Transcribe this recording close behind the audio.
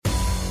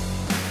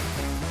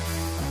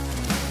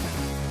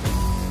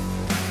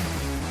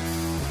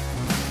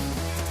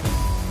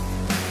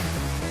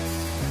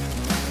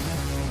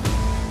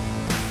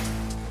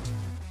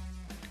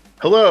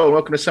Hello, and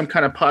welcome to Some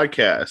Kind of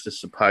Podcast. This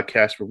is a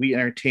podcast where we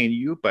entertain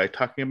you by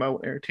talking about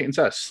what entertains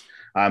us.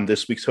 I'm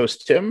this week's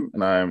host, Tim,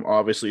 and I'm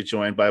obviously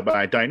joined by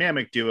my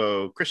dynamic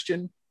duo,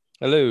 Christian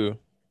Hello.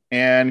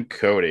 and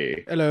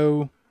Cody.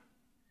 Hello.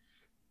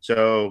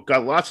 So,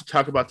 got lots to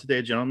talk about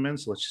today, gentlemen,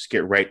 so let's just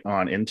get right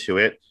on into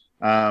it.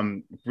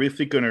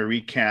 Briefly going to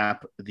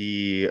recap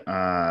the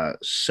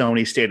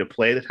Sony State of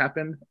Play that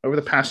happened over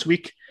the past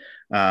week.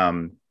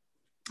 For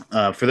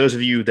those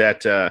of you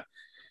that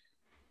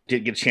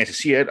didn't get a chance to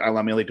see it,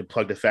 allow me to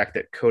plug the fact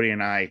that Cody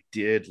and I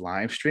did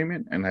live stream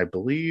it, and I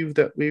believe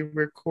that we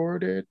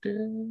recorded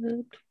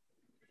it.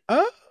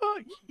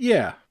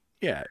 Yeah.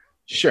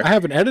 Sure. I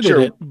haven't edited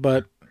it,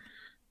 but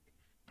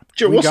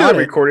we'll say I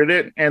recorded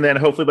it, and then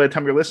hopefully by the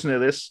time you're listening to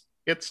this,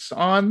 it's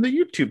on the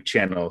YouTube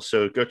channel.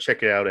 So go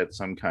check it out at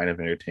Some Kind of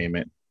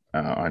Entertainment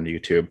on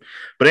YouTube.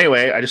 But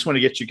anyway, I just want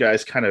to get you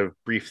guys kind of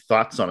brief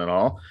thoughts on it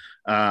all.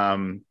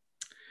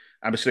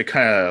 I'm just going to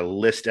kind of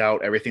list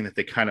out everything that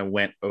they kind of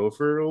went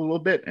over a little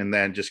bit, and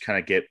then just kind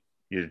of get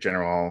your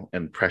general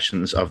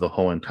impressions of the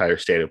whole entire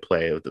State of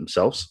Play of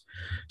themselves.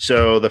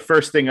 So the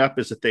first thing up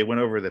is that they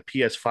went over the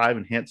PS5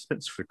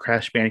 enhancements for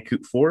Crash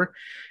Bandicoot 4.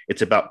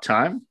 It's about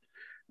time.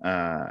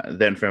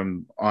 Then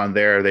from on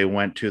there, they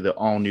went to the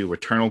all-new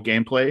Returnal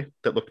gameplay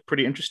that looked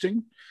pretty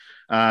interesting.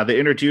 They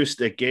introduced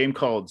a game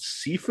called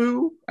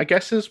Sifu, I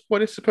guess is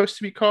what it's supposed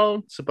to be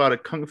called. It's about a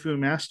Kung Fu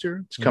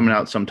master. It's coming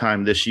out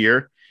sometime this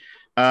year.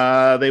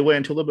 They went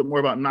into a little bit more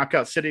about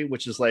Knockout City,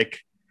 which is like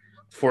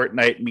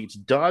Fortnite meets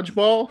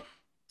Dodgeball.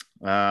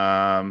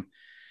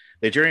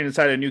 They journeyed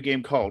inside a new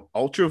game called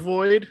Ultra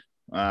Void.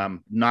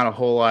 Not a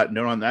whole lot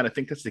known on that. I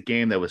think that's the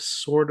game that was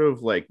sort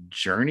of like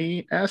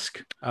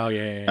Journey-esque. Oh,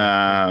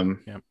 yeah.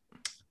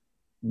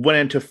 Went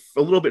into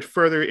a little bit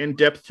further in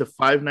depth to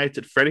Five Nights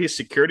at Freddy's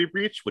Security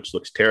Breach, which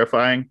looks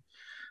terrifying.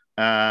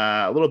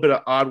 A little bit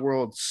of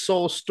Oddworld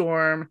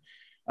Soulstorm.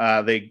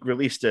 They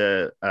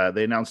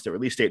announced a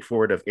release date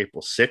forward of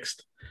April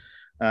 6th.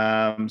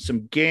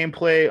 Some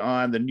gameplay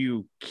on the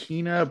new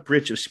Kena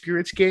Bridge of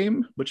Spirits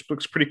game, which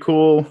looks pretty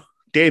cool.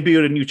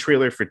 Debuted a new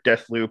trailer for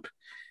Deathloop.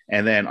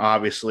 And then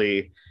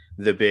obviously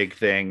the big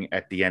thing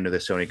at the end of the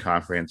Sony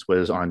conference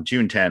was on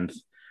June 10th,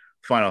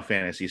 Final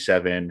Fantasy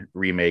VII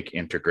Remake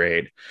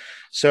Intergrade.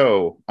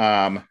 So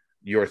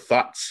your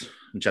thoughts,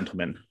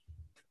 gentlemen?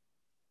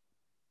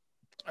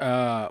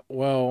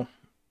 Well,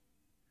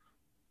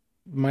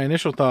 my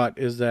initial thought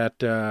is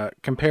that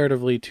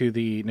comparatively to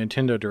the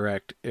Nintendo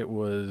Direct, it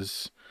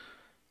was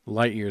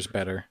light years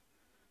better.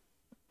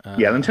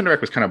 Yeah, the Nintendo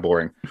Direct was kind of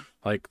boring.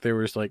 Like there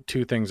was like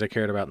two things I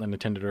cared about in the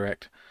Nintendo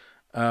Direct.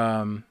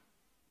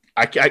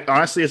 I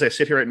honestly, as I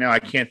sit here right now, I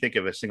can't think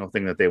of a single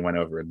thing that they went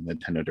over in the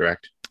Nintendo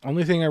Direct.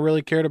 Only thing I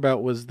really cared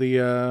about was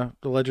the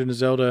Legend of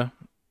Zelda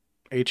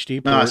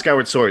HD port. No,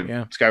 Skyward Sword.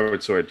 Yeah.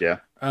 Skyward Sword, yeah.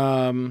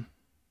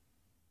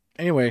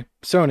 Anyway,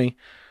 Sony.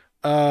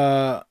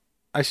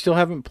 I still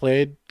haven't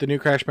played the new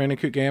Crash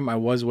Bandicoot game. I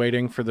was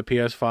waiting for the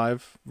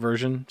PS5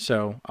 version,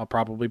 so I'll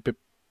probably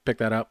pick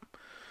that up.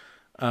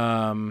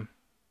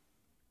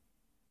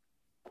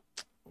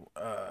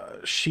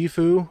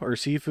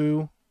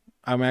 Sifu.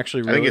 I'm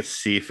actually really, I think it's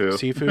Sifu.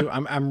 Sifu.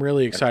 I'm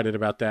really excited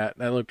about that.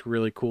 That looked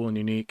really cool and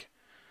unique.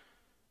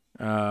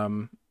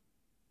 What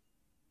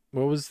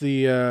was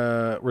the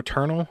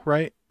Returnal,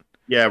 right?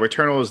 Yeah,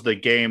 Returnal is the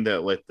game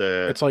that with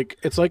the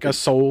It's like a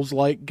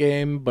Souls-like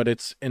game, but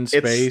it's in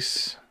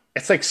space.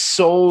 It's like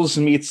Souls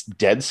meets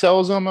Dead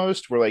Cells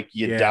almost, where like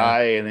you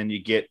die and then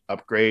you get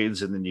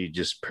upgrades and then you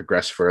just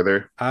progress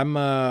further. I'm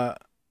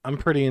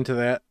pretty into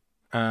that.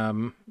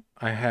 I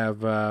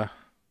have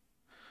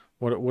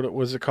what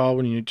was it called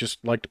when you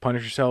just like to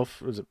punish yourself?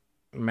 Was it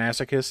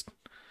masochist?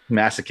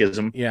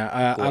 Masochism.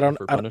 Yeah, I don't.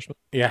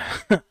 Yeah,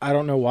 I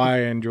don't know why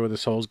I enjoy the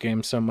Souls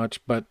games so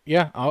much, but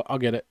yeah, I'll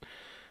get it.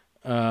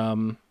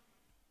 The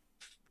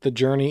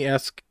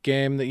Journey-esque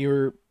game that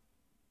you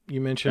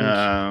mentioned.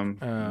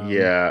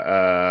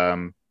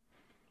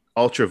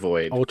 Ultra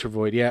Void. Ultra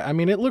Void. Yeah, I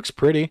mean it looks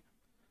pretty.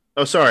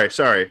 Oh, sorry.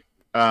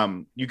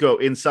 You go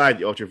inside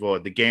the Ultra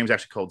Void. The game's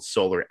actually called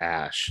Solar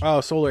Ash.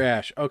 Oh, Solar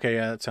Ash. Okay,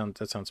 yeah, that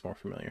sounds more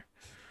familiar.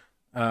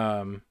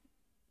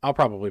 I'll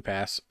probably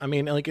pass. I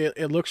mean, like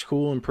it looks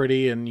cool and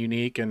pretty and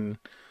unique and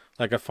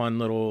like a fun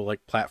little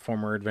like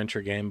platformer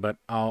adventure game, but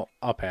I'll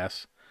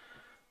pass.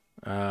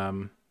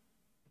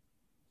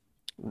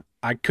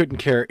 I couldn't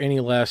care any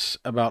less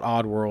about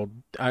Oddworld.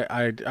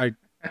 I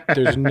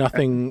there's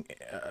nothing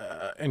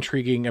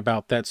intriguing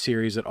about that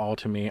series at all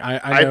to me.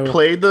 I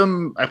played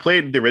them. I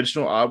played the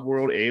original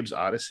Oddworld Abe's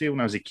Odyssey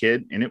when I was a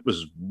kid, and it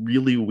was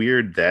really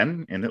weird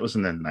then. And it was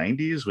in the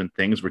 90s when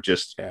things were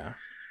just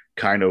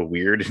kind of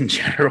weird in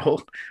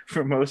general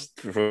for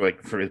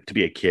it to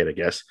be a kid, I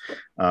guess.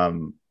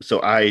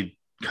 So I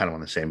kind of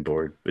on the same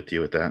board with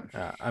you with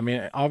that. I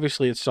mean,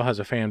 obviously it still has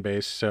a fan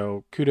base,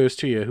 so kudos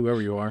to you,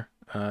 whoever you are.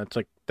 It's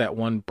like that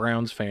one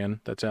Browns fan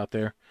that's out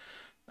there.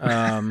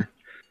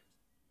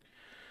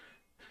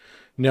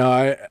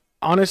 No,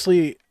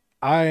 honestly,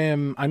 I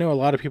know a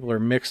lot of people are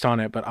mixed on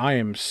it, but I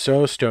am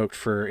so stoked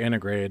for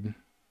Intergrade.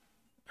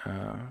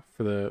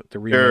 for the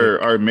remake.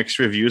 There are mixed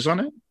reviews on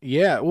it.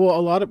 Yeah,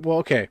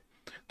 okay.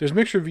 There's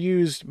mixed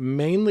reviews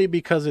mainly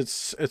because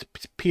it's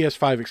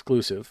PS5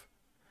 exclusive.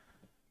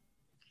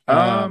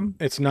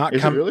 It's not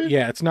Is it really?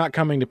 Yeah, it's not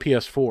coming to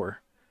PS4.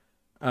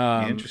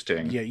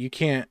 Interesting. Yeah, you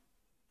can't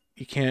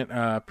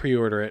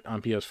pre-order it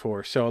on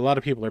PS4. So a lot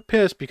of people are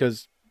pissed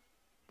because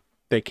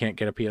they can't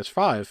get a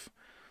PS5.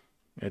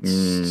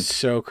 It's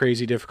so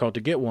crazy difficult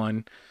to get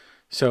one.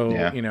 So,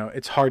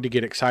 it's hard to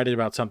get excited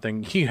about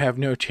something you have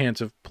no chance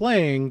of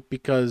playing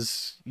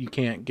because you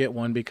can't get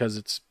one because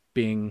it's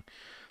being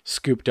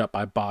scooped up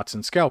by bots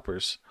and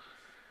scalpers.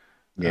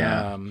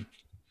 Yeah.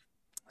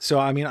 So,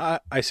 I mean,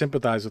 I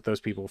sympathize with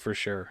those people for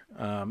sure.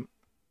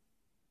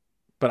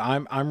 But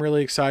I'm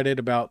really excited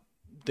about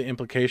the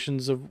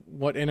implications of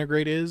what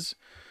Integrate is,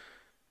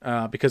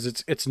 because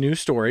it's new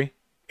story.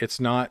 It's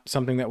not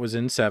something that was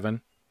in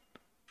 7.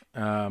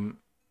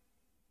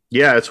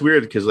 Yeah, it's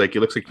weird because like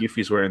it looks like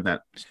Yuffie's wearing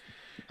that.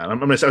 I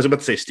was about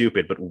to say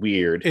stupid, but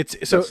weird. It's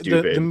so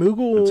stupid. The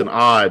Moogle. It's an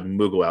odd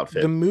Moogle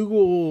outfit. The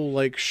Moogle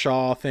like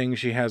shawl thing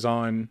she has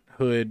on,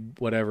 hood,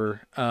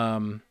 whatever,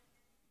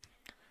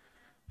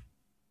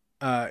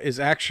 is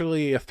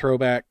actually a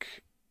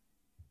throwback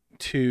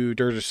to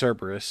Dirge of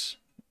Cerberus.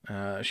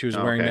 She was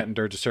wearing that in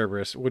Dirge of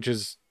Cerberus, which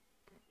is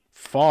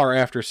far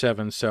after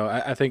 7. So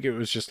I think it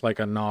was just like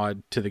a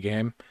nod to the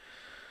game.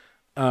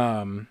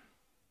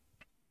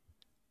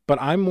 But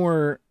I'm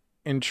more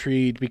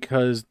intrigued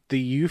because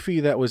the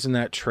Yuffie that was in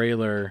that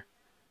trailer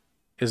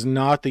is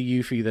not the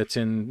Yuffie that's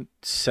in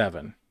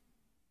 7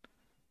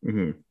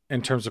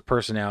 in terms of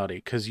personality.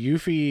 Because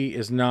Yuffie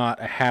is not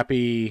a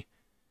happy,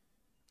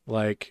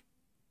 like,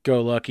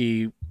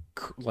 go-lucky,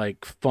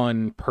 like,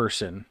 fun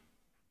person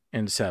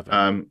in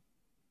 7.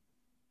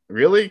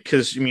 Really?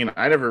 Because,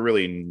 I never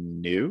really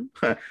knew.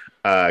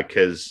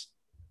 Because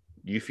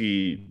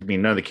Yuffie,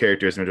 none of the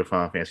characters in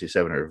Final Fantasy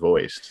VII are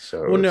voiced,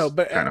 so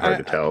but kind of hard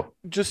to tell.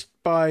 Just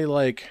by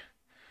like,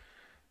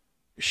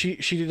 she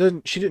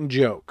didn't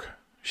joke.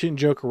 She didn't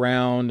joke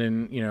around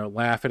and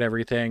laugh at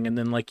everything. And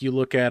then like you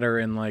look at her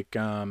in like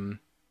Advent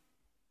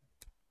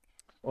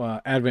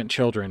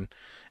Children,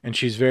 and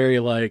she's very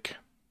like,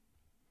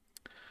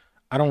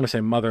 I don't want to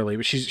say motherly,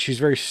 but she's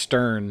very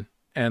stern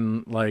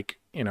and like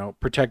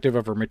protective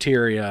of her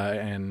materia,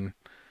 and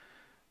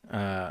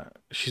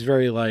she's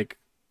very like,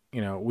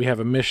 we have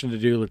a mission to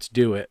do, let's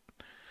do it.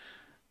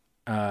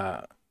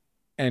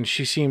 And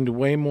she seemed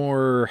way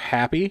more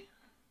happy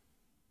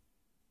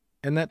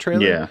in that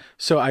trailer. Yeah.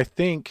 So I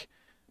think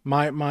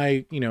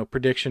my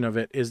prediction of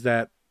it is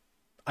that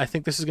I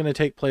think this is going to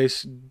take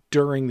place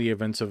during the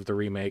events of the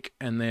remake,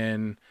 and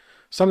then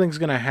something's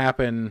going to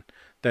happen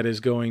that is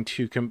going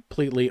to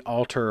completely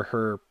alter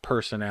her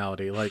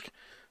personality. Like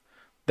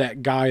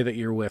that guy that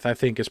you're with, I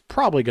think is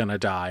probably going to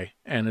die,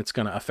 and it's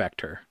going to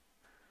affect her.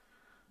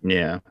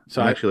 Yeah.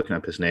 So I'm actually looking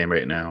up his name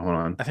right now. Hold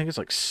on. I think it's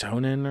like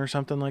Sonnen or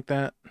something like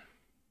that.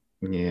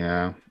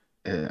 Yeah.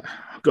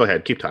 Go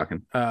ahead. Keep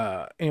talking.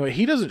 Anyway,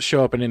 he doesn't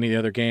show up in any of the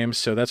other games,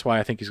 so that's why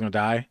I think he's going to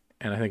die.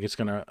 And I think it's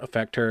going to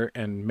affect her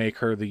and make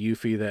her the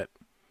Yuffie that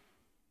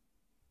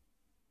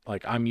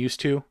like I'm used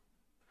to.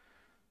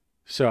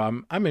 So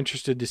I'm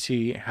interested to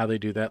see how they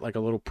do that, like a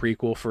little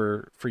prequel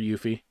for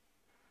Yuffie.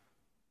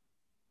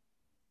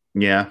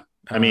 Yeah.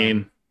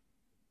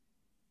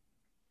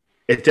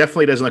 It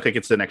definitely doesn't look like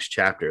it's the next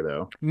chapter,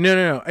 though.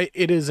 No.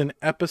 It is an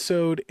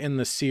episode in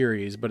the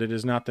series, but it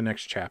is not the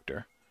next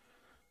chapter.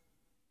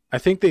 I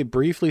think they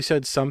briefly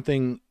said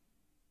something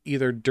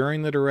either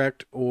during the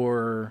Direct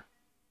or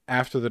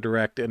after the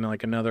Direct in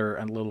like a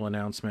little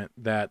announcement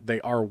that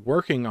they are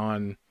working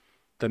on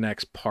the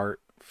next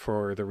part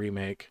for the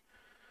remake,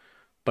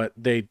 but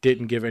they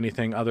didn't give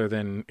anything other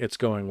than it's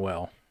going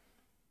well.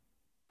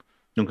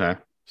 Okay.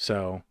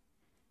 So...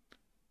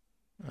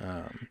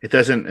 it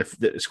doesn't.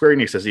 If Square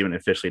Enix doesn't even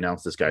officially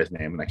announce this guy's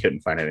name, and I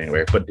couldn't find it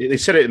anywhere. But they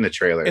said it in the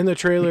trailer.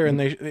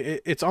 And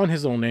it's on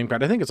his little name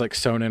card. I think it's like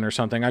Sonnen or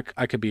something. I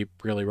could be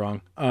really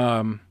wrong.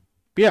 But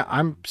yeah,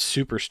 I'm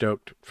super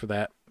stoked for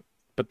that.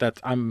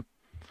 But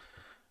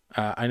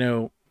I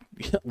know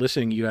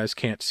listening, you guys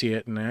can't see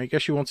it, and I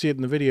guess you won't see it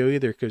in the video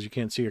either because you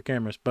can't see your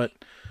cameras. But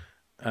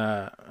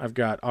I've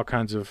got all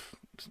kinds of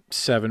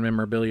 7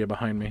 memorabilia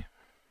behind me.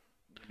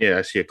 Yeah,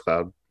 I see a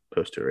Cloud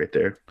poster right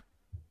there.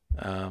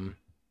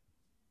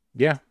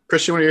 Yeah.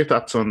 Christian, what are your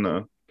thoughts on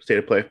the state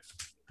of play?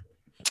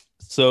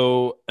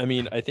 So,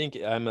 I think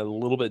I'm a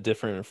little bit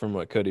different from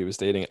what Cody was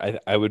stating.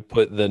 I would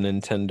put the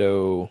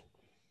Nintendo,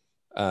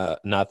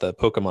 not the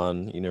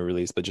Pokemon,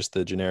 release, but just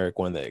the generic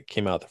one that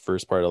came out the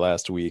first part of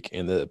last week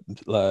and the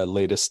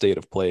latest state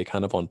of play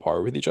kind of on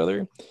par with each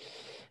other.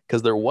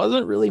 Because there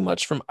wasn't really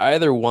much from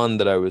either one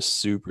that I was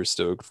super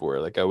stoked for.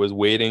 Like, I was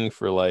waiting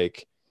for,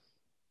 like,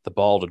 the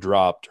ball to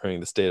drop during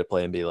the state of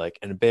play and be like,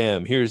 and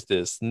bam, here's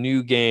this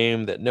new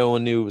game that no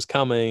one knew was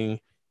coming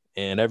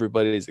and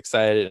everybody's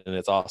excited and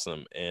it's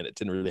awesome. And it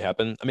didn't really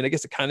happen. I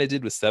guess it kind of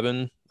did with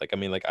 7.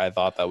 I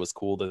thought that was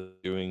cool to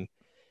doing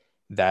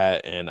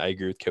that. And I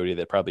agree with Cody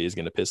that probably is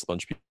going to piss a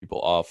bunch of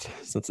people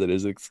off since it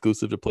is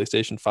exclusive to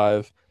PlayStation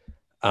 5.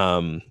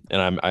 And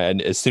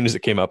as soon as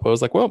it came up, I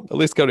was like, well, at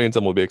least Cody and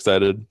Tim will be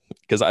excited,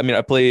 because I mean,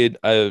 I played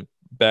a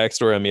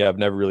backstory. I mean, I've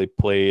never really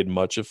played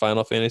much of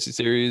Final Fantasy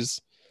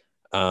series.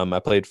 I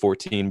played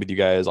 14 with you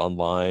guys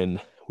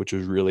online, which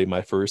was really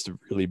my first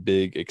really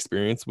big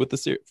experience with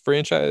the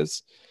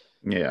franchise.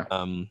 Yeah.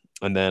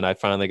 And then I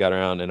finally got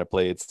around and I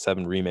played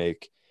 7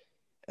 Remake,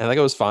 and like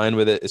I was fine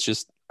with it. It's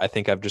just, I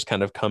think I've just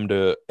kind of come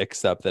to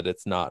accept that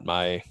it's not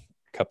my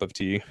cup of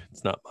tea.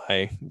 It's not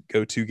my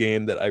go-to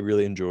game that I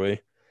really enjoy.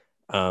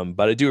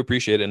 But I do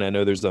appreciate it, and I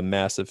know there's a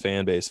massive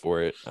fan base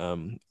for it.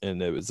 And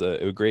it was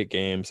a great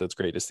game, so it's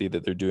great to see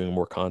that they're doing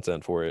more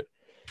content for it.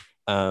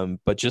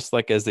 But just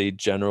like as a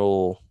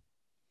general,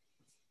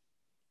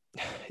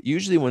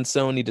 usually when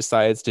Sony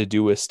decides to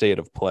do a state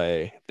of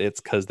play,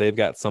 it's because they've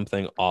got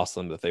something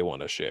awesome that they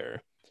want to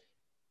share.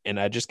 And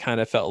I just kind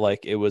of felt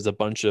like it was a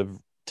bunch of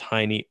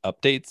tiny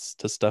updates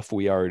to stuff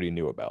we already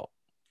knew about.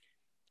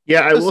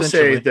 Yeah, I will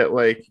say that,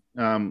 like,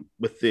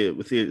 with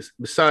the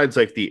besides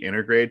like the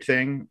Intergrade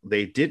thing,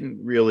 they didn't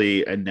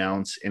really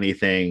announce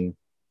anything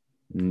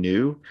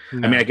new.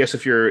 No. I mean, I guess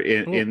if you're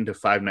into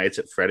Five Nights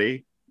at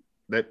Freddy,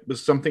 that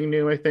was something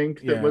new, I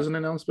think, that wasn't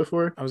announced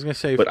before. I was gonna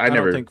say, but I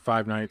don't think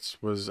Five Nights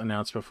was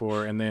announced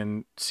before, and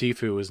then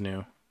Sifu was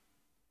new.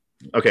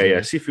 Okay, yeah,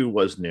 Sifu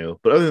was new,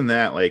 but other than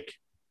that, like,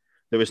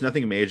 there was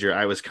nothing major.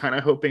 I was kind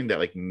of hoping that,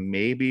 like,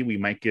 maybe we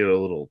might get a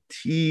little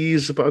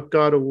tease about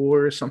God of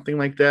War or something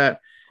like that.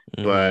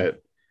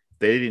 But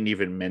they didn't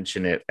even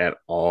mention it at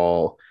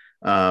all.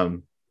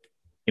 You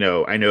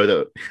know, I know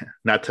that,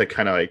 not to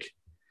kind of like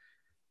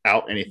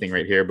out anything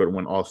right here, but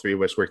when all three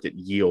of us worked at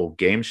Yale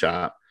Game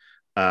Shop,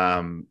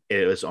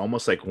 it was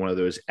almost like one of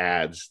those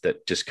ads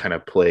that just kind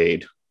of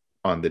played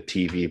on the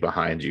TV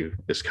behind you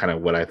is kind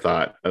of what I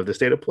thought of the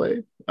state of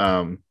play.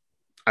 I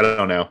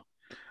don't know.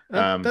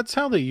 That's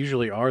how they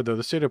usually are, though.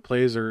 The state of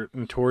plays are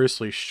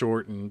notoriously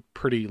short and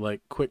pretty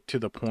like quick to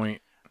the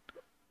point.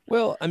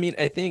 Well, I mean,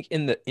 I think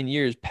in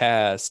years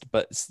past,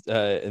 but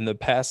in the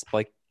past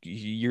like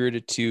year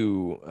to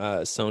two,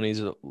 Sony's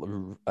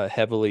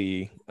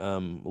heavily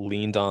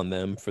leaned on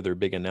them for their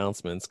big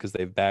announcements, because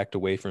they've backed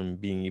away from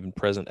being even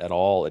present at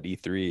all at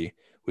E3,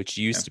 which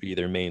used to be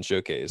their main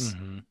showcase.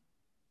 Mm-hmm.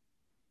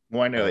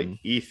 Well, I know like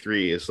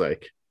E3 is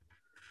like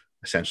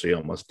essentially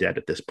almost dead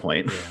at this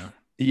point.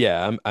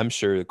 Yeah, I'm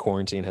sure the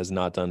quarantine has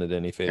not done it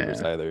any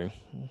favors either.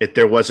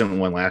 There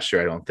wasn't one last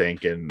year, I don't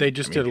think, and they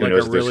just did like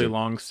a really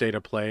long state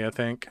of play, I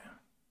think.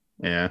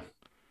 Yeah,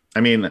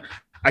 I mean,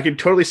 I could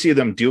totally see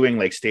them doing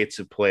like states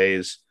of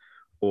plays,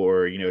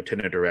 or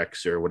Nintendo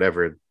Directs or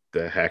whatever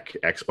the heck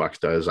Xbox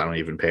does. I don't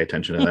even pay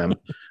attention to them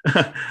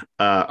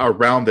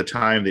around the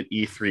time that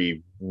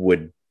E3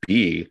 would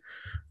be,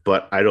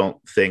 but I don't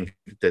think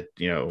that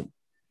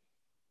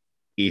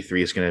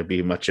E3 is going to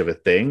be much of a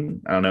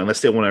thing. I don't know,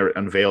 unless they want to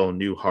unveil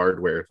new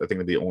hardware. I think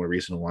that'd be the only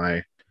reason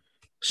why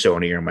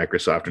Sony or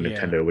Microsoft or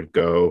Nintendo would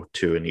go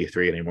to an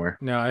E3 anymore.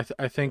 No,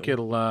 I think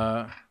it'll.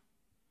 I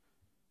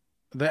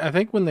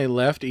think when they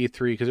left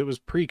E3, because it was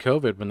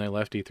pre-COVID when they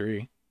left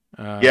E3.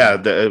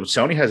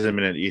 Sony hasn't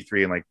been at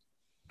E3 in like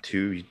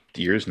 2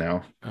 years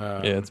now.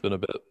 It's been a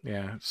bit.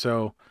 Yeah,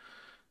 so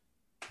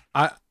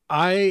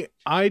I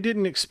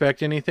didn't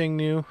expect anything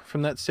new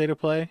from that state of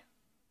play.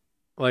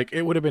 Like,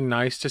 it would have been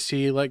nice to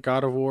see like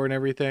God of War and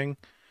everything.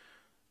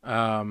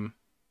 But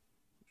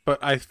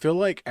I feel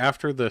like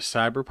after the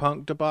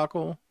Cyberpunk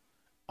debacle,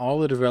 all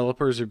the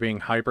developers are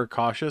being hyper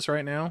cautious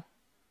right now,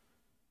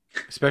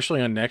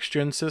 especially on next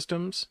gen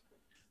systems,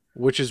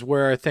 which is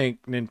where I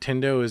think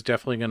Nintendo is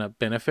definitely going to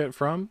benefit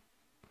from.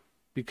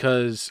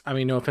 Because, I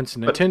mean, no offense to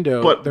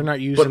Nintendo, but they're not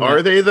using. But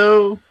are they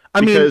though?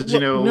 Because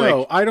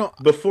I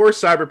don't. Before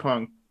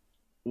Cyberpunk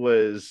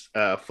was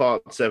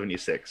Fallout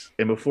 76,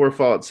 and before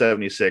Fallout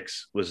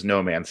 76 was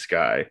No Man's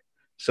Sky.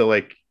 So,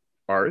 like,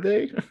 are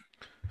they?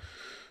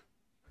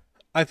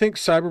 I think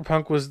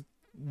Cyberpunk was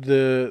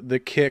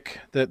the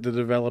kick that the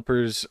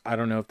developers, I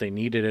don't know if they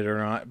needed it or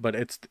not, but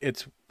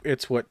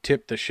it's what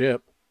tipped the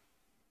ship.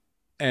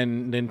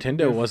 And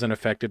Nintendo wasn't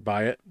affected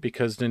by it,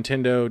 because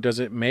Nintendo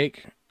doesn't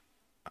make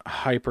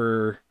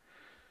hyper,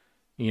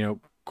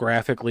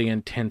 graphically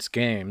intense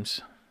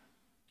games.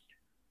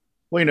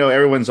 Well,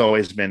 everyone's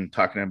always been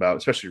talking about,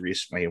 especially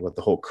recently with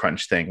the whole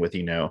crunch thing with,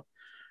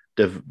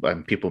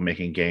 people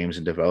making games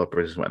and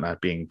developers and whatnot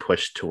being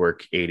pushed to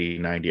work 80,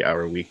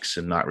 90-hour weeks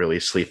and not really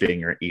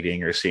sleeping or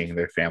eating or seeing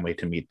their family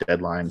to meet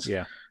deadlines.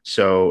 Yeah.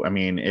 So, I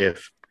mean,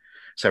 if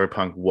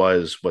Cyberpunk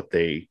was what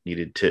they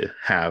needed to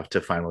have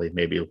to finally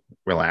maybe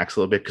relax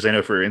a little bit, because I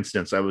know, for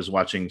instance, I was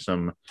watching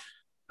some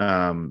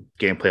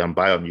gameplay on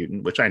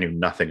Biomutant, which I knew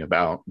nothing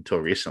about until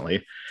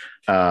recently.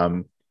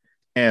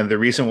 And the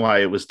reason why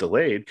it was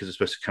delayed, because it's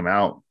supposed to come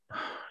out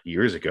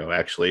years ago,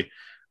 actually,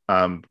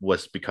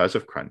 was because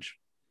of crunch.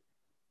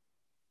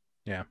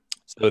 Yeah.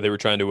 So they were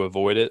trying to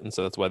avoid it, and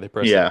so that's why they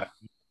pressed it.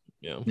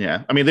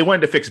 Yeah. I mean, they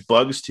wanted to fix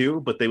bugs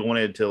too, but they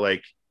wanted to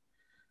like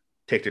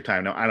take their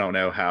time. Now, I don't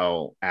know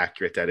how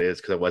accurate that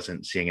is, because I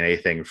wasn't seeing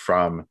anything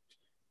from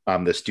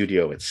the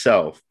studio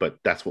itself, but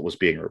that's what was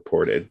being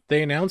reported.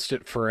 They announced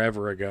it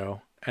forever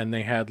ago, and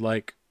they had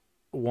like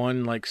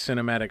one like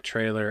cinematic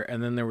trailer,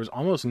 and then there was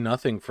almost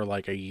nothing for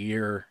like a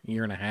year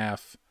and a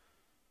half.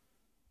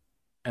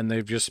 And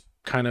they've just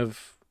kind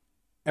of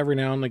every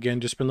now and again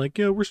just been like,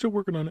 yeah, we're still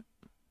working on it.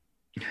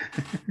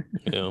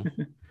 Yeah.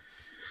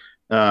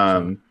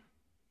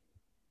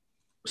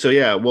 So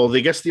yeah, well, I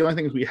guess the only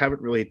things we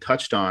haven't really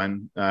touched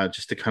on,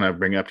 just to kind of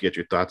bring up to get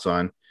your thoughts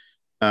on,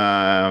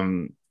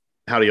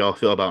 how do y'all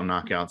feel about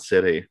Knockout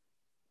City,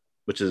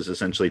 which is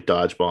essentially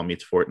dodgeball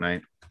meets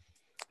Fortnite?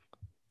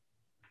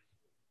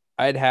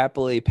 I'd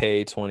happily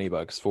pay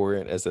 $20 for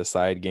it as a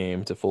side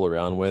game to fool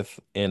around with,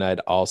 and I'd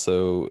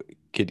also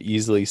could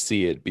easily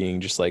see it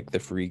being just like the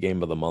free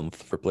game of the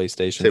month for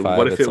PlayStation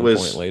 5 at some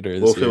point later this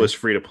year. What if it was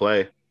free to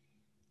play?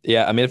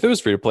 Yeah, I mean, if it was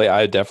free to play,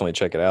 I'd definitely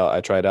check it out. I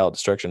tried out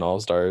Destruction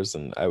All Stars,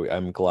 and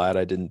I'm glad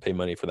I didn't pay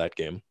money for that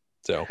game.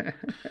 So,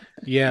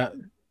 yeah,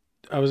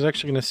 I was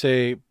actually going to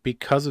say,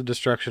 because of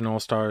Destruction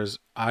All Stars,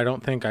 I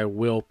don't think I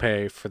will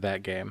pay for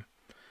that game.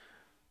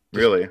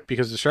 Really?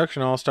 Because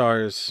Destruction All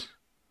Stars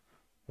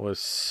was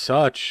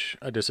such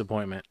a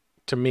disappointment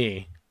to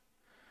me.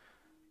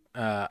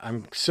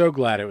 I'm so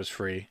glad it was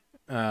free.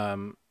 Yeah,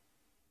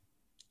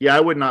 I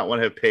would not want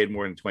to have paid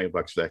more than $20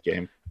 for that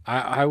game.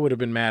 I would have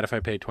been mad if I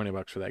paid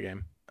 $20 for that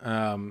game.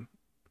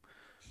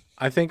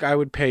 I think I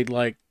would pay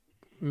like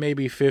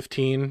maybe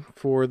 $15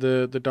 for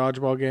the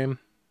dodgeball game.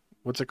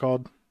 What's it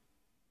called?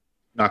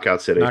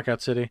 Knockout City.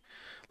 Knockout City.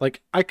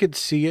 Like, I could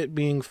see it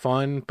being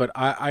fun, but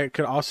I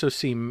could also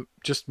see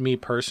just me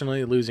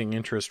personally losing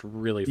interest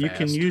really fast. You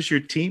can use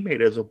your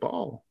teammate as a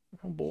ball.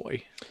 Oh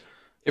boy.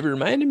 It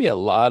reminded me a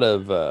lot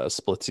of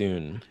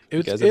Splatoon.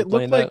 It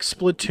looked like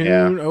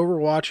Splatoon,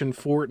 Overwatch, and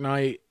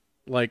Fortnite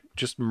like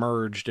just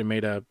merged and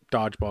made a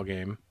dodgeball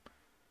game.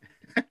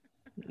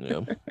 Yeah.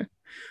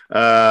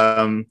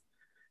 And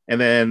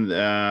then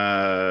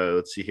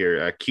let's see here,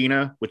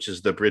 Kena, which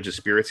is the Bridge of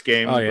Spirits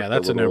game. Oh yeah,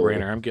 that's a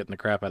no-brainer. I'm getting the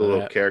crap out of that.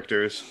 Little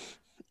characters.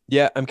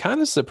 Yeah, I'm kind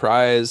of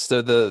surprised.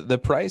 So the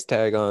price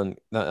tag on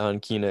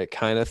Kena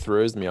kind of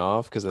throws me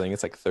off because I think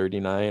it's like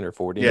 $39 or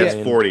 $40. Yeah,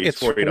 it's 40.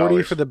 It's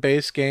 $40 for the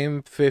base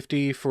game,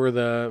 $50 for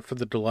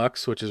the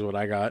deluxe, which is what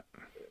I got.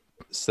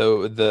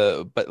 So and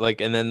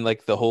then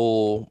the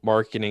whole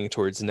marketing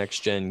towards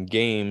next gen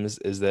games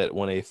is that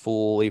when a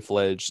fully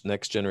fledged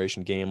next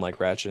generation game like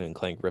Ratchet and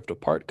Clank Rift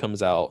Apart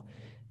comes out,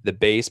 the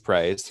base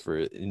price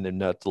for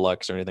not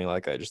deluxe or anything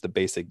like that, just the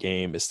basic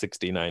game is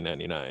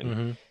 $69.99.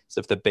 Mm-hmm. So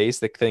if the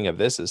basic thing of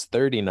this is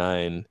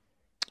 $39,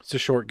 it's a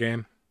short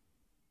game.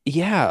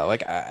 Yeah,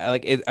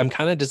 I'm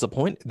kind of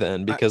disappointed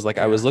then because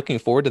I was looking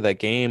forward to that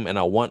game and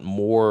I want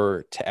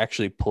more to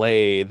actually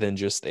play than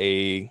just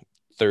a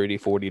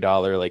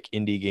 $30-$40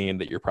 indie game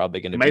that you're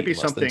probably going to beat in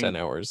less than 10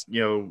 hours.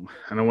 You know,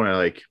 I don't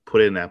want to put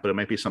in that, but it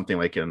might be something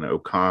like an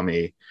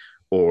Okami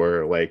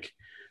or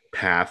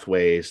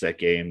Pathways, that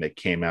game that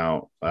came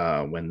out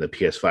when the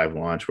PS5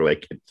 launched, where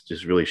it's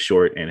just really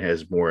short and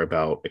has more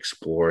about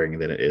exploring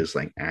than it is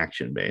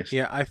action based.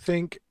 Yeah, I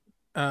think,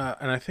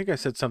 and I think I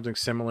said something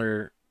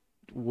similar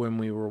when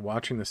we were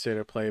watching the state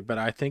of play, but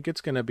I think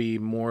it's going to be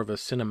more of a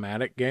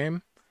cinematic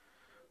game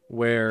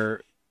where,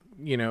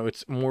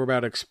 it's more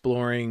about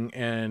exploring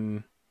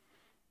and,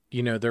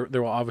 there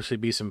will obviously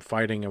be some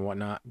fighting and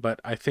whatnot, but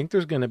I think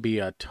there's going to be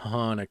a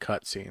ton of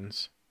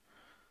cutscenes.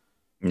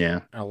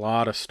 Yeah. A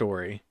lot of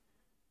story.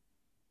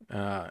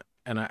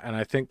 And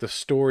I think the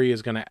story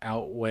is going to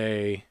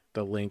outweigh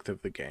the length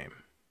of the game.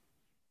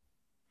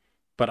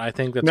 But I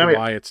think that's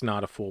why it's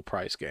not a full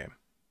price game.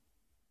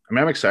 I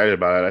mean, I'm excited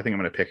about it. I think I'm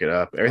going to pick it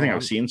up. Everything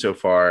I've seen so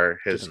far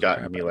has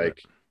gotten me okay,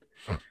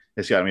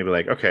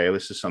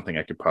 this is something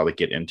I could probably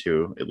get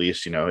into at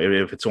least,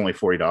 if it's only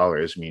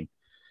 $40. I mean,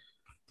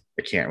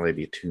 I can't really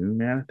be too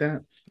mad at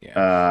that.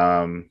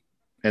 Yeah. And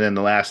then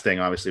the last thing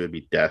obviously would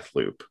be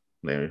Deathloop.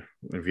 They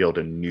revealed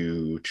a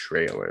new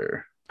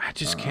trailer. I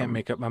just can't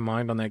make up my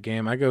mind on that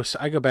game. I go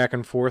back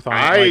and forth on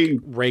it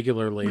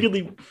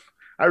regularly.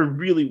 I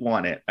really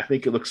want it. I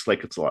think it looks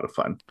like it's a lot of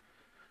fun.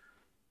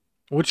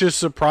 Which is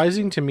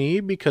surprising to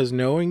me because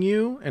knowing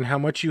you and how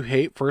much you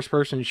hate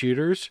first-person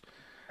shooters,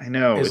 I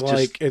know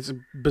it's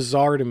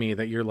bizarre to me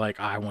that you're like,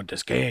 I want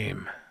this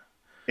game.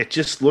 It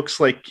just looks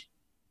like,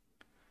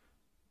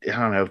 I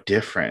don't know,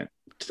 different.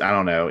 I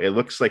don't know. It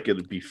looks like it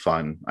would be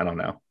fun. I don't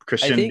know.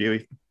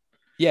 Christian,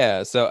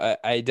 yeah, so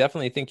I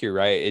definitely think you're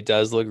right. It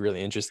does look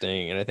really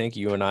interesting, and I think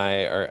you and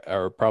I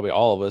are probably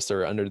all of us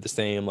are under the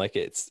same.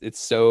 It's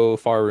so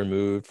far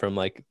removed from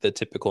the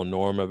typical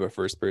norm of a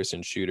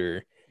first-person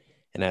shooter,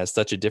 and has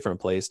such a different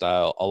play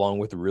style, along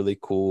with really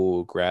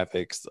cool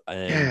graphics.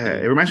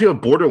 And it reminds me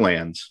of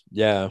Borderlands.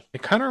 Yeah,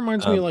 it kind of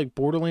reminds me of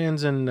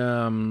Borderlands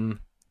and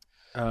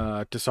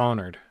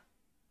Dishonored.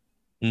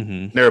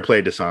 Mm-hmm. Never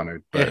played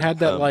Dishonored. But, it had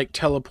that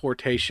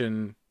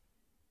teleportation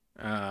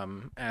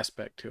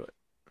aspect to it.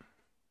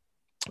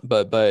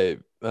 But by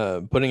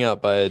putting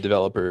out by a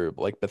developer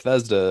like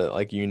Bethesda,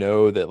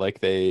 that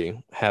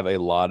they have a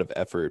lot of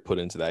effort put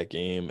into that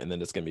game, and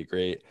then it's gonna be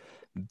great.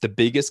 The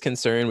biggest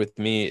concern with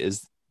me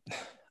is,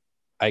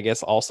 I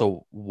guess,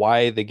 also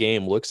why the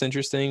game looks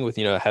interesting with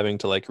having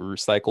to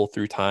recycle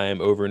through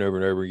time over and over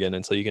and over again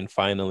until you can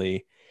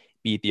finally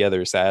beat the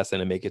other assassin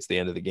and make it to the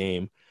end of the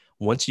game.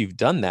 Once you've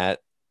done that,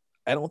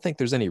 I don't think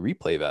there's any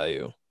replay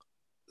value.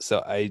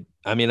 So I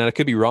mean, I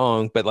could be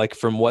wrong, but like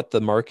from what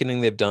the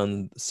marketing they've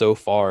done so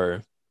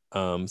far,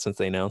 since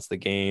they announced the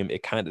game,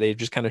 they've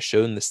just kind of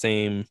shown the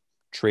same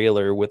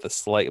trailer with the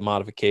slight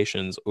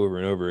modifications over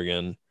and over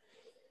again.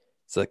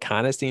 So it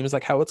kind of seems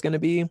like how it's going to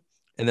be.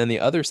 And then the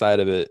other side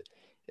of it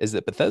is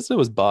that Bethesda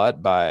was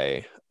bought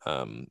by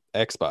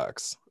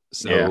Xbox.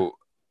 So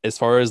as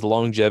far as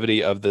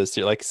longevity of this,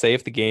 like say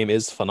if the game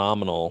is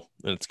phenomenal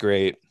and it's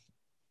great,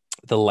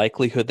 the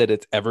likelihood that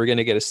it's ever going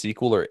to get a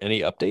sequel or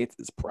any updates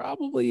is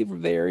probably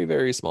very,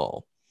 very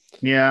small.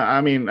 Yeah,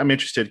 I mean, I'm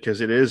interested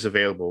because it is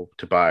available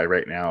to buy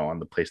right now on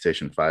the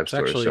PlayStation 5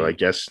 store. So I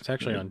guess it's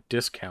actually on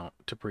discount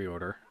to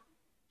pre-order.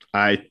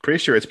 I'm pretty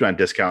sure it's been on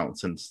discount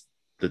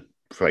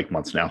for like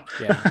months now.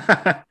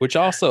 Yeah. Which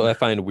also I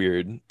find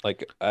weird.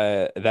 Like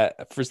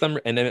that for some,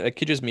 and it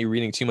could just be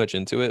reading too much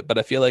into it, but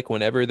I feel like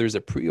whenever there's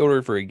a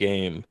pre-order for a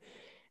game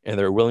and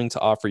they're willing to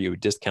offer you a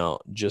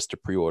discount just to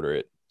pre-order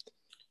it,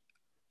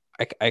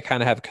 I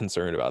kind of have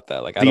concern about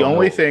that. Like the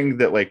only thing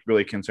that like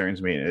really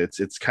concerns me,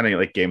 it's kind of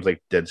like games like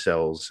Dead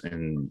Cells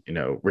and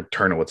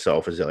Returnal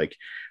itself, is that like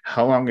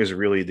how long is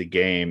really the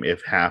game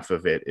if half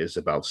of it is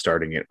about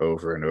starting it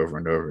over and over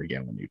and over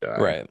again when you die?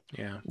 Right.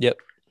 Yeah. Yep.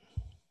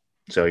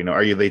 So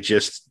are they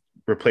just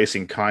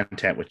replacing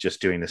content with just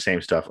doing the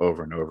same stuff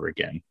over and over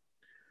again?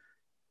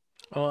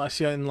 Well, I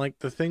see, and like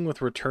the thing with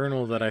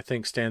Returnal that I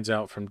think stands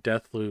out from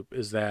Deathloop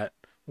is that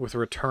with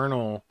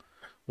Returnal,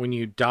 when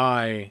you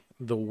die,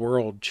 the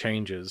world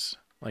changes.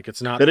 Like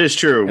it's not. That is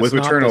true. With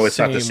Returnal, it's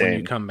not the same when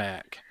you come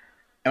back.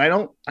 And I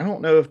don't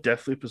know if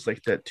Deathloop is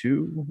like that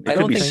too. I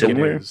don't think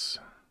similar. It is.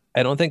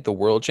 I don't think the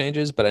world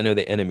changes, but I know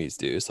the enemies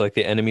do. So like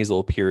the enemies will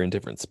appear in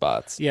different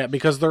spots. Yeah,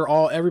 because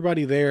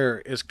everybody there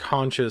is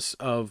conscious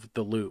of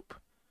the loop.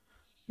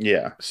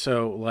 Yeah.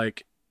 So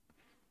like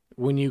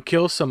when you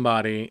kill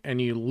somebody and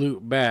you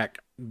loop back,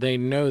 they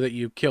know that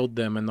you killed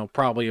them and they'll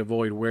probably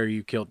avoid where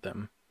you killed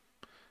them.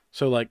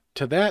 So like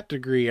to that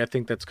degree, I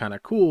think that's kind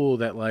of cool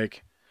that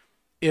like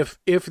if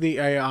the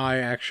AI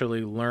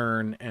actually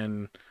learn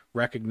and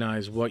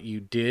recognize what you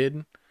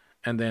did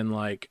and then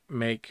like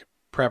make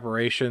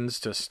preparations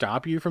to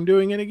stop you from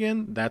doing it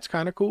again, that's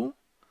kind of cool.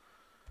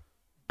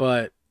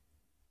 But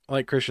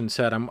like Christian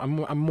said,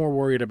 I'm more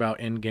worried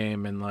about end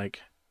game and like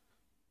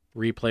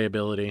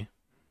replayability.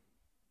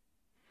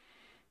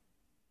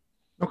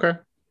 Okay.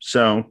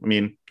 So, I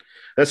mean,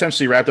 that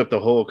essentially wrapped up the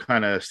whole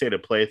kind of state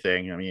of play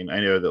thing. I mean, I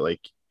know that like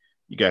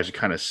you guys are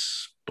kind of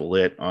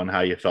split on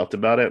how you felt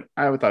about it.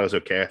 I thought it was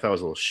okay. I thought it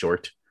was a little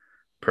short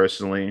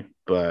personally,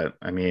 but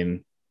I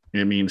mean,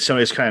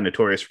 somebody's kind of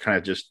notorious for kind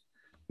of just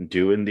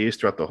doing these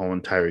throughout the whole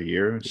entire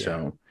year. Yeah.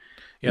 So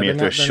yeah, I mean,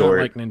 they're if they're short,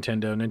 not like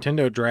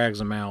Nintendo drags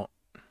them out.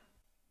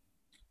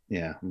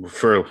 Yeah,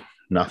 for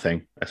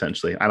nothing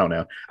essentially. I don't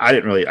know. I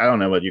don't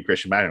know about you,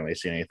 Christian, but I didn't really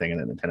see anything in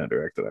the Nintendo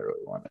Direct that I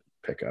really wanted to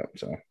pick up.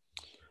 So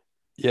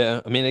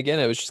yeah, I mean, again,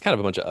 it was just kind of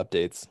a bunch of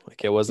updates.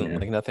 Like it wasn't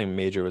like nothing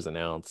major was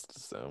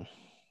announced. So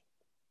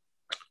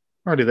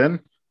alrighty then.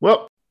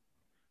 Well,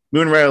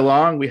 moving right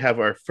along, we have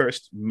our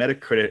first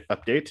Metacritic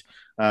update.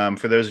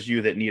 For those of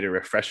you that need a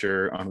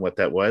refresher on what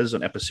that was,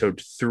 on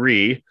episode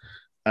 3,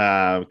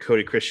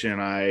 Cody, Christian,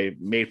 and I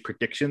made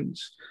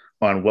predictions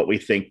on what we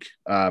think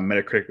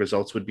Metacritic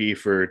results would be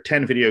for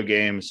 10 video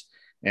games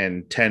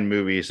and 10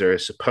 movies that are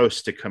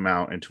supposed to come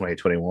out in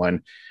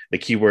 2021. The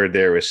key word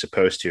there is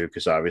supposed to,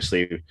 because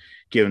obviously,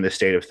 given the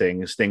state of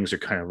things are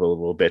kind of a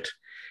little bit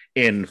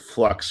in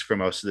flux for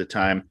most of the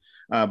time.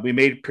 We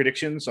made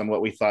predictions on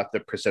what we thought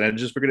the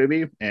percentages were going to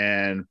be,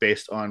 and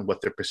based on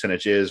what the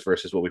percentage is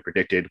versus what we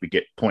predicted, we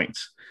get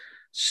points.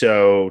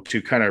 So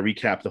to kind of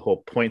recap the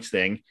whole points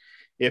thing,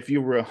 if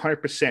you were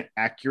 100%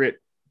 accurate,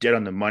 dead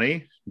on the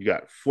money, you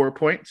got 4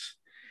 points.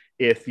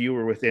 If you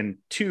were within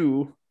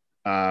 2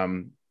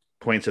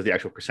 points of the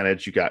actual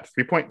percentage, you got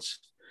 3 points.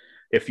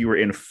 If you were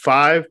in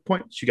 5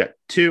 points, you got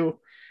 2.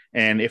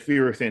 And if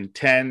you were within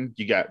 10,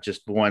 you got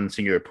just 1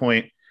 singular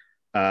point.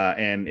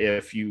 And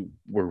if you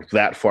were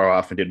that far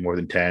off and did more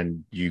than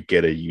 10, you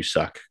get a you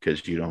suck,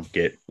 because you don't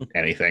get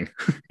anything.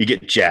 You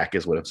get jack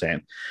is what I'm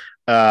saying.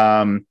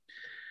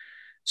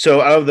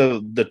 So out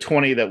of the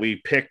 20 that we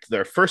picked,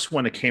 the first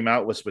one that came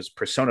out was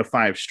Persona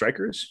 5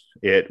 Strikers.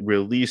 It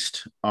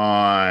released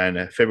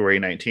on February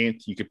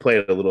 19th. You could play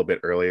it a little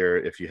bit earlier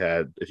if you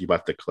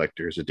bought the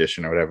collector's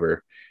edition or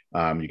whatever.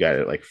 You got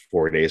it like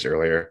 4 days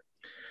earlier.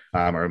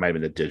 Or it might have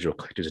been the digital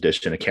collector's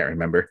edition. I can't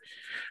remember.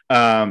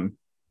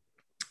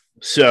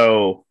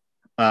 So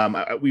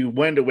we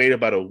wanted to wait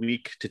about a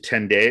week to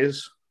 10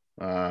 days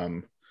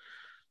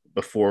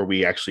before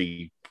we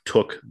actually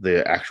took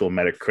the actual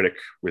Metacritic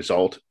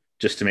result,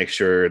 just to make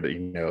sure that,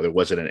 there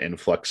wasn't an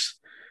influx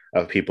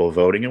of people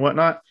voting and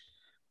whatnot.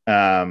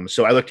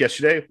 So I looked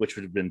yesterday, which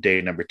would have been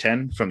day number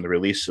 10 from the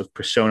release of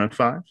Persona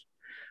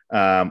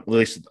 5.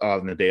 Released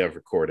on the day of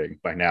recording.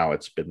 By now,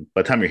 by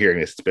the time you're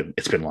hearing this,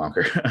 it's been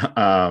longer.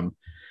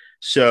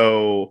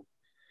 So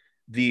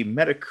the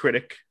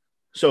Metacritic.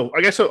 So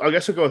I guess I'll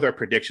go with our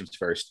predictions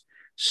first.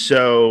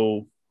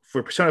 So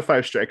for Persona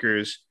 5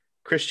 Strikers,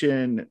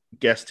 Christian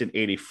guessed in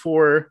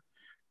 84,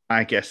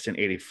 I guessed in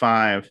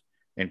 85,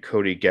 and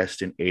Cody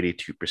guessed in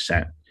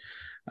 82%.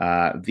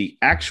 The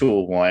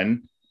actual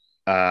one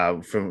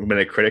from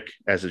Metacritic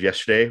as of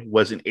yesterday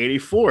was an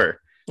 84.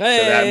 Hey!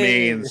 So that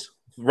means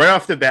right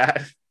off the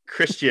bat,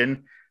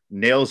 Christian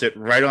nails it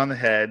right on the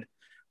head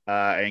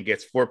and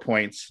gets 4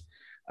 points.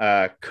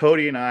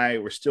 Cody and I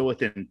were still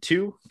within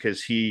 2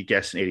 because he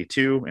guessed an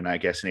 82 and I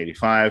guessed an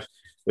 85,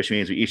 which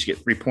means we each get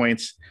 3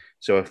 points.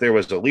 So if there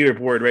was a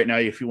leaderboard right now,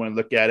 if you want to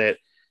look at it,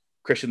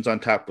 Christian's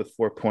on top with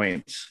 4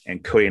 points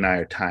and Cody and I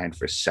are tied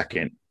for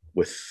second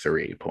with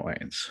 3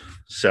 points.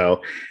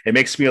 So it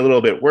makes me a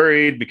little bit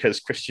worried because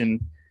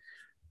Christian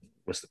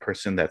was the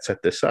person that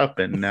set this up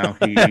and now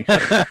he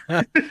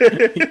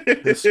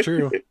That's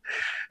true.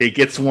 He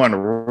gets one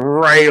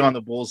right on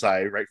the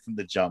bullseye right from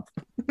the jump.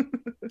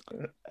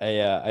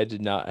 I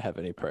did not have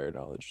any prior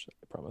knowledge, I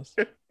promise.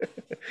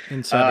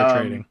 Insider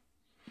trading.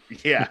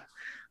 Yeah.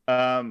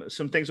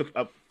 Some things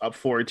up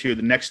forward to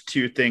the next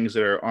 2 things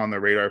that are on the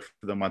radar for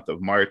the month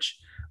of March.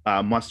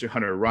 Monster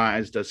Hunter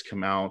Rise does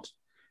come out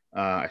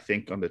I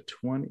think on the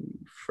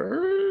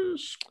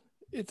 21st.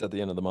 It's at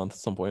the end of the month at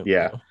some point.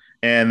 Yeah.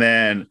 And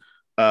then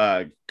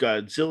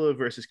Godzilla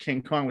versus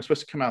King Kong was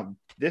supposed to come out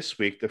this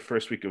week, the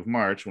first week of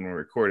March when we're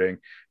recording,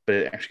 but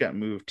it actually got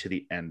moved to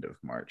the end of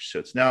March. So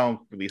it's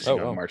now releasing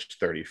on March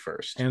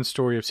 31st. And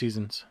Story of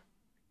Seasons.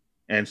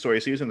 And Story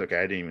of Seasons? Okay,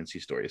 I didn't even see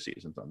Story of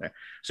Seasons on there.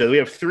 So we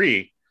have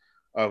 3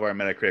 of our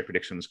Metacritic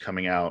predictions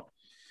coming out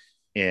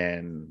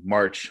in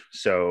March.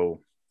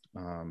 So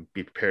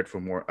be prepared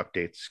for more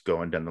updates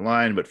going down the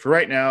line. But for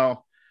right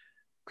now,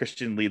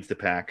 Christian leads the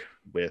pack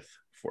with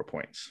 4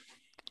 points.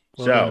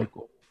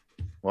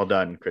 Well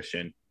done,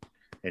 Christian,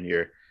 and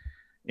your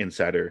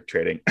insider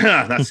trading.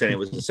 I'm not saying it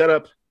was a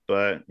setup,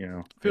 but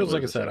feels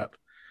like a setup.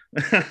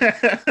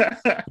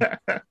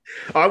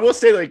 I will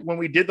say, like, when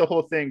we did the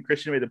whole thing,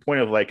 Christian made the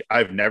point of like,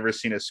 I've never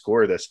seen a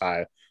score this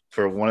high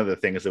for one of the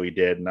things that we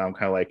did, and now I'm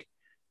kind of like,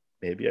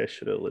 maybe I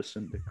should have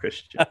listened to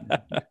Christian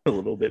a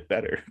little bit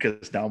better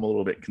because now I'm a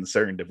little bit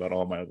concerned about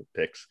all my other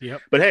picks.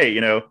 Yep. But hey,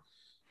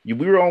 we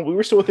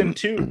were still within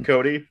 2,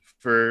 Cody,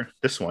 for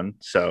this one,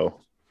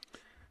 so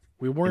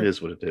we weren't. It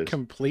is what it is.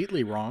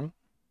 Completely wrong.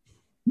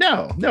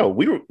 No,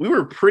 we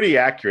were pretty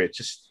accurate,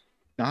 just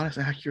not as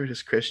accurate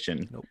as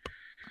Christian. Nope.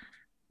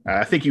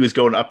 I think he was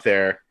going up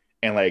there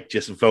and like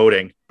just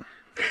voting.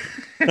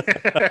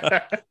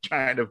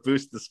 Trying to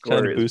boost the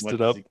score. Trying to boost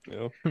it up.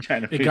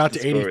 It got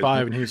to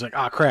 85 and he was like,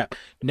 crap.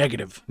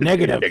 Negative.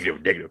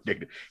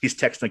 He's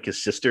texting like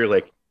his sister,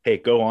 like, hey,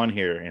 go on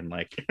here and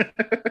like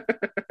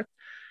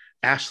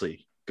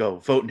Ashley, go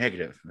vote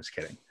negative. I'm just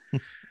kidding.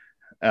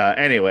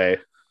 Anyway,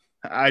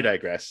 I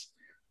digress.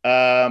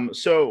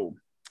 So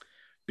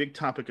big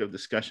topic of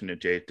discussion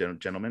today,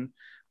 gentlemen.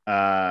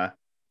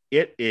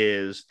 It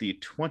is the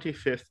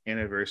 25th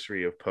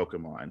anniversary of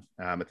Pokemon.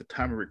 At the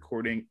time of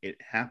recording, it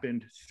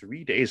happened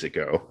 3 days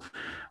ago.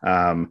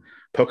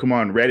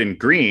 Pokemon Red and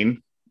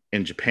Green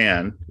in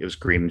Japan, it was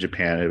green in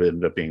Japan, it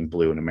ended up being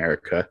blue in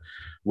America,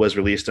 was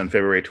released on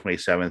February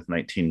 27th,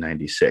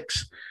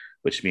 1996,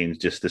 which means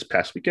just this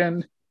past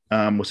weekend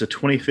was the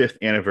 25th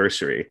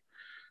anniversary.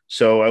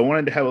 So I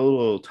wanted to have a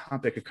little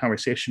topic of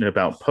conversation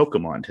about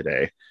Pokemon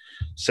today.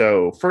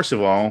 So first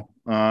of all,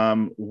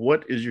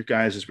 what is your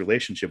guys'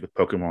 relationship with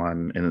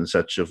Pokemon and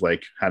such of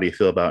like, how do you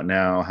feel about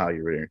now, how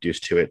you were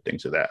introduced to it,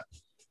 things of that?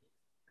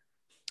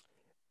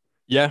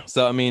 Yeah,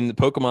 so I mean,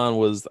 Pokemon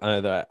was,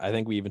 I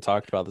think we even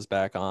talked about this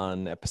back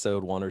on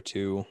episode 1 or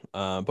 2.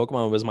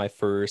 Pokemon was my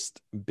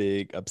first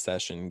big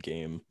obsession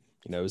game.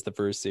 It was the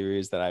first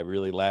series that I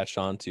really latched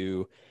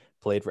onto,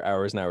 played for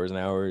hours and hours and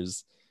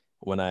hours.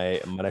 When I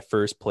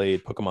first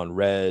played Pokemon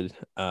Red,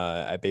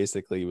 I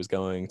basically was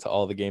going to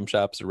all the game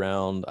shops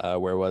around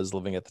where I was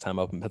living at the time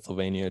up in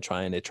Pennsylvania,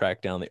 trying to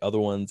track down the other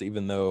ones,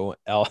 even though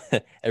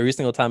every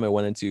single time I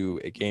went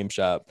into a game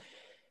shop,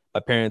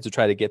 my parents would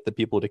try to get the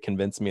people to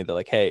convince me. They're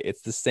like, hey,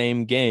 it's the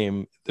same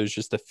game. There's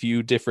just a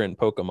few different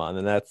Pokemon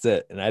and that's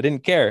it. And I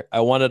didn't care. I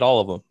wanted all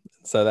of them.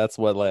 So that's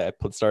what I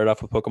started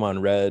off with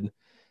Pokemon Red,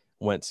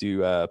 went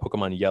to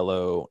Pokemon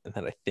Yellow, and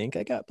then I think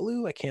I got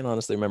Blue. I can't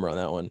honestly remember on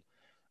that one.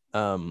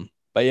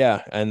 But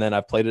yeah, and then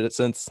I've played it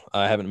since.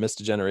 I haven't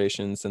missed a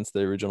generation since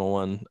the original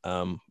one.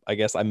 I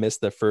guess I missed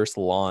the first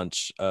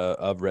launch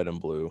of Red and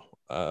Blue.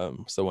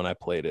 So when I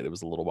played it, it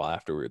was a little while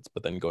afterwards.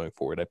 But then going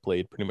forward, I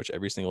played pretty much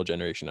every single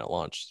generation at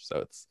launch. So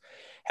it's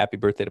happy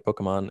birthday to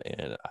Pokemon,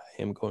 and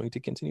I am going to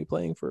continue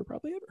playing for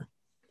probably ever.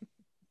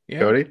 Yeah.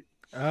 Cody?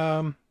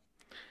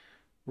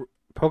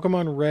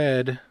 Pokemon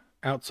Red,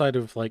 outside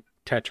of like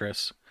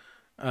Tetris,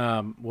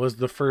 was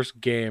the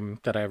first game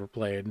that I ever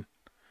played.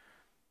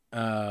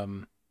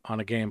 On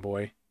a Game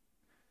Boy,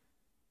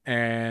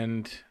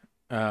 and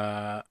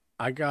I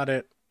got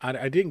it.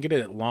 I didn't get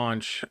it at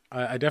launch.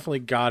 I definitely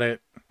got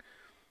it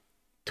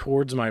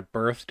towards my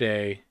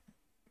birthday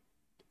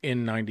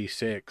in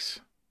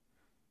 '96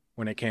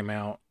 when it came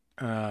out,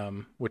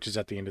 which is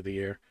at the end of the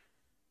year.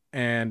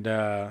 And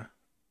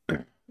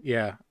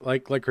yeah,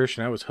 like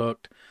Christian, I was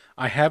hooked.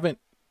 I haven't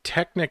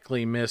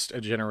technically missed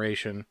a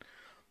generation.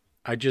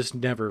 I just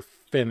never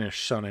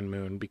finished Sun and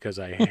Moon because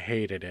I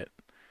hated it.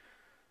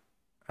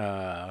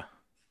 I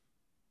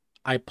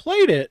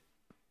played it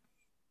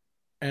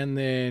and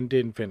then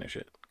didn't finish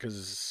it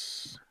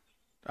because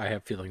I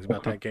have feelings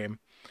about that game.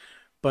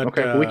 But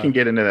okay, we can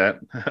get into that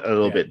a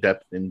little bit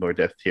more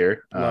depth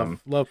here.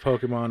 Love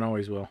Pokemon,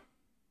 always will.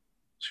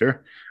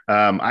 Sure.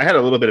 I had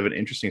a little bit of an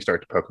interesting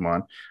start to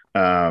Pokemon.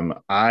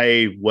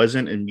 I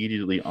wasn't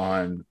immediately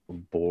on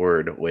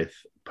board with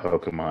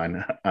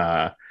Pokemon.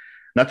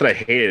 Not that I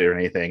hated it or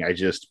anything. I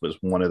just was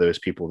one of those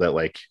people that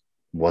like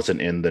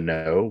wasn't in the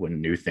know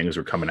when new things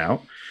were coming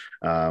out.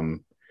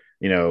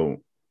 You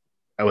know,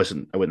 I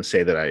wouldn't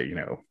say that I,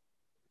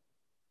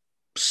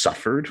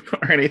 suffered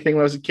or anything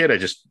when I was a kid.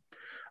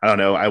 I don't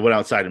know. I went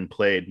outside and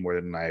played more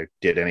than I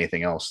did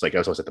anything else. Like I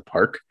was always at the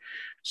park.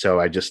 So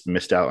I just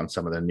missed out on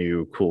some of the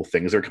new cool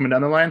things that are coming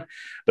down the line.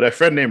 But a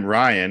friend named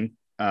Ryan,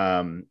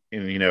 and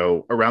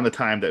around the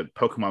time that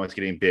Pokemon was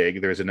getting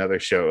big, there's another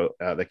show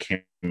that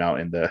came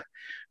out in the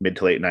mid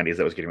to late 90s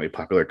that was getting really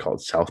popular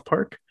called South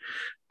Park.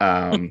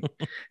 And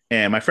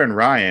my friend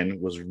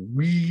Ryan was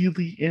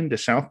really into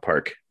South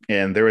Park.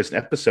 And there was an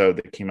episode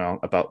that came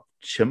out about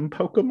Chim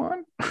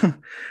Pokemon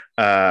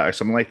or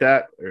something like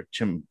that, or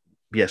Chim.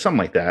 Yeah, something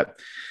like that.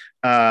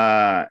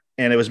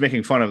 And it was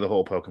making fun of the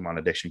whole Pokemon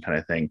addiction kind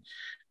of thing.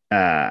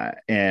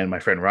 And my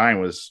friend Ryan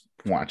was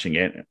watching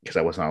it because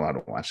I wasn't allowed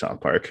to watch South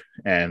Park.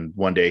 And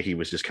one day he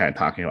was just kind of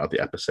talking about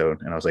the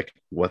episode. And I was like,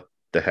 what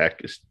the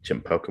heck is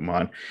Chim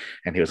Pokemon?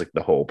 And he was like,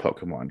 the whole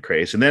Pokemon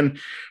craze. And then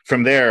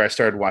from there, I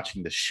started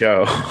watching the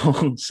show.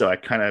 So I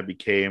kind of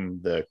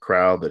became the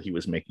crowd that he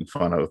was making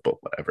fun of, but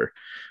whatever.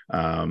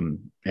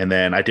 And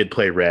then I did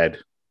play Red.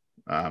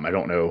 I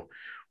don't know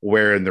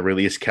where in the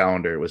release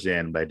calendar it was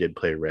in, but I did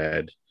play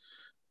Red.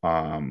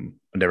 I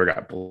never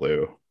got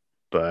Blue,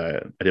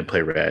 but I did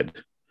play Red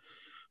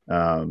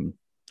on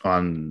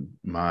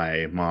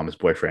my mom's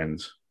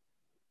boyfriend's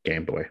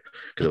Game Boy,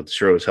 because it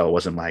sure as hell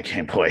wasn't my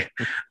Game Boy.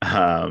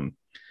 And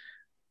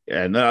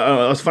it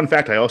was a fun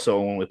fact, I also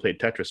only played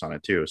Tetris on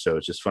it too, so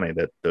it's just funny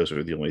that those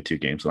were the only two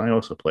games that I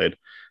also played.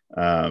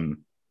 And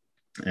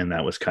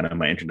that was kind of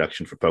my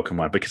introduction for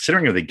Pokemon. But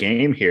considering the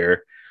game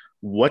here,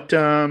 what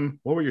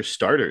were your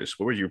starters?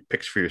 What were your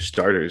picks for your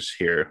starters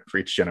here for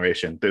each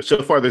generation?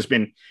 So far, there's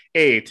been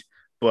 8,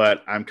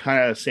 but I'm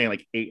kind of saying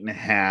like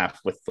 8.5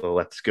 with the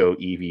Let's Go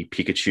Eevee,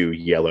 Pikachu,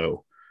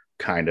 Yellow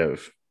kind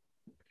of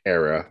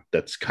era.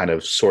 That's kind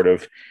of sort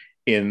of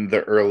in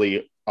the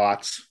early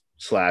aughts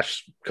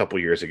 / couple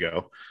years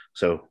ago.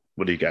 So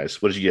what did you guys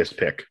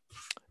pick?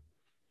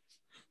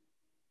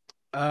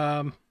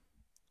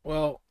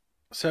 Well,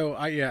 so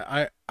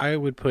I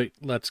would put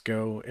Let's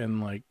Go in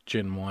like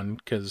Gen 1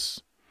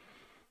 because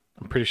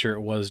I'm pretty sure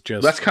it was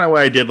just that's kind of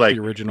why I did like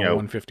the original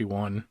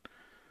 151.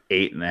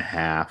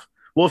 8.5.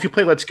 Well, if you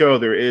play Let's Go,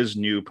 there is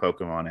new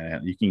Pokemon in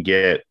it. You can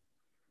get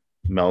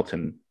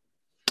Melton.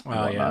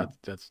 Oh yeah,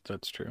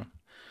 that's true.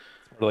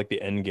 Or like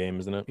the end game,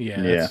 isn't it?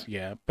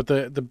 Yeah. But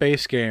the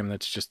base game,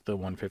 that's just the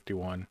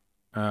 151.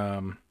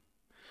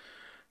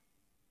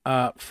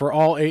 For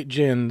all 8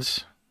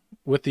 gens,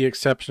 with the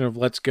exception of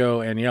Let's Go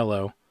and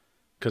Yellow,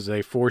 because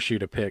they force you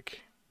to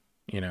pick,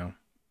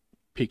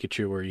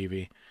 Pikachu or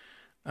Eevee.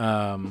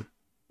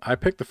 I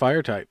picked the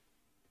fire type.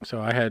 So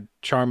I had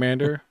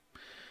Charmander,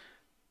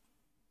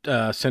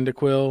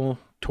 Cyndaquil,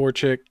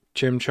 Torchic,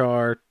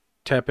 Chimchar,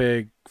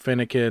 Tepig,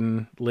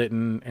 Fennekin,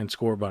 Litten, and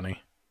Scorbunny.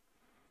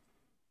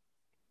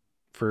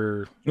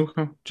 For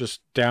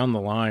just down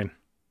the line.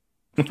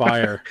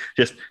 Fire.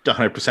 Just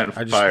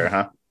 100% fire,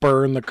 huh?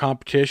 Burn the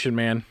competition,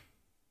 man.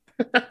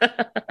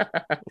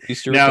 At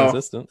least you're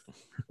consistent.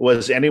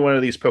 Was any one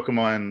of these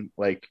Pokemon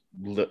like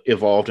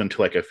evolved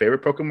into like a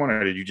favorite Pokemon,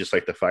 or did you just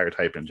like the fire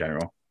type in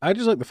general? I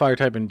just like the fire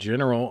type in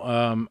general.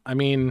 I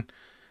mean,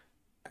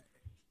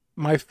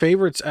 my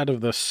favorites out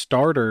of the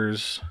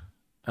starters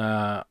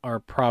are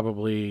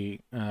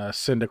probably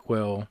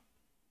Cyndaquil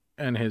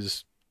and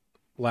his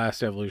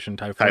last evolution,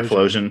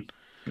 Typhlosion.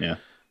 Yeah.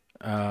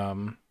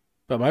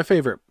 But my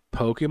favorite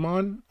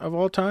Pokemon of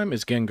all time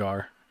is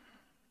Gengar.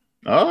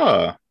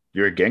 Oh,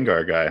 you're a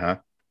Gengar guy, huh?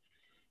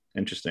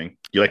 Interesting.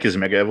 You like his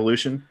Mega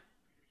Evolution?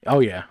 Oh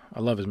yeah,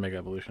 I love his Mega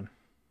Evolution.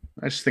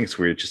 I just think it's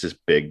weird, just his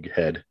big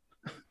head.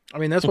 I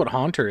mean, that's what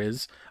Haunter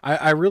is.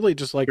 I really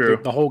just like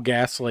the whole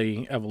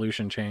Ghastly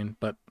evolution chain,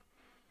 but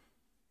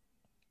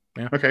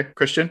yeah. Okay,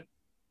 Christian?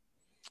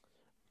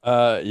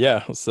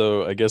 Yeah,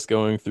 so I guess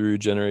going through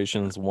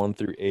generations 1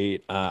 through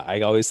 8,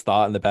 I always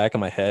thought in the back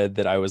of my head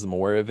that I was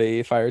more of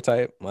a fire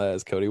type,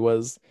 as Cody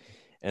was.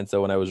 And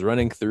so when I was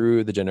running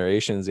through the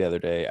generations the other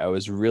day, I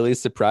was really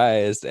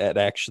surprised at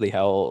actually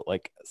how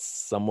like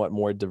somewhat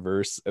more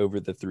diverse over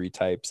the 3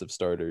 types of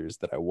starters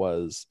that I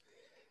was.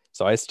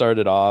 So I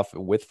started off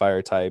with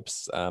fire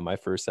types. My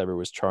first ever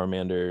was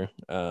Charmander,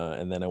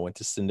 and then I went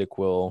to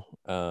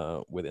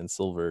Cyndaquil within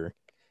Silver.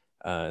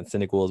 And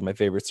Cyndaquil is my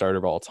favorite starter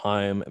of all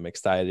time. I'm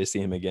excited to see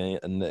him again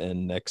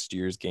in next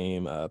year's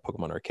game,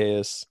 Pokemon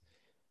Arceus.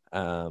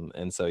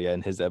 And so yeah,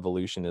 and his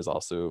evolution is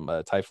also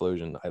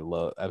Typhlosion. I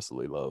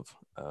absolutely love.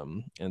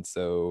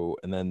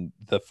 And then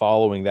the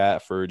following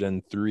that for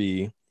Gen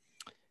 3,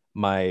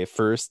 my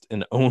first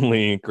and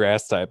only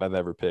grass type I've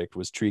ever picked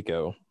was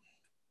Trico.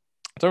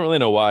 I don't really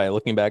know why.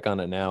 Looking back on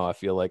it now, I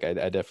feel like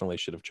I definitely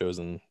should have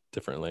chosen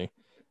differently.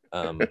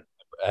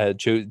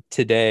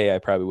 Today I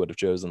probably would have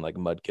chosen like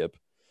Mudkip.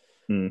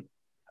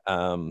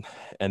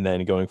 And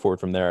then going forward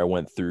from there, I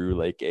went through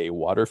like a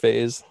water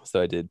phase.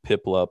 So I did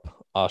Piplup,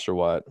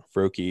 Oshawott,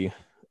 Froakie,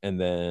 and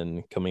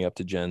then coming up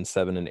to Gen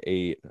 7 and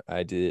 8,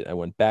 I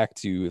went back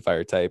to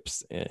fire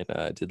types and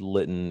did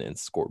Litten and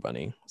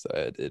Scorbunny. So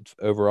I did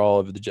overall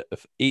of the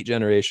 8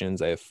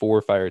 generations, I have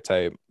 4 fire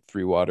type,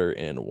 3 water,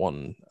 and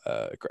 1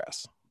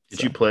 grass.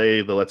 Did you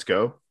play the Let's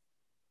Go?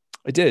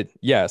 I did,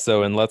 yeah.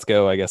 So in Let's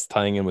Go, I guess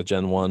tying in with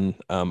Gen 1,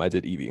 I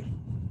did Eevee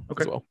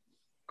as well.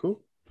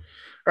 Cool.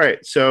 All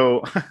right,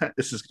 so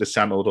this is going to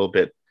sound a little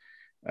bit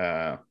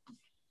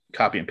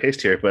copy and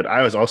paste here, but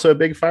I was also a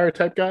big fire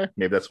type guy.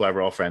 Maybe that's why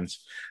we're all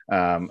friends.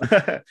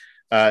 It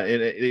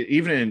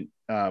even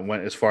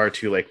went as far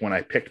to like when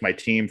I picked my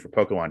team for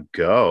Pokemon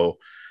Go,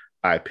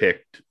 I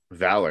picked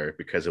Valor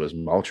because it was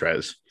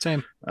Moltres.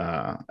 Same.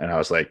 And I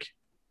was like,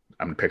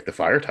 I'm going to pick the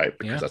fire type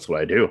because that's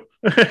what I do.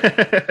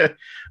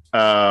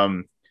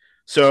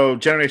 So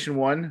Generation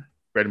 1,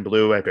 Red and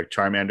Blue, I picked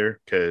Charmander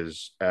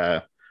because when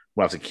I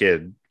was a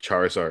kid,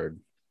 Charizard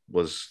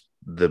was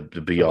the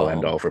be all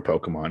end all for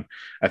Pokemon.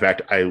 In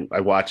fact, I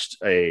watched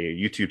a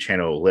YouTube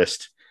channel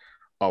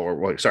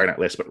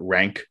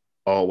rank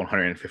all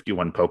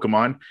 151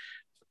 Pokemon,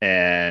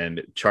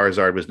 and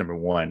Charizard was number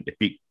 1. It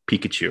beat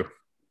Pikachu,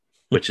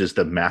 which is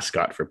the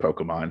mascot for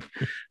Pokemon.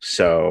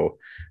 So,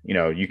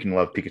 you can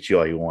love Pikachu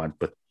all you want,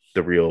 but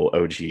the real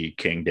OG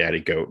King Daddy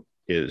Goat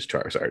is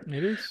Charizard.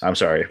 It is. I'm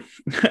sorry.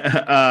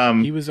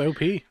 He was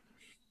OP.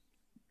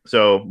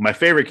 So my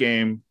favorite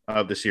game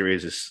of the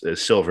series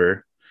is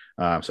Silver.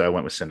 So I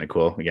went with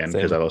Cyndaquil again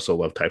because I also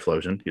love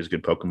Typhlosion. He's a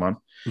good Pokemon.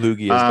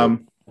 Lugia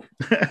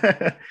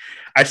is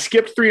I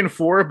skipped 3 and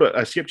 4, but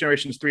I skipped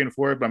generations 3 and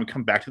 4, but I'm gonna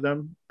come back to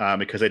them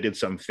because I did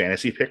some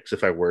fantasy picks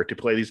if I were to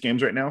play these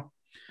games right now.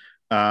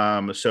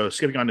 So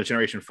skipping on to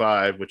Generation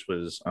 5, which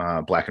was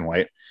Black and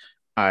White,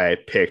 I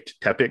picked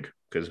Tepig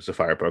because it's a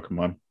fire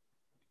Pokemon.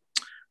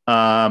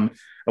 I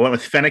went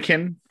with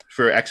Fennekin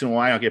for X and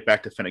Y. I'll get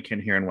back to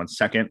Fennekin here in 1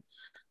 second.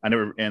 I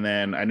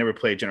never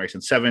played Generation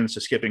 7, so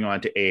skipping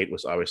on to 8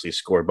 was obviously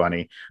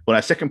Scorbunny. When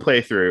I second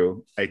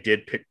playthrough, I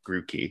did pick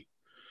Grookey,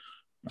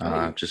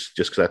 just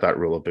because I thought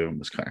Rillaboom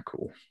was kind of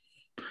cool.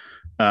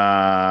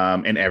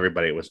 And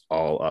everybody was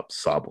all up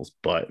Sobble's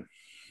butt.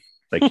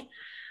 Like,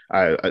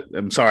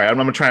 I'm sorry, I'm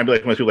not trying to be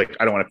like most people. Like,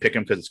 I don't want to pick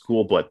him because it's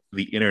cool, but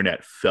the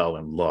internet fell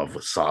in love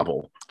with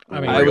Sobble.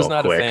 I mean, I was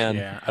not a fan.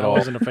 Yeah, I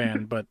wasn't a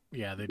fan, but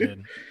yeah, they did.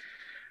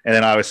 And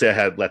then obviously I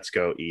had Let's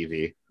Go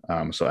Eevee.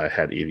 So I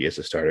had Eevee as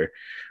a starter.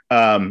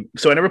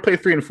 So I never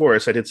played 3 and 4,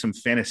 so I did some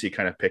fantasy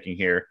kind of picking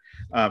here.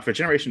 For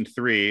Generation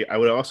 3, I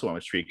would also went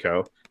with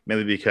Trico,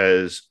 mainly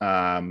because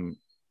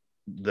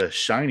the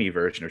shiny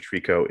version of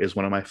Trico is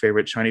one of my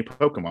favorite shiny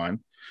Pokemon.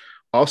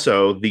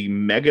 Also, the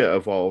Mega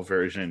Evolve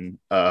version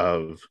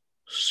of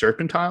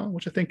Serpentile,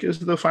 which I think is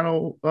the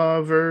final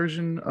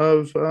version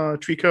of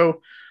Trico,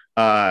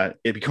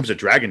 it becomes a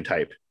dragon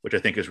type, which I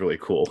think is really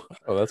cool.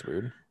 Oh, that's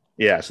weird.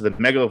 Yeah, so the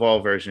Mega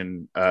Evolve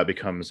version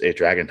becomes a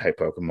dragon type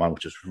Pokemon,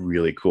 which is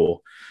really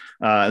cool.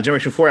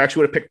 Generation 4, I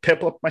actually would have picked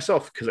Piplup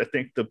myself because I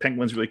think the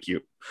penguin's really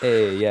cute.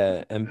 Hey,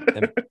 yeah,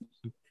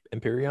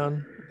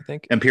 Empyrean, I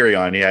think.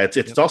 Empyrean, yeah,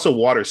 it's also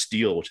Water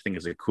Steel, which I think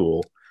is a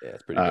cool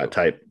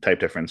type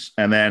difference.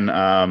 And then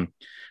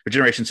for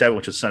Generation 7,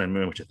 which is Sun and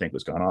Moon, which I think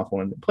was gone off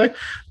when I didn't play,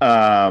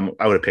 I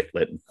would have picked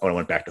Litten. I would have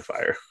went back to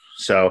Fire.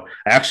 So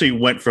I actually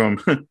went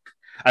from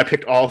I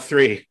picked all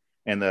 3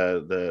 in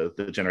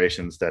the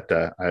generations that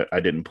I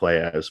didn't play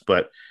as.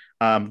 But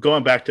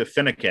going back to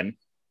Fennekin,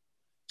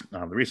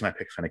 the reason I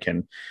picked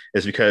Fennekin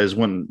is because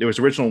when it was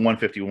original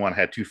 151, I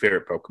had 2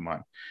 favorite Pokemon.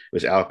 It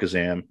was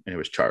Alakazam and it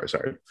was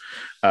Charizard.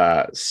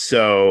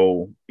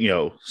 So,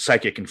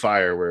 Psychic and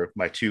Fire were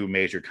my 2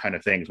 major kind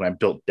of things. When I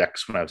built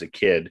decks when I was a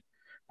kid,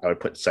 I would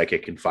put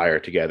Psychic and Fire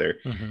together.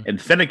 Mm-hmm. And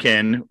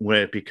Fennekin, when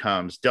it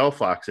becomes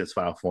Delphox in its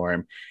final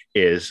form,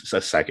 is a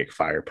Psychic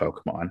Fire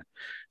Pokemon.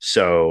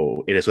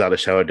 So it is without a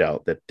shadow of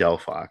doubt that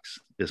Delphox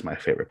is my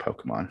favorite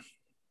Pokemon.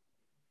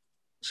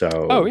 So,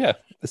 oh yeah,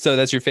 so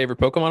that's your favorite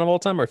Pokemon of all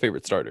time or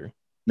favorite starter?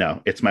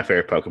 No, it's my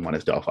favorite Pokemon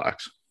is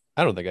Delphox.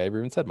 I don't think I ever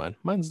even said mine.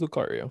 Mine's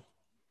Lucario.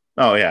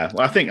 Oh yeah,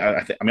 well I mean,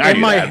 in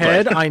my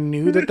head, I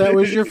knew that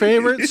was your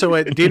favorite, so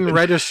it didn't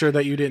register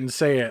that you didn't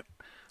say it.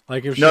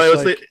 Like it was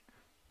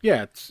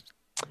yeah, it's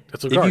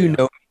Lucario. If you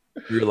know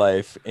your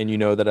life and you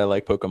know that I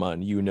like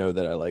Pokemon, you know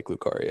that I like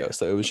Lucario.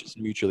 So it was just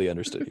mutually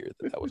understood here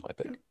that was my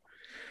pick.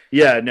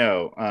 Yeah,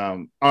 no.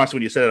 Honestly,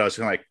 when you said it, I was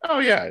kind of like, oh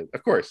yeah,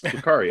 of course,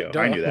 Lucario.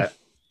 I knew that.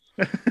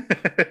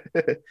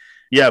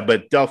 Yeah,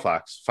 but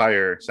Delphox,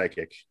 Fire,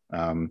 Psychic.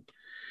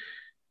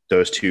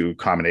 those two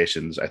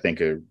combinations I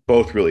think are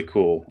both really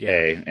cool.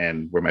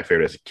 And were my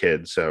favorite as a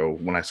kid. So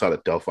when I saw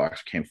that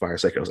Delphox became Fire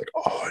Psychic, I was like,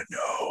 oh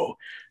no,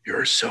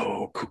 you're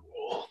so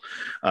cool.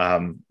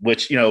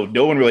 Which, you know,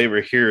 no one really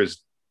ever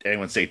hears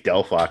anyone say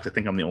Delphox. I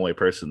think I'm the only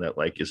person that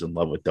like is in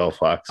love with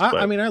Delphox.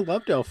 I mean, I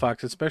love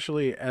Delphox,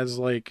 especially as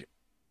like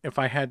if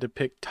I had to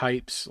pick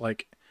types,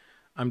 like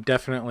I'm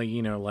definitely,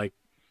 you know, like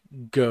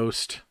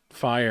Ghost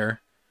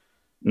Fire,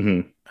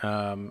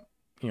 mm-hmm.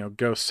 You know,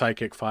 Ghost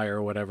Psychic Fire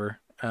or whatever.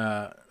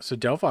 So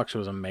Delphox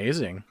was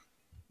amazing.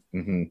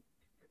 Mm-hmm. It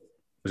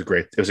was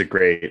great. It was a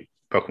great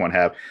Pokemon to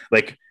have.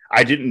 Like,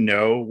 I didn't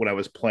know when I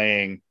was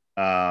playing,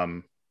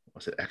 was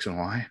it X and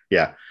Y?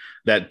 Yeah,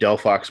 that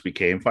Delphox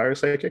became Fire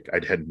Psychic. I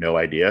had no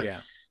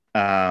idea.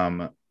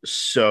 Yeah.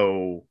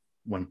 So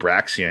when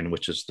Braxian,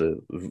 which is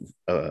the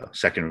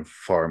second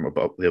form of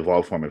the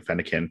evolved form of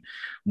Fennekin,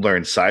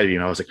 learned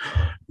Psybeam, I was like,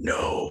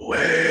 no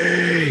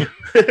way.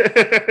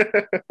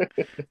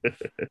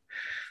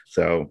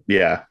 So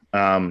yeah.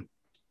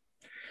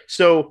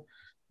 So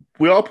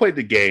we all played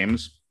the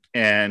games,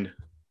 and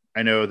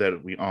I know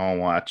that we all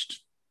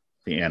watched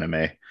the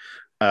anime.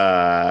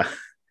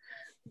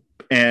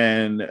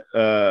 And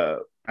I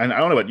don't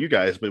know about you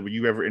guys, but were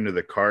you ever into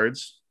the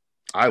cards?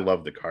 I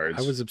love the cards.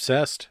 I was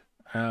obsessed.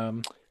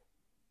 I'm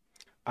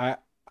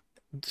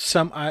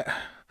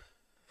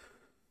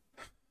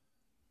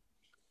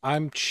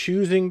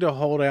choosing to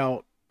hold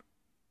out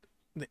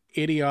the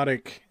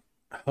idiotic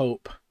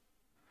hope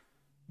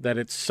that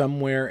it's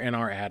somewhere in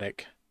our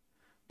attic,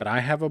 but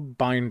I have a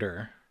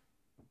binder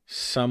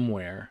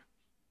somewhere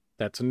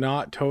that's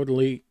not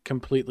totally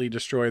completely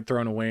destroyed,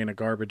 thrown away in a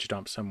garbage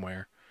dump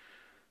somewhere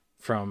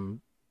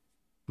from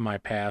my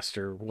past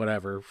or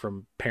whatever,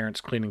 from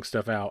parents cleaning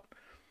stuff out,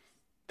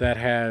 that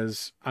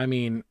has, I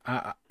mean,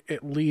 at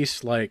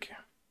least like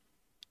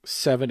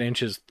 7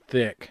 inches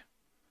thick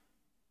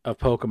of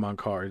Pokemon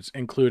cards,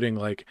 including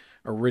like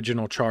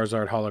original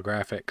Charizard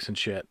holographics and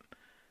shit.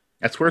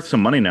 That's worth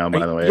some money now,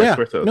 by the way. Yeah,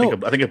 it's worth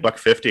I think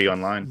 $1.50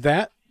 online.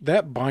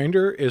 That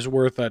binder is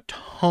worth a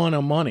ton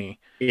of money.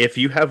 If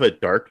you have a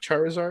dark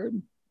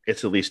Charizard,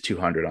 it's at least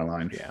 $200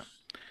 online.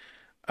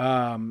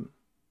 Yeah.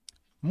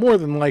 More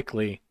than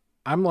likely,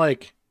 I'm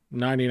like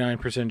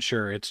 99%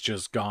 sure it's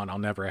just gone. I'll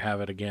never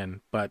have it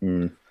again. But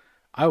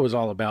I was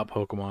all about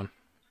Pokemon,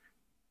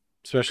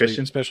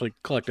 especially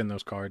collecting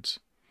those cards.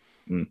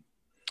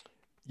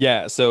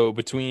 Yeah, so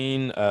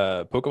between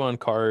Pokemon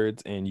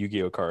cards and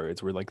Yu-Gi-Oh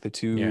cards were like the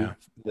two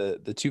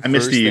the two. I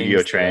missed the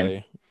Yu-Gi-Oh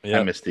train.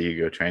 I missed the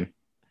Yu-Gi-Oh train.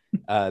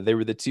 They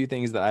were the two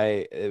things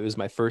that it was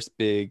my first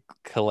big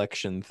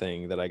collection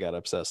thing that I got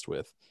obsessed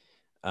with.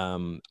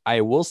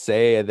 I will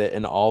say that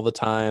in all the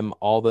time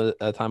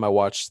I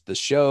watched the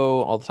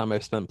show, all the time I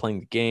spent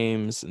playing the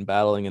games and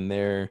battling in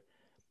there,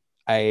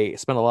 I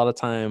spent a lot of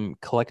time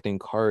collecting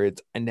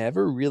cards. I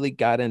never really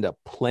got into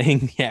playing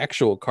the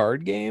actual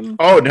card game.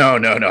 Oh, no. I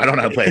don't know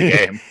how to play the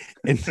game.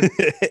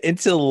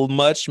 Until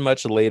much,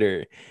 much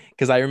later.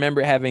 Because I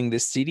remember having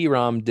this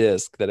CD-ROM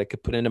disc that I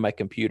could put into my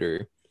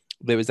computer.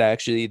 That was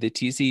actually the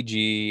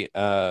TCG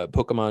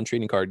Pokemon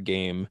trading card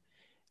game.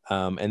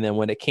 And then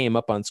when it came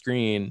up on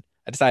screen,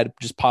 I decided to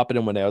just pop it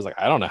in one day. I was like,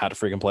 I don't know how to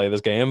freaking play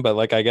this game, but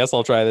like, I guess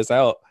I'll try this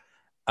out.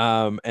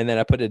 And then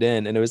I put it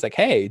in and it was like,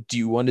 hey, do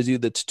you want to do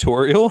the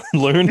tutorial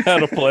and learn how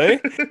to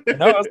play?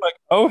 And I was like,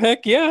 oh,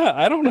 heck yeah,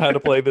 I don't know how to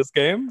play this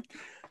game.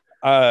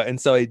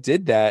 And so I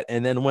did that.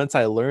 And then once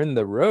I learned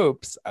the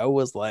ropes, I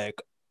was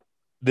like,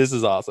 this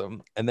is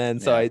awesome. And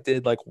then so I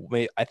did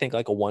I think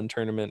like a one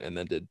tournament and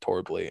then did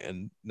horribly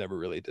and never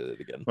really did it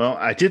again. Well,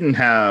 I didn't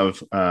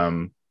have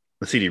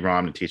the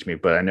CD-ROM to teach me,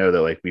 but I know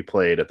that like we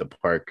played at the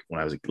park when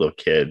I was a little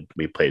kid.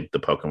 We played the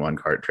Pokemon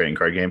card trading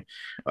card game,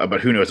 but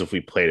who knows if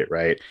we played it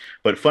right.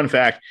 But fun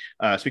fact,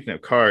 speaking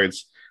of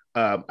cards,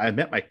 I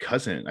met my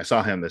cousin. I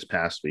saw him this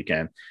past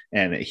weekend,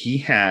 and he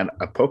had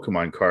a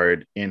Pokemon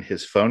card in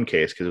his phone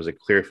case because it was a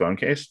clear phone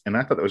case, and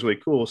I thought that was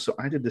really cool. So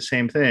I did the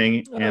same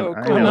thing, and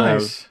cool. I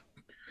have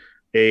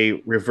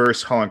a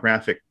reverse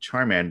holographic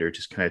Charmander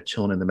just kind of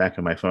chilling in the back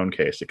of my phone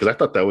case because I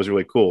thought that was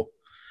really cool.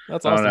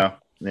 That's awesome. I don't know.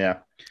 Yeah.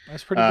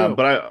 That's pretty cool.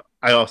 But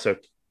I also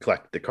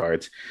collect the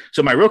cards.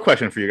 So my real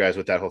question for you guys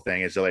with that whole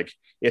thing is like,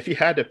 if you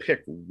had to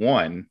pick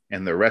one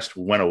and the rest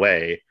went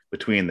away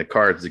between the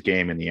cards, the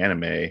game, and the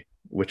anime,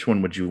 which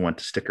one would you want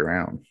to stick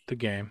around? The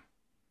game.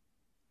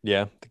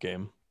 Yeah, the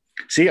game.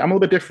 See, I'm a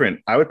little bit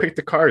different. I would pick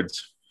the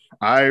cards.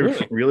 I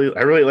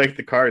really like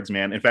the cards,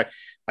 man. In fact,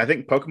 I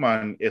think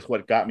Pokemon is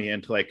what got me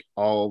into like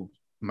all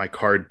my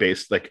card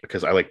based, like,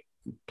 because I like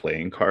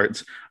playing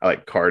cards. I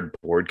like card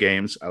board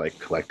games. I like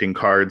collecting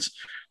cards.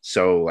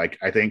 So like,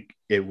 I think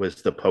it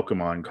was the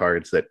Pokemon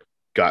cards that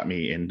got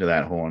me into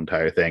that whole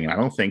entire thing. And I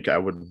don't think I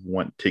would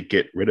want to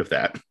get rid of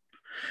that.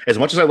 As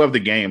much as I love the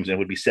games, and it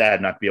would be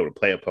sad not to be able to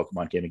play a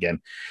Pokemon game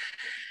again,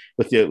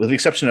 with the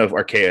exception of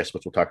Arceus,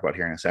 which we'll talk about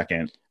here in a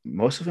second.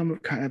 Most of them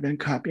have kind of been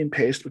copy and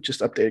paste with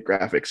just updated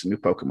graphics and new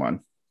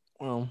Pokemon.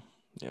 Well,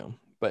 yeah.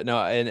 But no,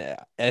 and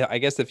I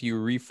guess if you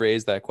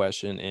rephrase that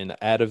question and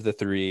out of the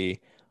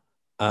three,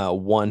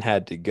 one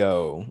had to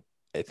go,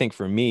 I think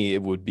for me,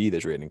 it would be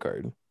the trading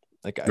card.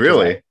 Like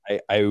really,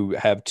 I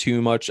have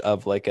too much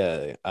of like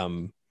a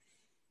I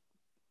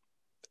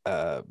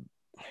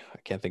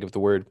can't think of the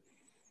word.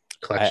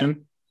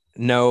 collection.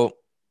 No,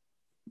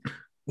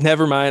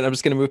 never mind. I'm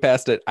just gonna move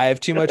past it. I have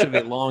too much of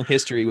a long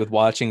history with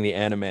watching the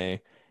anime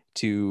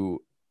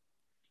to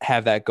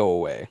have that go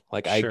away.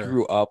 Like I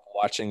grew up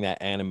watching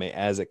that anime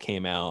as it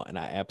came out, and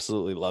I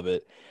absolutely love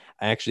it.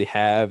 I actually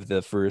have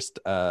the first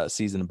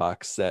season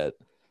box set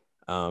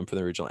for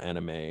the original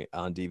anime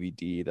on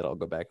DVD that I'll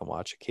go back and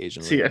watch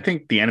occasionally. See, I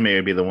think the anime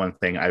would be the one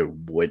thing I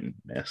wouldn't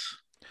miss.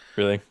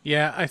 Really?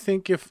 Yeah, I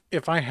think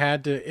if I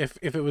had to, if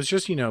it was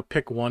just,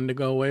 pick one to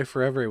go away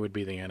forever, it would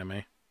be the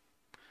anime.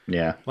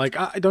 Yeah. Like,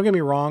 don't get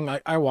me wrong,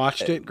 I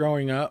watched it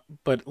growing up,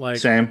 but like,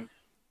 same.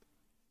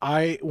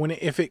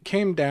 If it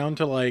came down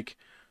to like,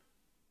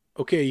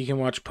 okay, you can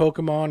watch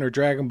Pokemon or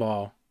Dragon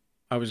Ball,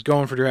 I was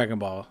going for Dragon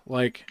Ball.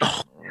 Like,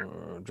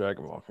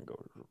 Dragon Ball can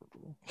go.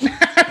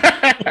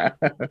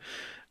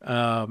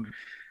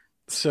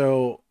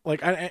 So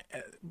like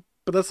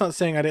but that's not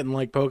saying I didn't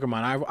like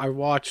Pokemon. I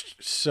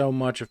watched so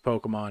much of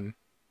Pokemon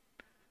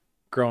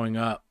growing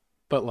up,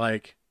 but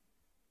like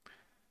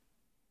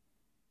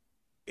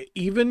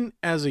even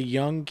as a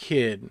young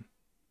kid,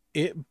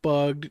 it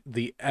bugged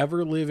the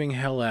ever living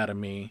hell out of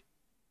me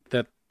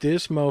that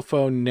this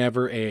mofo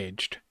never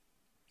aged.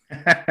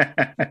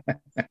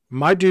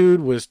 My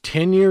dude was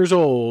 10 years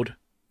old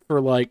for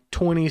like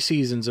 20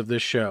 seasons of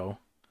this show.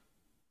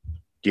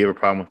 Do you have a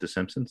problem with The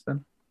Simpsons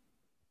then?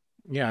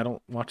 Yeah, I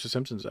don't watch The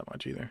Simpsons that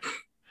much either.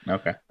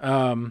 Okay.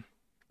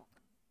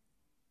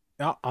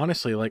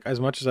 Honestly, like as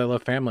much as I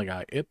love Family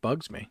Guy, it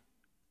bugs me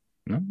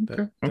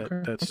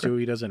that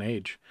Stewie doesn't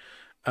age.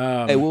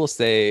 I will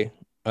say,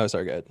 oh,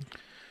 sorry, go ahead.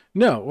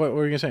 No, what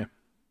were you gonna say?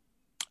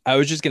 I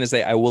was just gonna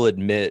say I will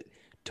admit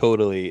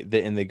totally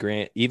that in the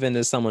grant, even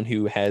as someone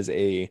who has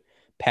a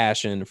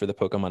passion for the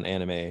Pokemon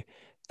anime,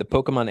 the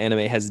Pokemon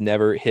anime has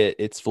never hit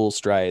its full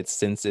strides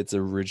since its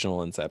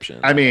original inception.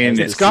 I mean,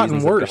 it's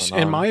gotten worse.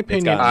 In my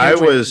opinion, I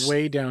was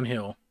way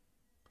downhill.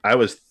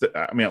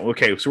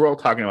 Okay, so we're all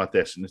talking about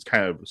this, and this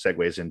kind of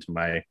segues into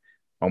my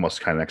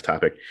almost kind of next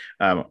topic.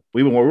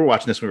 We were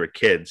watching this when we were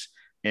kids,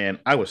 and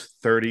I was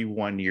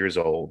 31 years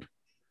old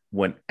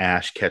when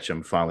Ash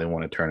Ketchum finally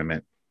won a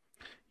tournament.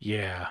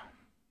 Yeah.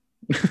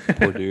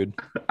 Poor dude.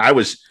 I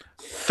was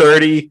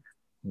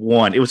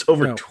 31. It was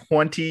over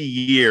 20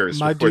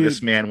 years before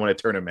this man won a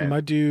tournament.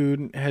 My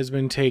dude has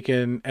been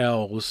taking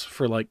L's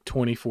for like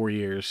 24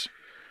 years.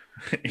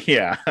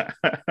 Yeah.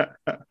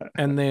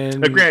 And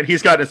then granted,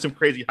 he's gotten some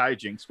crazy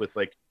hijinks with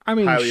like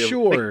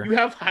sure. You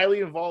have highly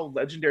evolved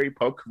legendary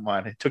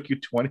Pokemon. It took you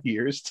 20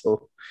 years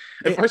to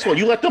first of all,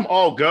 you let them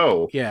all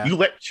go. Yeah. You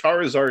let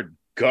Charizard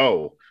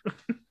go.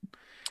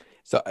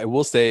 So I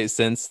will say,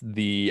 since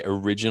the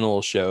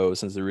original show,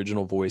 since the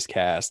original voice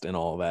cast and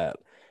all that,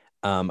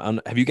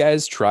 have you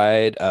guys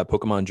tried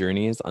Pokemon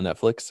Journeys on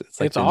Netflix? It's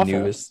like the awful.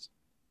 newest.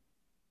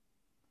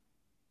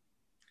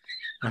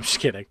 I'm just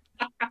kidding.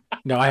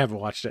 No, I haven't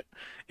watched it.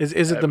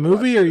 Is it the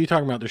movie or are you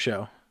talking about the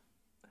show?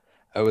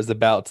 I was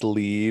about to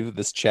leave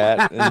this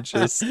chat and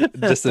just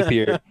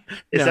disappear.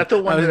 Is that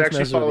the one that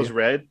actually follows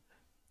Red?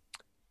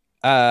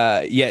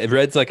 Yeah,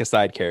 Red's like a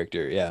side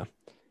character, yeah.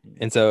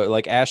 And so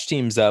like Ash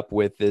teams up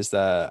with this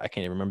I can't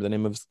even remember the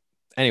name of.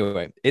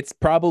 Anyway, it's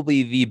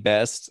probably the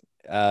best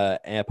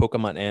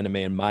Pokemon anime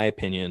in my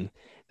opinion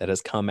that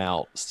has come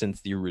out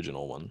since the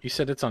original one. You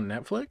said it's on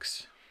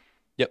Netflix?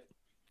 Yep.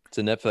 It's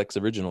a Netflix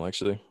original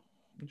actually.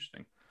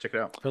 Interesting. Check it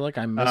out. I feel like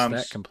I missed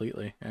that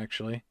completely,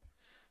 actually.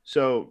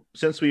 So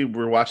since we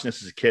were watching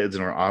this as kids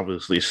and we're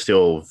obviously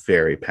still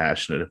very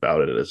passionate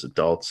about it as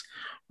adults,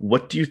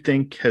 what do you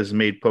think has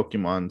made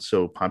Pokemon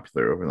so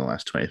popular over the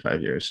last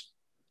 25 years?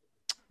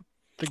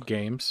 The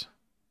games.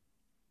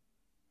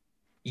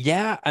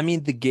 Yeah, I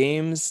mean the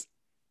games,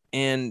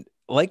 and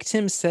like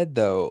Tim said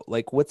though,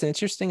 like what's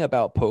interesting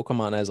about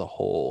Pokemon as a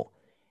whole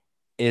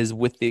is,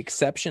 with the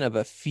exception of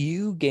a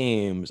few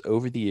games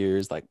over the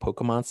years like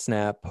Pokemon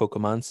Snap,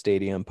 Pokemon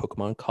Stadium,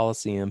 Pokemon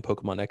Coliseum,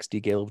 Pokemon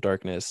XD Gale of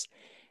Darkness,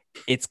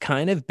 it's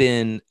kind of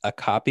been a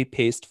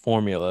copy-paste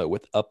formula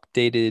with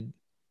updated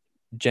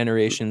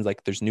generations.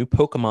 Like there's new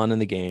Pokemon in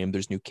the game,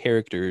 there's new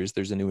characters,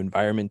 there's a new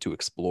environment to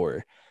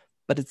explore,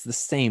 but it's the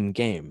same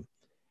game.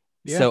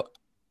 Yeah. So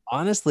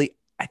honestly,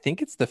 I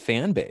think it's the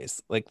fan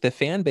base, like the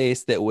fan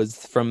base that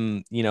was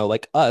from,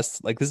 like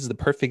us, like this is the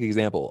perfect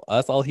example.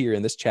 Us all here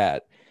in this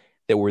chat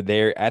that were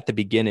there at the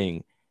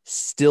beginning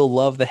still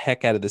love the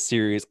heck out of the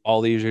series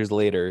all these years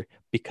later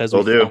because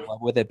we fell in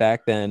love with it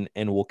back then,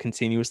 and will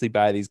continuously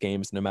buy these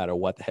games no matter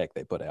what the heck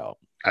they put out.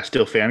 I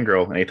still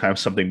fangirl anytime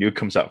something new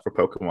comes out for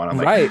Pokemon. I'm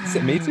like, right.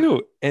 So, me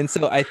too. And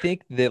so I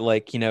think that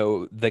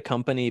the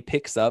company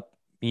picks up,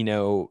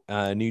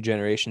 new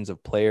generations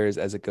of players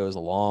as it goes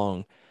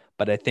along.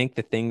 But I think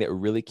the thing that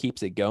really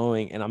keeps it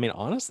going, and I mean,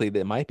 honestly,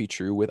 that might be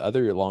true with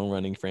other long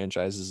running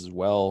franchises as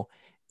well,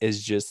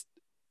 is just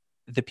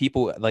the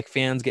people, like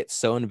fans get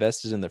so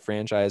invested in the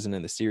franchise and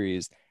in the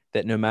series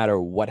that no matter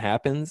what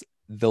happens,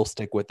 they'll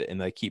stick with it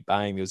and they keep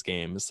buying those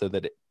games so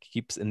that it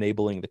keeps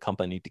enabling the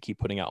company to keep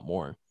putting out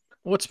more.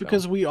 Well, it's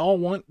because we all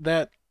want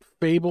that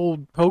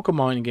fabled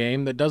Pokemon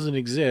game that doesn't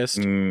exist.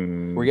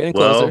 We're getting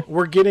closer.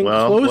 We're getting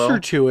closer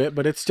to it,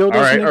 but it still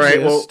doesn't exist. All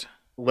right. Well,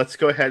 let's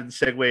go ahead and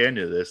segue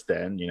into this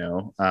then.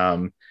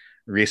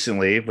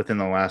 Recently, within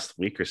the last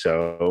week or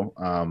so,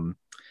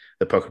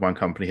 the Pokemon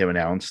Company have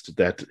announced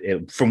that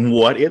from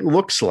what it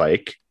looks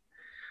like,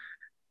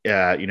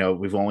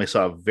 we've only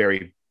saw a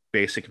very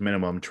basic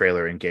minimum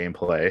trailer and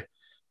gameplay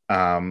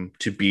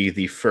to be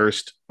the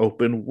first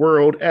open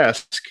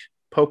world-esque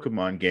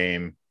Pokemon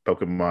game,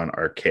 Pokemon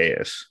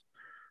Arceus.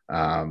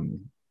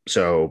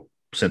 So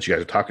since you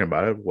guys are talking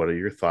about it, what are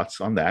your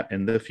thoughts on that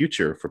in the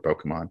future for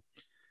Pokemon?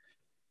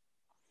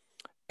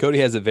 Cody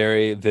has a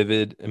very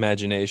vivid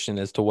imagination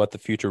as to what the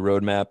future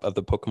roadmap of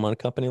the Pokemon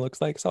Company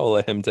looks like, so I'll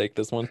let him take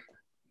this one.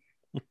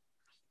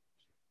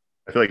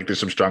 I feel like there's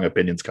some strong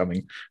opinions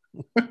coming.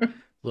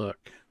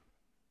 Look,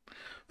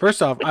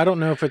 first off, I don't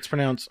know if it's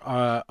pronounced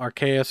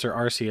Arceus or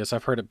Arceus.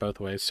 I've heard it both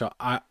ways, so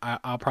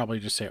I'll probably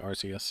just say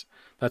Arceus.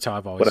 That's how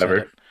I've always said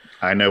it.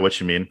 I know what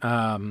you mean.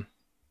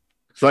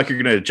 It's like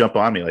you're going to jump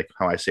on me like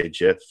how I say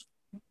Jif.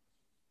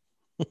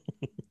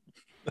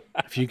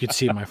 If you could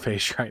see my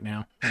face right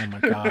now. Oh, my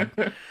God.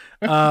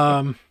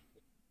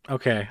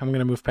 Okay, I'm going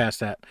to move past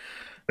that.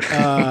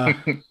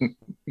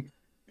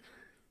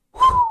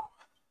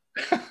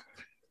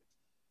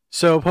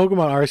 So,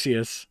 Pokemon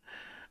Arceus.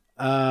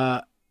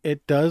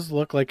 It does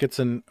look like it's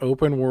an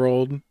open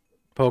world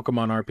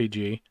Pokemon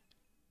RPG,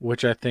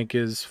 which I think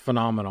is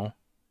phenomenal.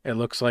 It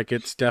looks like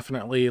it's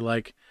definitely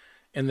like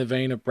in the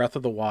vein of Breath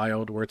of the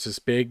Wild, where it's this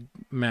big,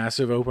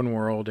 massive open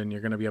world, and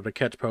you're going to be able to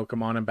catch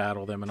Pokemon and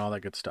battle them and all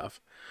that good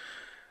stuff.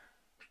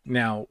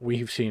 Now,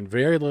 we've seen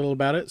very little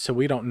about it, so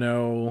we don't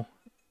know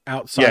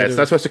outside. Yeah, it's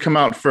not supposed to come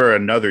out for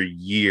another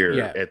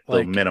year at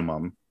the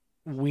minimum.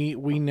 We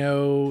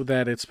know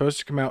that it's supposed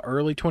to come out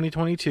early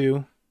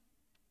 2022,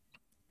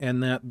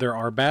 and that there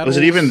are battles. Was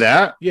it even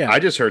that? Yeah, I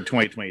just heard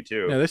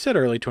 2022. No, they said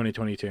early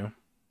 2022.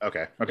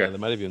 Okay. Yeah, they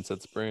might have even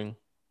said spring.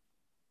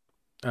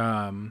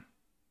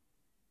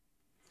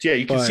 Yeah,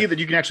 you can see that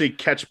you can actually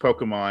catch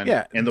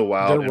Pokemon in the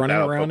wild. They're running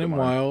around in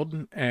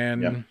wild,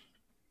 and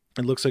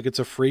it looks like it's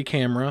a free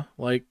camera,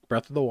 like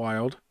Breath of the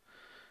Wild.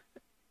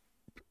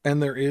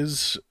 And there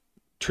is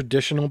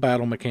traditional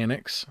battle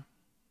mechanics,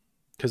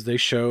 because they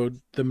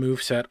showed the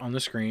moveset on the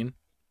screen.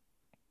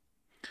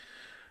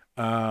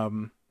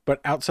 But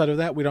outside of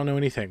that, we don't know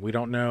anything. We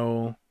don't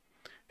know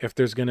if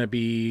there's going to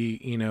be,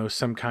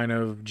 some kind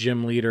of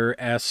gym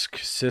leader-esque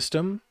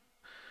system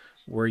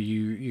where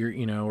you're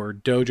or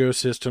dojo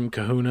system,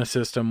 kahuna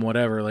system,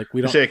 whatever. Like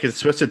we don't say it's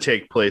supposed to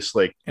take place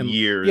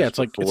years. Yeah, it's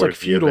like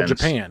feudal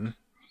Japan.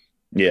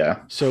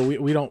 Yeah. So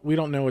we don't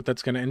know what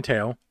that's going to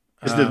entail.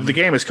 The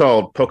game is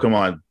called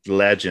Pokemon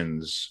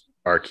Legends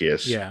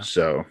Arceus. Yeah.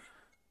 So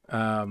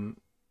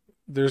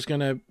there's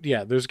gonna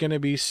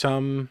be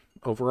some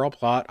overall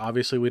plot.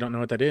 Obviously, we don't know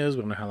what that is.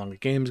 We don't know how long the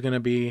game's gonna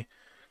be.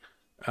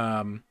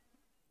 I'm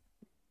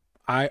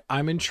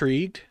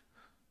intrigued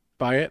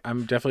by it.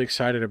 I'm definitely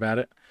excited about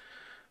it.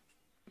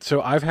 So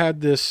I've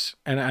had this,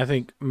 and I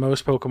think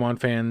most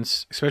Pokemon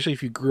fans, especially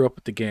if you grew up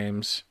with the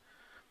games,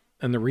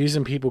 and the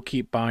reason people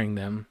keep buying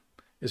them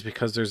is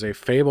because there's a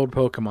fabled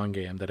Pokemon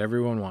game that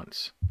everyone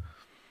wants.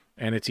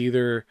 And it's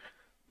either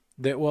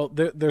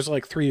that, there's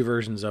like three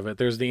versions of it.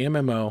 There's the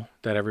MMO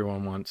that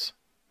everyone wants,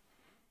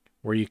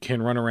 where you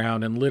can run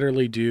around and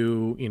literally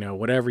do,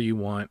 whatever you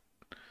want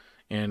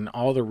in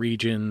all the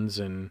regions,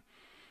 and,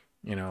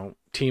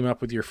 team up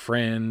with your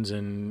friends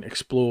and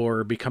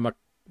explore, become a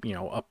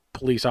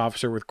police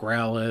officer with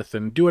Growlithe,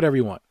 and do whatever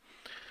you want.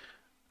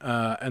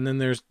 And then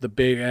there's the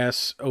big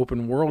ass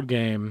open world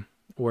game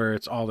where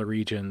it's all the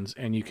regions,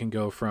 and you can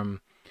go from,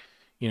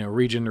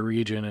 region to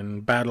region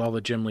and battle all the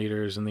gym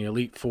leaders and the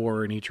Elite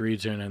Four in each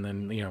region, and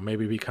then,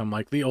 maybe become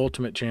like the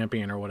ultimate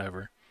champion or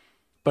whatever.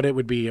 But it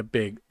would be a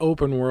big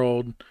open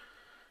world,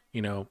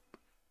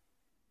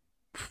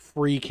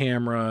 free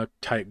camera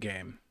type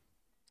game.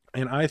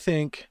 And I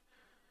think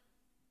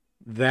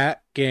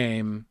that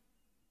game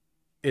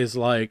is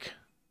like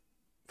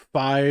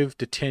 5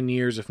 to 10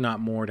 years, if not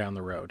more, down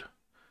the road.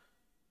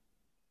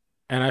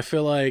 And I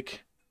feel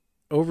like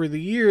over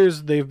the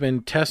years they've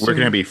been testing. We're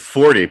going to be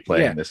 40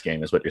 playing this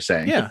game, is what you're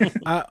saying. Yeah,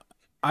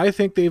 I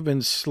think they've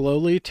been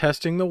slowly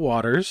testing the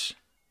waters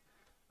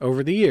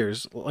over the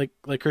years, like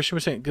Christian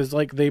was saying, because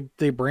like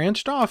they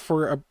branched off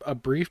for a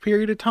brief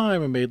period of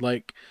time and made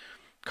like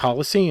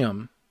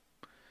Coliseum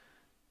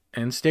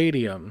and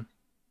Stadium,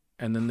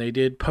 and then they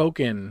did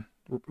Pokken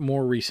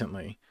more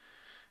recently.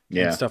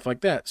 And stuff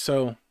like that.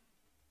 So,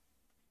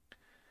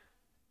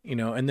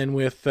 and then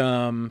with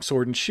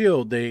Sword and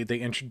Shield, they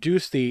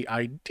introduced the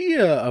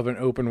idea of an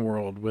open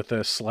world with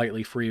a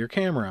slightly freer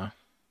camera.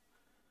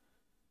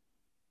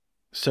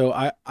 So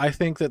I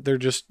think that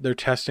they're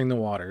testing the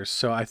waters.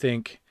 So I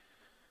think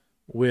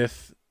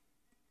with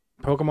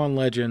Pokemon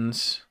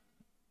Legends,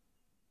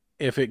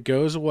 if it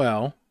goes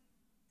well,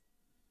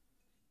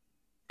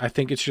 I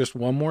think it's just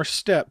one more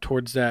step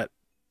towards that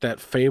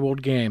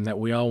fabled game that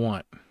we all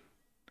want.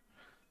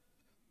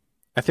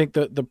 I think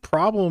the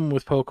problem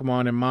with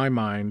Pokemon, in my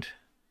mind,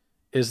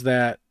 is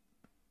that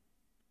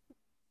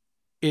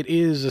it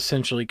is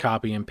essentially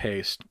copy and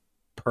paste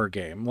per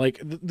game. Like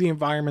the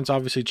environments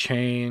obviously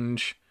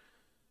change,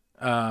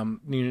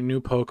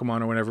 new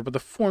Pokemon or whatever, but the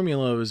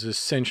formula is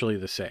essentially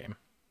the same.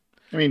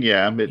 I mean,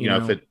 yeah, but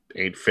if it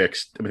ain't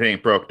fixed, if it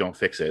ain't broke, don't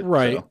fix it.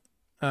 Right.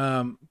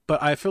 So.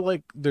 But I feel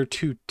like they're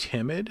too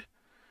timid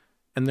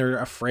and they're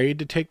afraid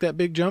to take that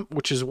big jump,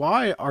 which is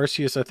why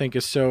Arceus, I think,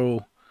 is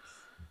so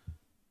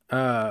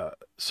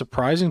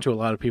surprising to a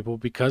lot of people,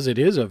 because it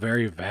is a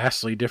very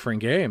vastly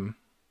different game.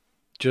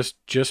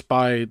 Just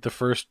by the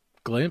first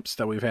glimpse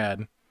that we've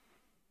had.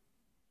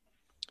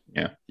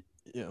 Yeah.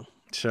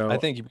 So I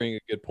think you bring a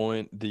good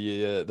point.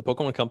 The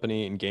Pokemon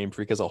Company and Game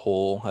Freak as a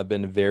whole have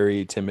been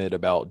very timid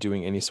about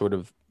doing any sort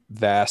of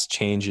vast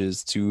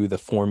changes to the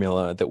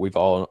formula that we've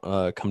all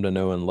come to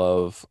know and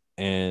love.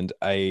 And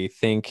I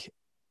think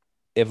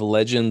if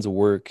Legends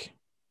works,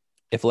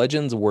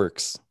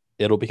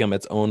 it'll become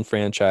its own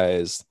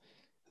franchise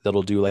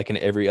that'll do like an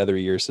every other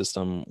year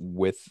system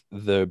with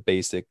the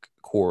basic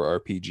core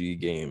RPG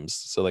games.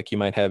 So like you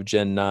might have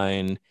Gen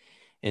 9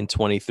 in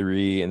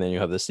 23, and then you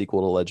have the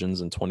sequel to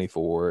Legends in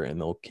 24, and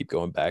they'll keep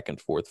going back and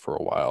forth for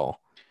a while.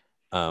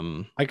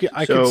 I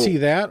could see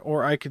that,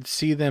 or I could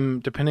see them,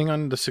 depending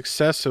on the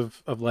success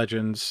of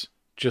Legends,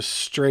 just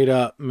straight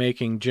up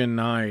making Gen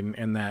 9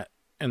 in that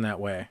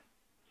way.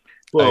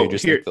 Well,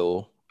 think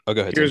they'll... Oh,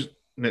 go ahead.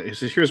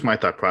 Here's my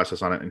thought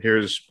process on it, and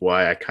here's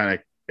why I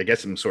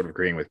guess I'm sort of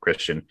agreeing with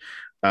Christian.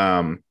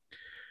 Pokemon,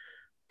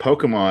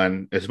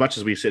 as much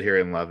as we sit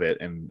here and love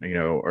it, and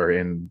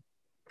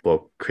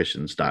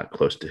Christian's not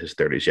close to his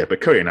 30s yet, but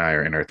Cody and I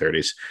are in our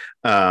 30s.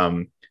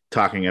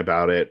 Talking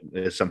about it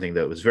is something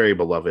that was very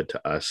beloved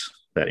to us,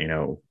 that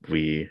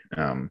we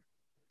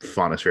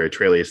fond us very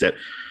truly, is that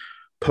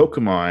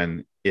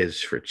Pokemon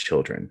is for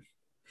children.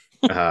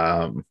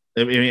 I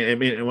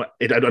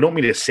don't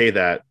mean to say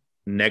that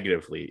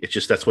negatively. It's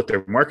just that's what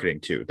they're marketing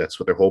to. That's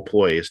what their whole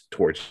ploy is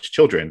towards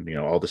children.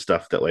 All the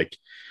stuff that like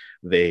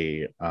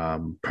they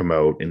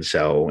promote and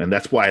sell, and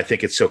that's why I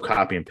think it's so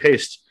copy and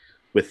paste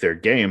with their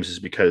games, is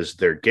because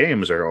their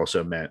games are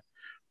also meant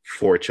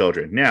for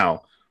children.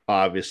 Now,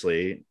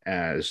 obviously,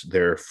 as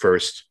their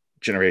first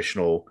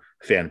generational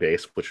fan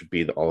base, which would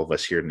be all of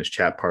us here in this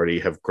chat party,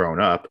 have grown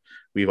up,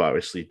 we've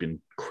obviously been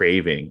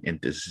craving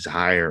and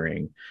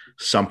desiring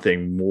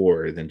something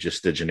more than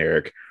just the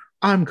generic,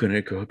 I'm going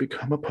to go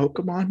become a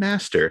Pokemon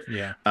master.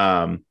 Yeah.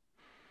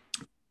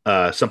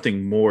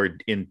 Something more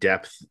in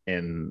depth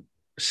and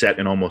set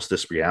in almost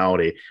this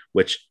reality,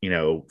 which,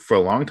 for a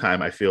long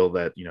time, I feel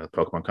that, the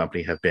Pokemon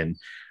Company have been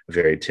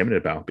very timid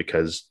about,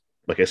 because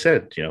like I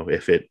said,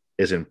 if it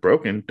isn't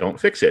broken, don't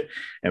fix it.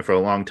 And for a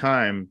long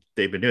time,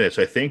 they've been doing it.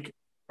 So I think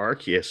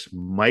Arceus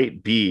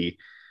might be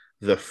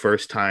the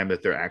first time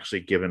that they're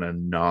actually given a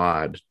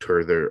nod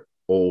to their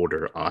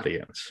older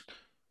audience.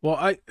 Well,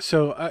 I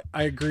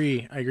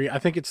agree. I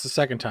think it's the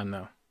second time,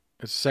 though.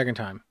 It's the second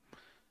time.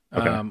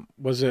 Okay.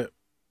 Was it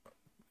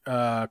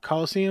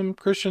Coliseum,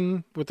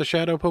 Christian, with the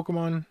shadow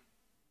Pokemon?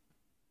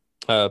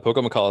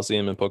 Pokemon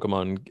Coliseum and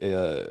Pokemon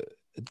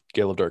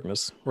Gale of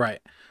Darkness.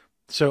 Right.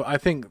 So I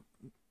think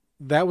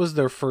that was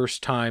their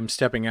first time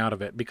stepping out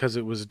of it, because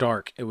it was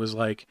dark. It was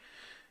like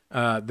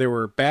there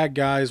were bad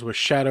guys with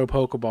shadow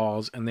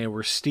Pokeballs, and they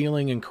were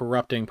stealing and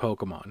corrupting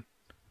Pokemon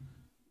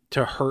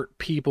to hurt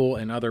people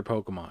and other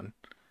Pokemon.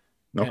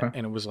 Okay.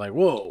 And it was like,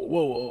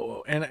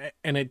 whoa. And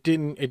it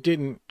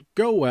didn't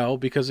go well,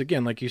 because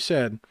again, like you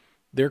said,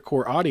 their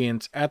core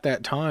audience at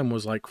that time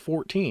was like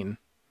 14.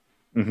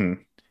 Mm-hmm.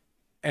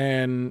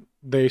 And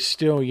they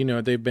still,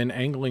 they've been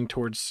angling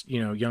towards,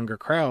 younger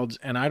crowds.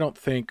 And I don't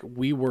think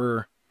we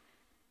were,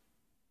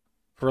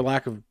 for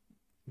lack of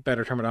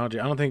better terminology,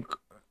 I don't think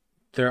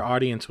their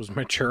audience was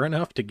mature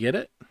enough to get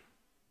it.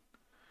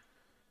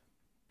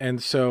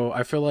 And so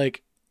I feel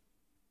like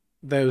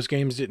those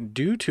games didn't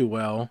do too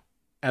well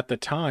at the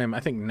time. I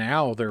think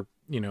now they're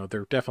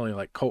definitely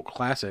like cult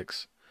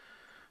classics.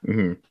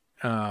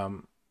 Mm-hmm.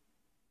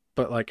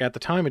 But like at the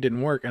time it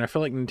didn't work, and I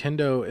feel like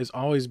Nintendo has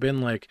always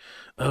been like,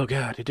 oh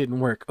god, it didn't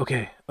work.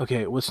 Okay,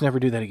 let's never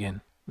do that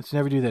again.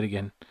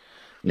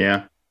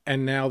 Yeah.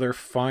 And now they're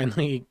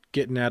finally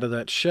getting out of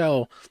that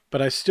shell,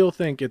 but I still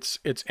think it's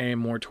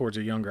aimed more towards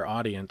a younger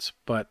audience,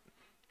 but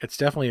it's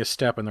definitely a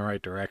step in the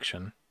right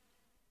direction.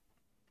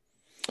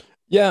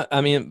 Yeah,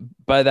 I mean,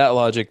 by that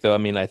logic, though,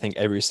 I think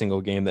every single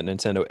game that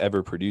Nintendo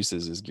ever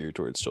produces is geared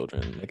towards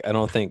children. Like, I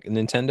don't think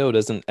Nintendo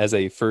doesn't, as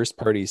a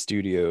first-party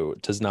studio,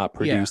 does not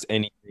produce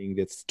anything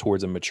that's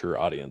towards a mature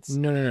audience.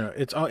 No.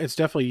 It's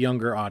definitely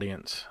younger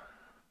audience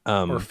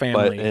or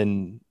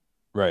family.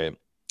 Right.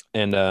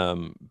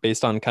 And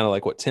based on kind of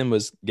like what Tim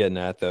was getting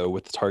at, though,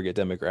 with the target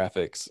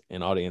demographics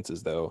and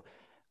audiences, though,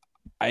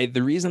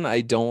 the reason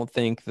I don't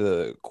think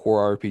the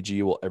core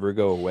RPG will ever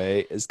go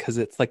away is because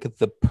it's like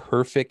the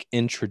perfect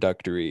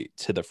introductory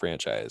to the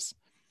franchise.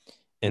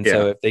 And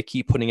so if they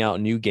keep putting out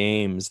new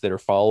games that are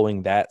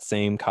following that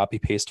same copy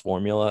paste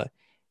formula,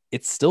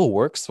 it still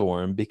works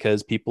for him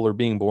because people are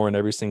being born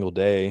every single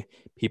day.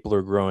 People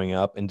are growing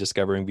up and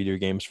discovering video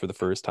games for the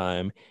first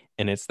time.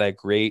 And it's that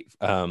great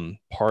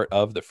part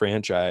of the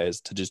franchise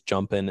to just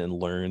jump in and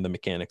learn the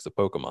mechanics of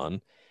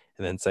Pokemon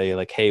and then say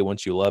like, hey,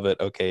 once you love it,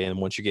 okay. And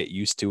once you get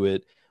used to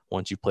it,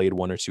 once you played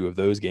one or two of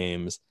those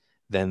games,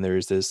 then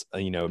there's this,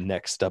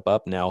 next step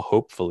up now,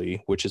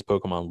 hopefully, which is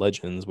Pokemon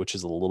Legends, which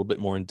is a little bit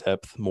more in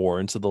depth, more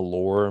into the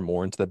lore,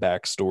 more into the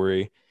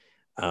backstory,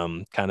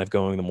 kind of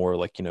going the more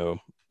like,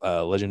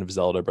 Legend of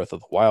Zelda Breath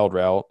of the Wild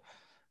route.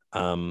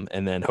 And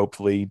then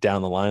hopefully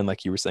down the line,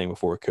 like you were saying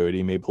before,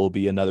 Cody, maybe there'll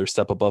be another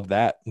step above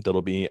that.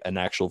 That'll be an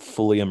actual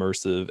fully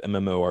immersive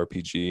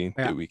MMORPG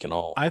that we can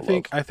all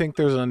love. I think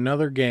there's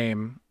another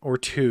game or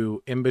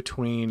two in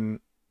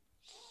between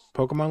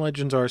Pokemon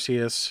Legends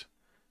Arceus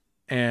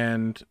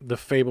and the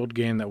fabled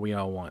game that we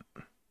all want.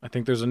 I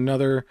think there's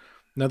another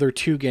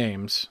 2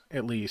 games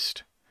at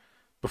least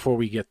before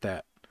we get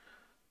that.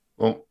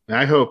 Well,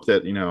 I hope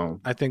that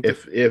I think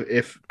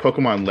if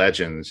Pokemon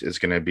Legends is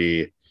going to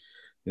be,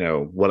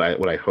 what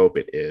I hope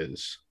it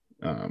is,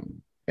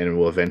 and it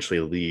will eventually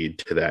lead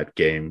to that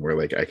game where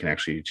like I can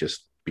actually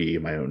just be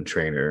my own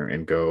trainer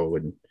and go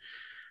and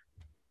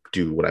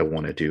do what I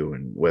want to do,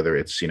 and whether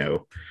it's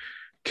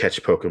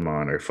catch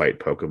Pokemon or fight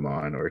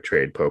Pokemon or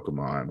trade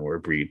Pokemon or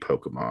breed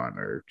Pokemon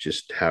or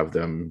just have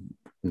them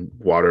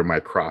water my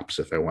crops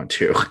if I want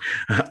to.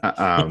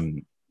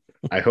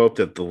 I hope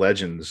that the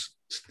Legends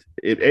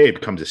it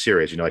becomes a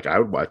series. Like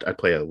I'd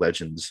play a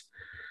Legends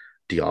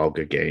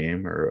Dialga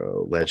game or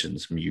a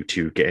Legends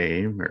Mewtwo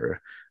game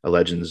or a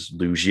Legends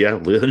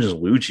Lugia. Legends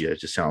Lugia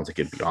just sounds like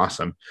it'd be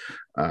awesome.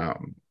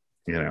 On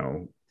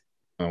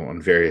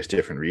various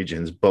different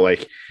regions. But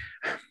like,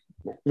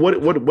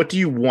 what do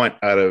you want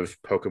out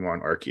of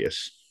Pokemon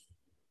Arceus?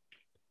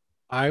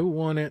 I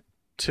want it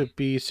to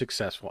be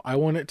successful. I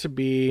want it to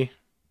be,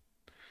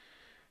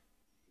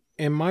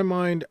 in my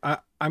mind,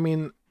 I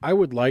mean, I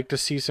would like to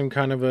see some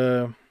kind of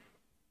a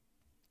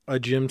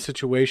gym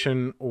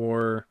situation,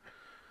 or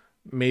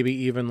maybe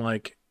even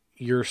like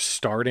you're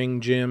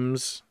starting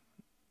gyms,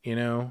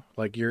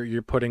 like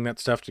you're putting that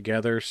stuff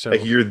together. So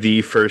like you're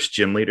the first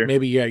gym leader.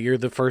 Maybe, yeah, you're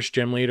the first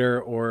gym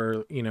leader,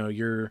 or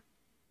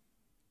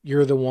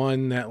you're the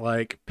one that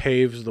like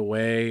paves the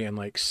way and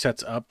like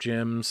sets up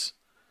gyms.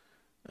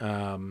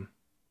 But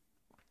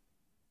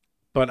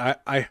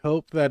I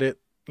hope that it,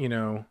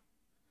 I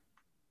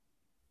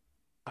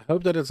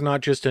hope that it's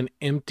not just an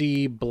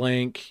empty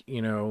blank,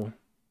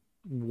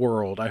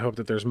 world. I hope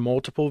that there's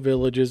multiple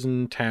villages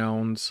and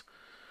towns,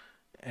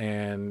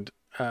 and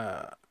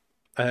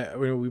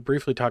we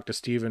briefly talked to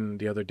Steven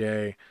the other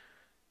day.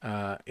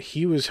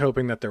 He was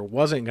hoping that there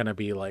wasn't going to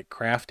be like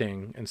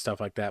crafting and stuff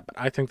like that, but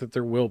I think that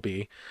there will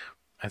be.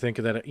 I think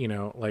that,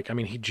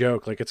 he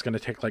joked like it's going to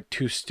take like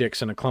 2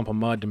 sticks and a clump of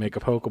mud to make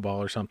a Pokeball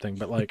or something,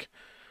 but like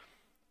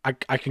I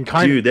can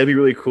kind of, dude, that'd be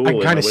really cool. I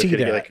can kind of see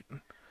that.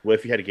 What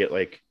if you had to get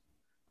like,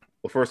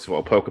 well, first of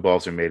all,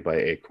 Pokeballs are made by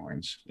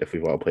acorns. If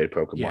we've all played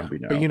Pokemon, we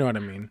know. But you know what I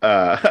mean.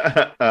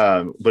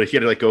 But if you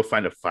had to like go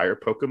find a fire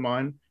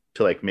Pokemon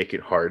to like make it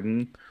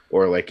harden,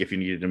 or like if you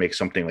needed to make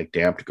something like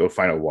damp to go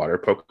find a water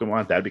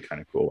Pokemon, that'd be kind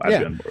of cool. I'd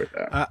be on board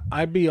with that.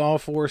 I'd be all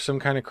for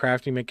some kind of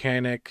crafting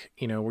mechanic,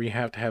 where you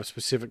have to have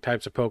specific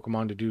types of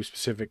Pokemon to do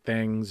specific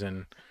things,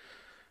 and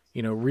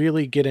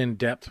really get in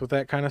depth with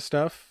that kind of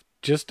stuff.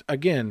 Just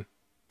again,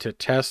 to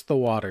test the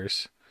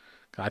waters.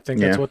 I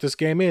think that's what this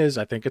game is.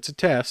 I think it's a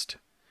test.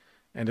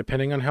 And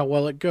depending on how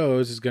well it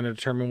goes is going to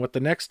determine what the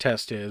next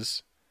test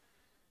is.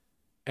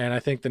 And I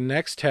think the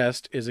next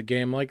test is a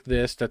game like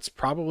this that's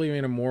probably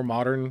in a more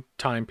modern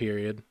time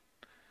period,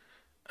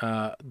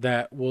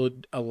 that will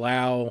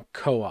allow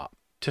co-op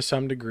to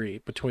some degree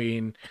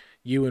between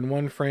you and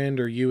one friend,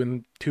 or you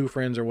and 2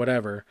 friends, or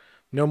whatever.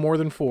 No more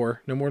than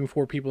 4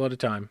 people at a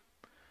time.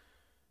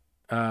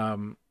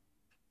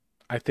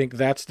 I think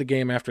that's the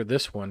game after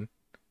this one.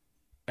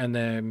 And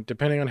then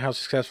depending on how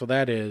successful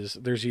that is,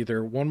 there's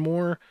either one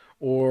more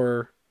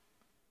or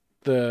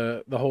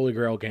the Holy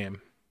Grail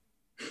game.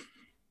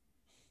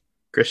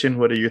 Christian,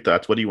 what are your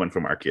thoughts? What do you want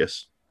from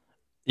Arceus?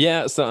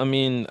 Yeah, so I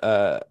mean,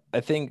 I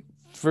think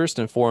first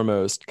and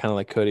foremost, kind of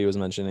like Cody was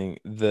mentioning,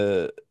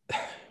 the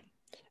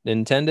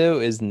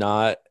Nintendo is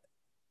not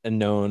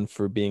known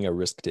for being a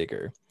risk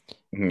taker.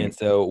 Mm-hmm. And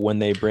so when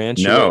they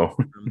branch out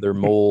from their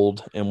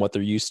mold and what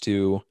they're used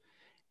to,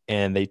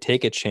 and they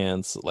take a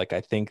chance, like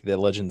I think the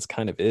Legends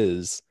kind of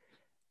is,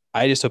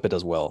 I just hope it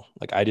does well.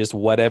 Like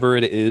whatever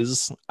it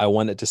is, I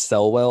want it to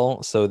sell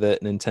well so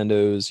that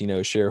Nintendo's,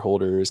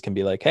 shareholders can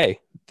be like,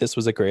 hey, this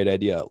was a great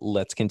idea.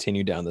 Let's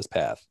continue down this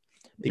path.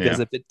 Because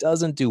if it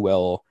doesn't do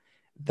well,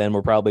 then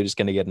we're probably just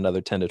going to get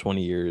another 10 to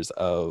 20 years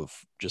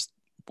of just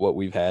what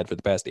we've had for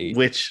the past 8 years.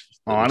 Which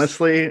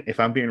honestly, if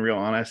I'm being real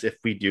honest, if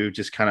we do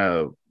just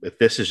if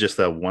this is just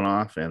a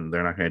one-off and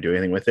they're not going to do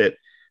anything with it,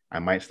 I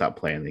might stop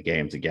playing the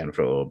games again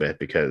for a little bit,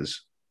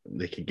 because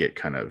they could get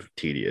kind of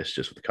tedious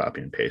just with the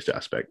copy and paste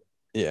aspect.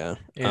 Yeah.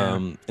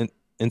 And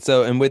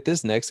And with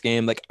this next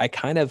game, like I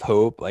kind of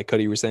hope, like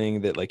Cody, you were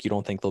saying that like you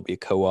don't think there'll be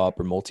co-op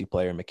or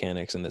multiplayer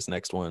mechanics in this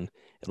next one.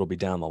 It'll be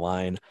down the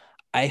line.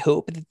 I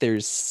hope that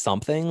there's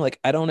something, like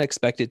I don't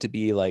expect it to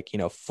be like,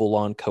 full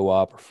on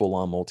co-op or full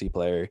on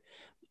multiplayer.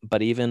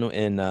 But even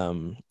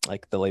in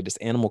like the latest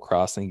Animal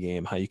Crossing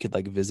game, how you could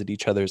like visit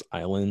each other's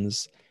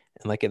islands,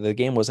 and like the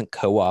game wasn't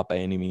co-op by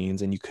any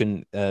means, and you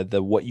couldn't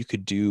what you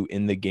could do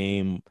in the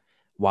game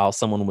while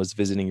someone was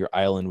visiting your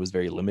island was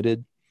very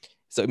limited.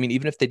 So I mean,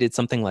 even if they did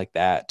something like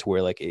that to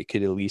where like it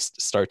could at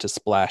least start to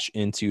splash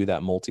into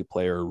that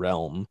multiplayer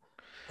realm,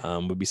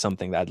 would be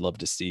something that I'd love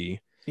to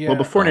see. Yeah. Well,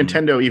 before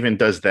Nintendo even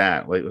does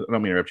that, like I don't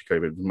mean to interrupt you,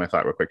 Cody, but my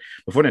thought real quick.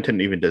 Before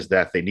Nintendo even does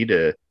that, they need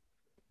to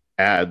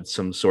add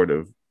some sort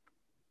of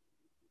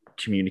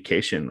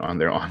communication on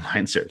their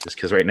online services,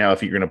 because right now,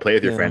 if you're going to play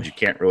with your friends, you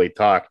can't really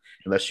talk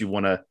unless you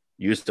want to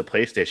use the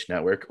PlayStation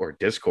Network or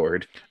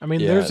Discord. I mean,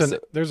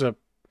 there's a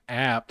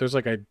app. There's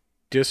like a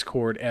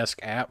Discord-esque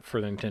app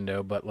for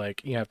Nintendo, but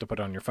like you have to put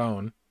it on your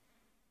phone.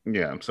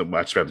 Yeah, so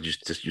I'd rather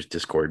just use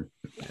Discord.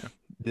 Yeah.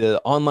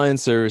 The online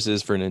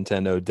services for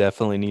Nintendo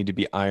definitely need to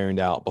be ironed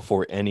out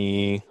before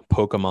any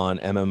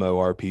Pokemon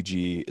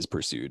MMORPG is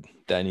pursued.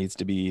 That needs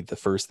to be the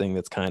first thing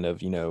that's kind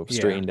of,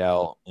 straightened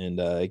out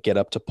and get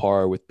up to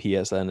par with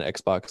PSN,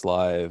 Xbox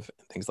Live,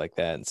 things like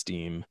that, and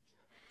Steam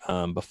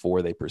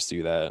before they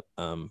pursue that.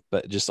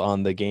 But just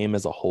on the game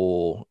as a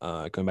whole,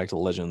 going back to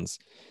Legends,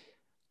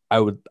 I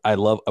would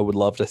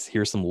love to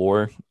hear some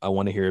lore. I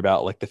want to hear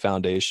about like the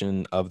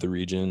foundation of the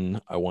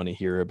region. I want to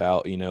hear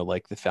about,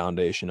 like the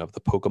foundation of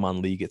the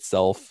Pokemon League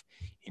itself,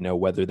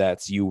 whether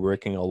that's you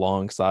working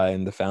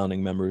alongside the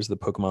founding members of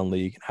the Pokemon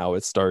League and how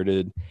it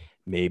started.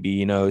 Maybe,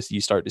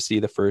 you start to see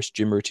the first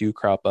gym or two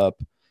crop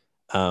up.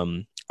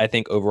 I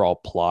think overall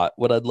plot,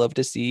 what I'd love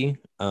to see,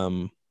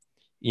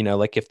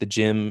 like if the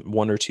gym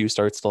 1 or 2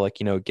 starts to like,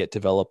 get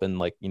developed and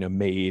like,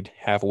 made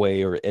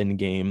halfway or end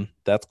game,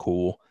 that's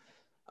cool.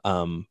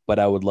 But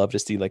I would love to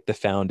see like the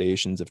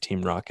foundations of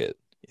Team Rocket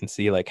and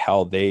see like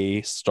how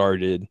they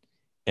started,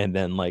 and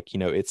then like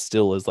it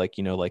still is like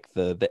like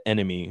the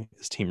enemy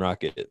is Team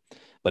Rocket,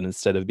 but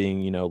instead of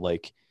being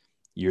like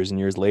years and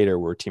years later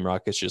where Team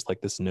Rocket's just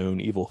like this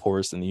known evil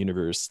force in the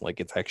universe, like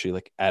it's actually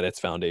like at its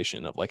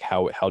foundation of like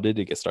how did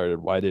it get started,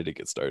 why did it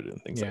get started,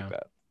 and things like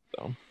that.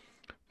 So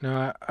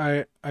no,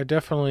 I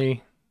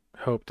definitely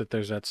hope that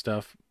there's that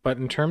stuff. But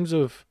in terms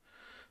of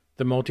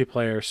the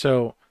multiplayer,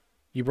 so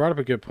you brought up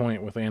a good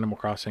point with Animal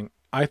Crossing.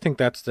 I think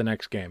that's the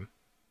next game.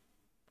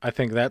 I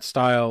think that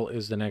style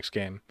is the next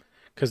game.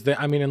 Because,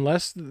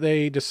 unless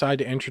they decide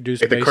to introduce...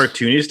 Like the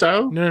cartoony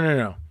style?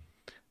 No.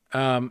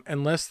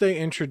 Unless they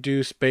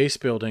introduce base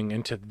building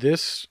into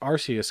this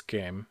Arceus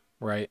game,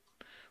 right?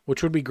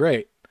 Which would be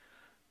great.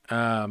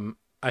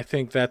 I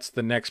think that's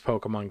the next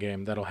Pokemon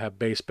game that'll have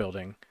base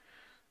building.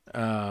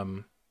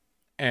 And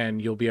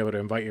you'll be able to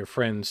invite your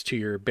friends to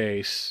your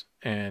base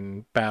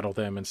and battle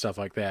them and stuff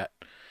like that.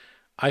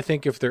 I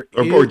think if there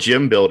is... Or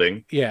gym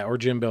building. Yeah, or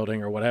gym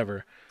building or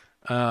whatever.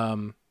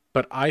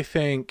 But I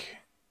think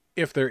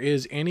if there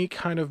is any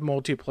kind of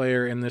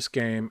multiplayer in this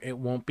game, it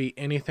won't be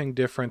anything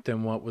different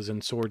than what was in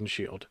Sword and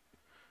Shield.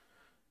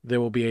 There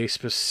will be a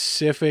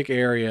specific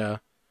area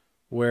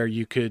where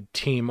you could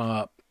team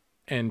up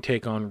and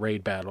take on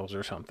raid battles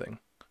or something.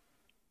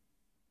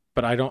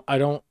 But I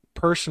don't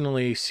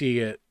personally see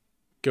it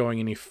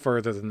going any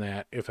further than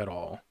that, if at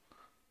all.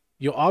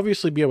 You'll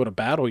obviously be able to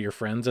battle your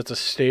friends. That's a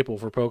staple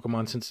for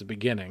Pokemon since the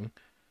beginning.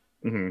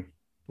 Mm-hmm.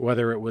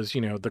 Whether it was,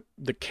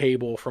 the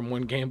cable from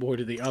one Game Boy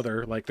to the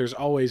other, like there's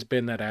always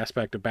been that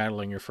aspect of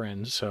battling your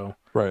friends. So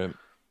right,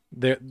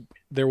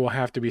 there will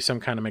have to be some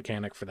kind of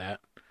mechanic for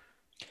that.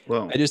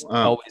 Well, I just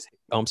always.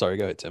 Oh, I'm sorry.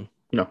 Go ahead, Tim.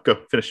 No, go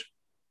finish.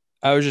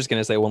 I was just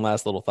gonna say one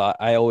last little thought.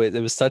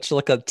 It was such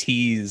like a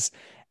tease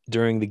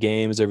during the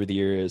games over the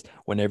years,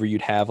 whenever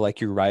you'd have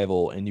like your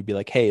rival and you'd be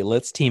like, hey,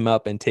 let's team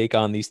up and take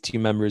on these 2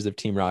 members of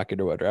Team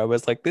Rocket or whatever. I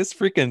was like, this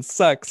freaking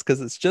sucks,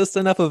 because it's just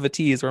enough of a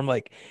tease where I'm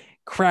like,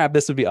 crap,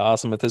 this would be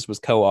awesome if this was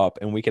co-op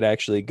and we could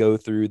actually go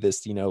through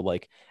this,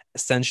 like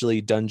essentially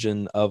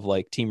dungeon of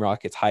like Team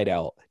Rocket's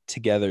hideout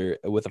together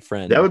with a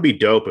friend. That would be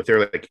dope if they're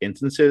like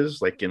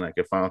instances, like in like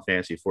a Final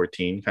Fantasy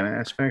 14 kind of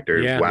aspect,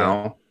 or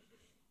WoW.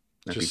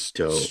 That'd just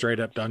be dope. Straight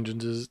up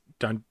dungeons.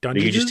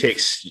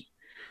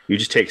 You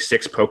just take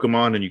 6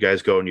 Pokemon and you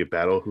guys go and you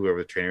battle whoever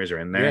the trainers are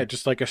in there. Yeah,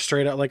 just like a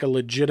straight up, like a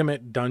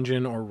legitimate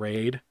dungeon or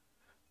raid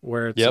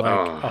where it's like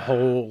a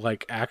whole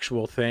like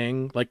actual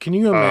thing. Like, can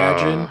you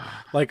imagine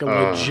like a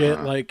legit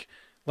like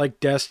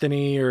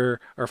Destiny or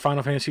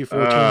Final Fantasy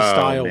 14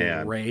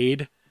 style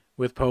raid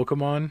with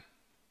Pokemon?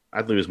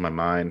 I'd lose my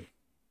mind.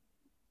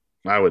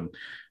 I would.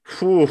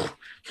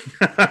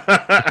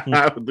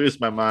 I would lose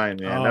my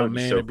mind, man. That would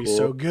be so it'd be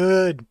so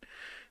good.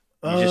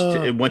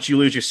 Once you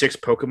lose your 6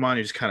 Pokemon,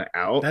 you're just kind of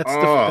out.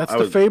 That's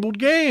the fabled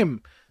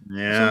game.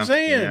 Yeah, that's what I'm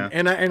saying. Yeah.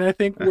 And I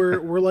think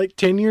we're like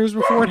 10 years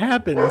before it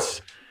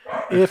happens,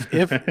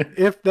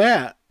 if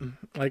that.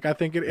 Like I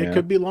think it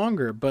could be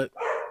longer, but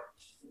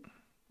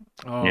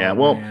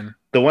the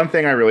one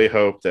thing I really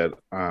hope that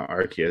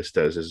Arceus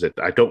does is that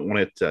I don't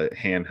want it to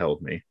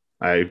handheld me.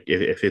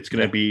 If it's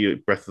gonna be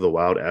Breath of the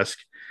Wild-esque,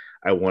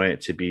 I want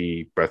it to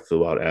be Breath of the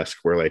Wild-esque,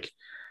 where like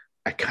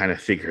I kind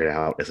of figure it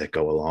out as I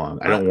go along.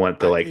 I don't want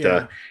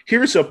the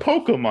here's a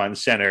Pokemon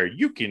Center,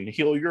 you can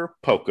heal your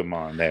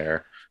Pokemon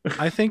there.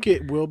 I think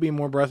it will be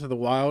more Breath of the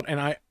Wild, and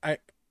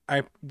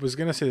I was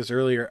gonna say this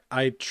earlier.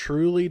 I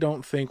truly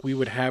don't think we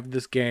would have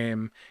this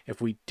game if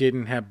we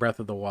didn't have Breath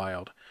of the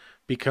Wild,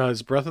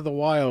 because Breath of the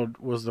Wild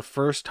was the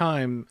first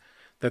time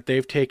that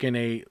they've taken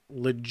a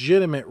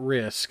legitimate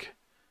risk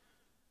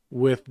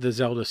with the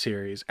Zelda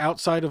series,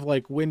 outside of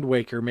like Wind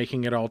Waker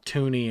making it all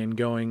toony and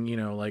going, you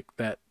know, like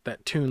that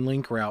Toon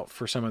Link route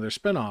for some of their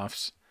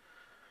spin-offs.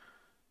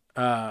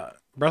 Breath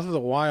of the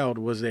Wild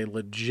was a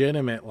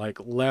legitimate like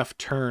left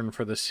turn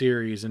for the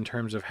series in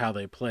terms of how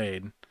they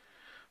played,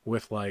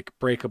 with like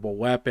breakable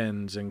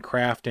weapons and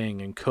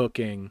crafting and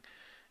cooking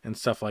and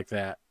stuff like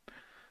that.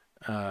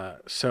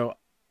 So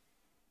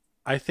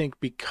I think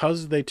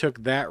because they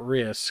took that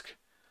risk,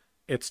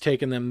 it's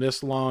taken them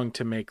this long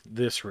to make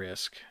this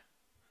risk,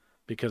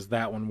 because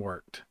that one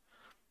worked.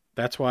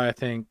 That's why I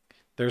think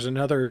there's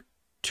another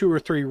 2 or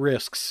 3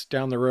 risks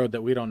down the road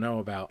that we don't know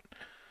about,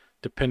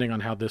 depending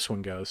on how this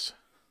one goes.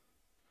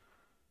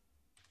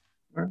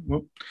 All right,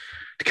 well,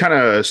 to kind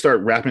of start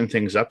wrapping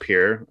things up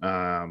here,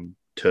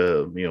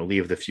 to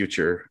leave the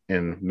future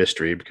in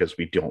mystery because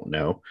we don't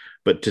know,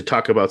 but to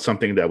talk about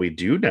something that we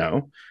do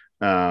know,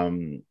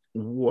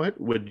 what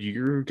would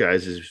your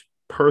guys'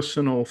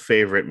 personal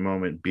favorite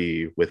moment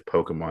be with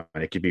Pokemon?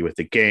 It could be with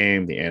the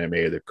game, the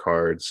anime, the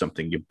cards,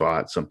 something you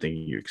bought, something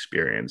you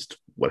experienced,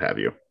 what have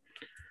you.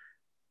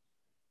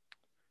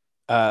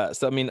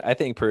 So I mean, I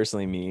think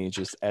personally, me,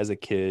 just as a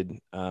kid,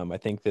 I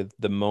think that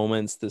the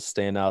moments that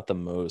stand out the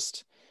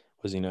most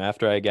was,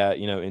 after I got,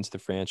 into the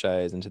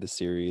franchise, into the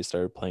series,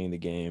 started playing the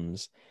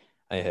games.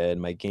 I had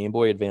my Game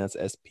Boy Advance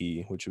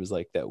SP, which was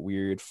like that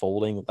weird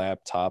folding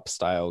laptop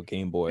style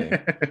Game Boy.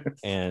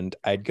 And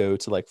I'd go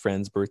to like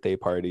friends' birthday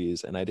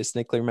parties. And I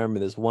distinctly remember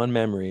this one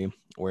memory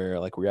where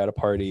like we were at a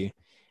party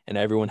and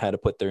everyone had to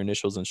put their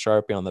initials in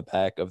Sharpie on the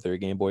back of their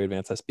Game Boy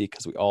Advance SP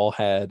because we all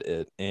had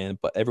it.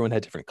 But everyone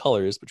had different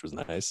colors, which was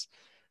nice.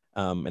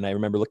 And I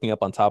remember looking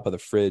up on top of the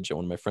fridge at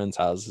one of my friends'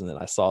 houses, and then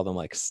I saw them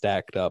like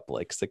stacked up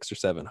like 6 or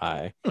 7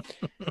 high.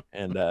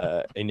 and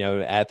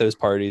at those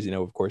parties,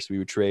 of course we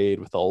would trade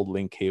with old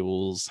link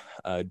cables,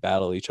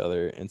 battle each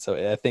other. And so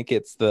I think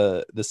it's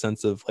the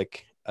sense of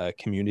like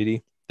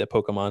community that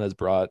Pokemon has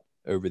brought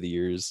over the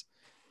years,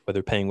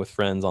 whether playing with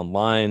friends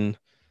online,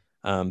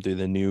 through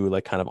the new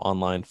like kind of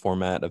online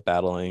format of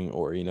battling,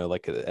 or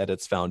like at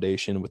its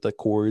foundation with the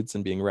cords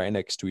and being right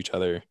next to each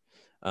other.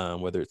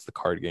 Whether it's the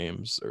card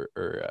games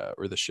or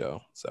the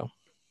show. So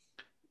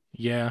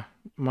yeah,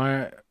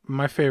 my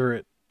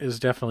favorite is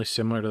definitely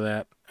similar to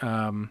that.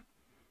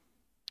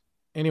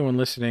 Anyone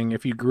listening,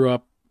 if you grew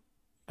up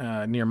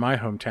near my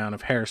hometown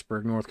of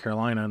Harrisburg, North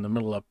Carolina, in the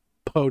middle of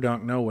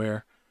podunk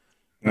nowhere,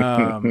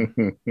 I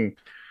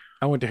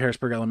went to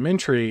Harrisburg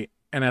Elementary,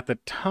 and at the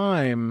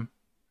time,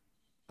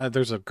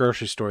 there's a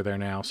grocery store there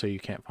now, so you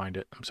can't find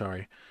it. I'm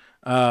sorry.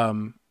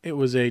 It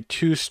was a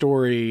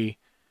 2-story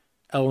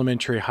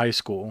elementary high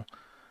school.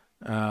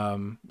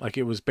 Like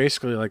it was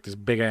basically like this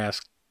big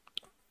ass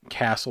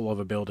castle of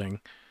a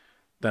building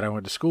that I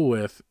went to school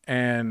with,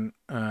 and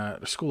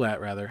school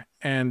at rather.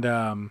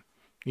 And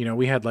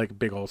we had like a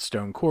big old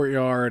stone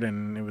courtyard,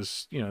 and it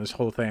was this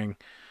whole thing.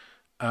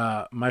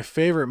 My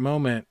favorite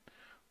moment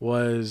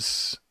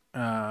was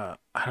I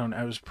don't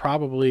know, it was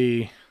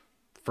probably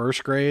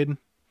first grade.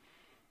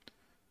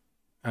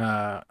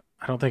 I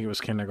don't think it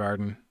was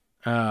kindergarten.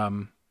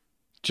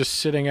 Just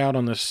sitting out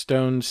on the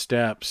stone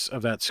steps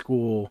of that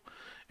school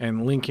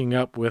and linking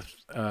up with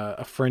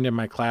a friend in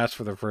my class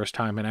for the first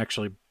time and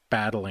actually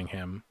battling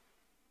him.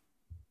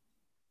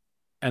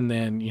 And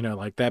then,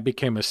 like that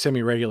became a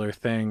semi-regular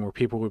thing where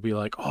people would be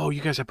like, oh,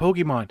 you guys have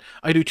Pokemon.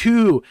 I do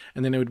too.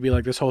 And then it would be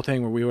like this whole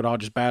thing where we would all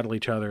just battle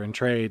each other and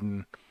trade.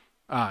 And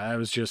that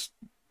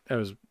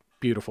was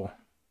beautiful.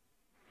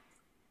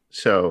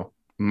 So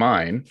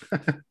mine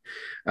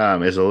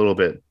is a little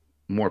bit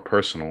more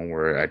personal,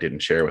 where I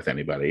didn't share with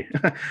anybody.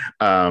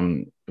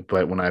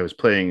 But when I was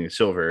playing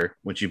Silver,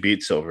 once you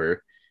beat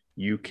Silver,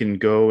 you can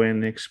go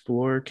and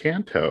explore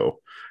Kanto.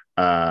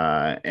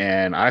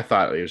 And I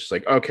thought it was just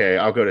like, okay,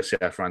 I'll go to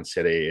Saffron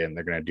City and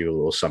they're going to do a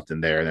little something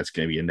there, and that's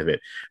going to be the end of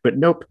it. But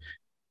nope,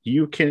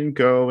 you can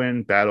go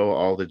and battle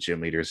all the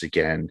gym leaders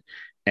again.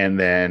 And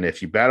then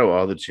if you battle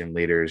all the gym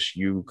leaders,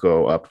 you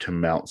go up to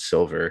Mount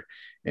Silver.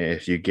 And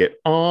if you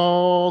get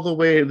all the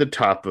way to the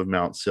top of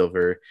Mount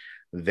Silver,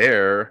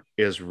 there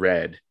is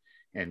Red,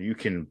 and you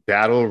can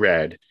battle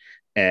Red,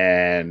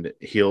 and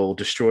he'll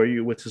destroy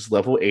you with his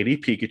level 80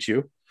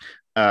 Pikachu,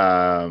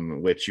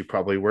 which you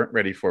probably weren't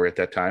ready for at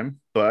that time.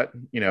 But,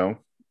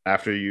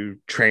 after you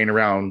train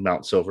around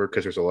Mount Silver,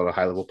 because there's a lot of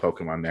high level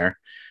Pokemon there,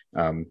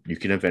 you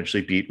can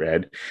eventually beat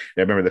Red. And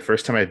I remember the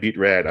first time I beat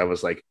Red, I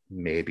was like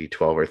maybe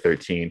 12 or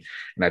 13.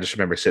 And I just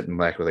remember sitting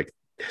back with like,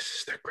 this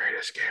is the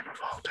greatest game of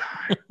all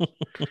time.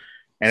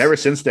 And ever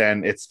since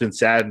then, it's been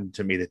sad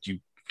to me that you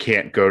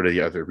can't go to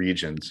the other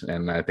regions,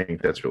 and I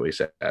think that's really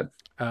sad.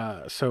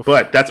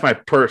 But that's my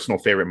personal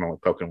favorite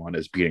moment with Pokemon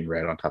is beating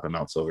Red on top of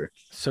Mount Silver.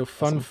 So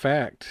fun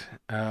fact,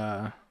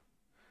 or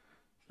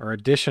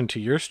addition to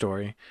your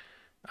story,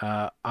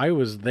 I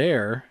was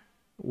there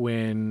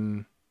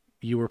when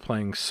you were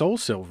playing Soul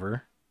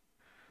Silver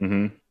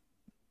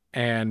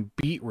and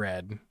beat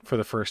Red for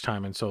the first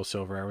time in Soul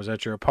Silver. I was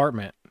at your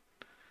apartment.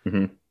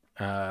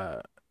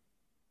 That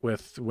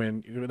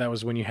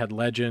was when you had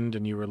Legend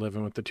and you were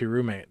living with the two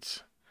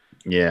roommates.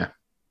 Yeah.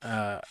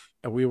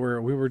 We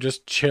were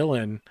just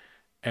chilling,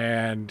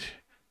 and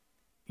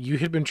you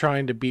had been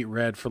trying to beat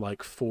Red for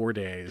like 4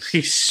 days.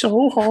 He's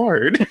so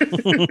hard.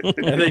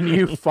 And then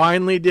you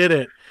finally did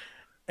it,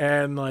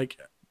 and like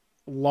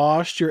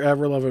lost your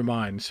ever-loving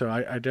mind. So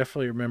I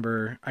definitely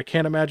remember. I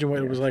can't imagine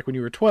what it was like when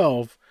you were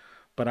 12,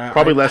 but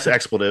probably less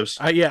expletives.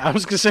 I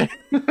was gonna say.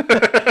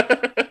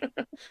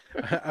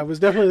 I was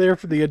definitely there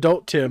for the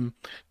adult Tim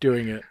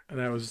doing it, and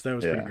that was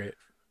pretty great.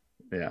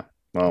 Yeah.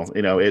 Well,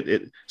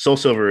 Soul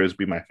Silver is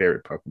my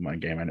favorite Pokemon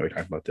game. I know we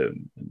talked about that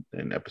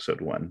in episode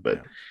 1,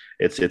 but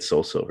it's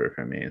Soul Silver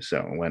for me.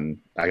 So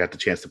when I got the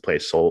chance to play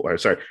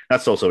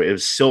not Soul Silver, it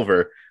was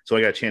Silver. So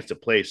I got a chance to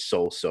play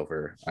Soul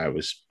Silver. I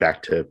was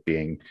back to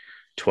being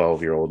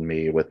 12-year-old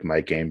me with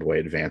my Game Boy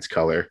Advance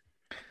Color.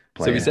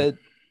 Playing. So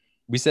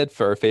we said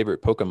for our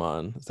favorite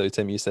Pokemon. So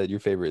Tim, you said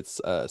your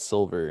favorite's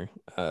Silver.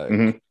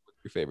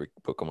 Your favorite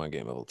Pokemon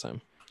game of all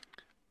time?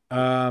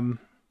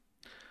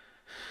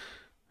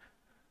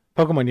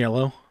 Pokemon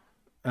Yellow.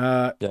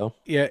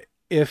 Yeah.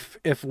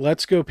 If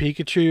Let's Go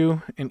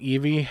Pikachu and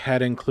Eevee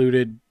had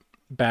included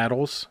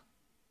battles,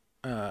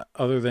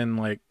 other than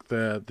like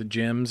the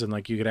gyms and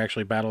like you could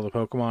actually battle the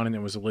Pokemon and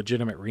it was a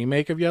legitimate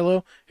remake of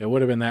Yellow, it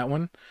would have been that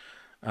one.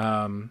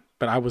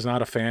 But I was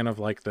not a fan of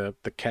like the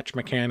catch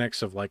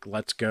mechanics of like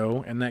Let's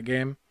Go in that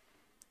game.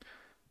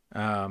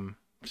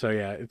 So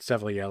yeah, it's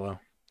definitely Yellow.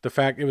 The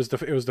fact it was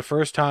the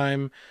first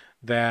time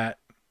that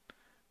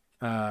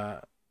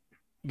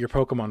your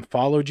Pokemon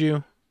followed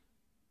you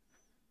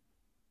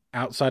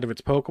outside of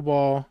its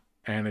Pokeball,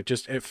 and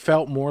it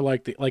felt more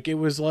like it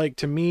was like,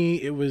 to me,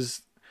 it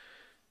was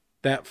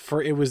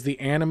the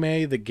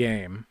anime, the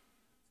game.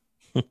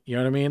 You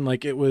know what I mean?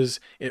 Like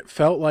it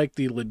felt like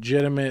the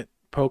legitimate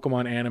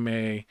Pokemon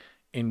anime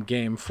in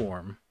game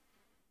form.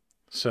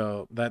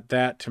 So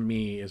that to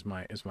me is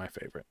my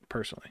favorite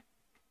personally.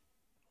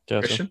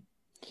 Gotcha.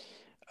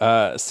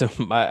 So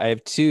I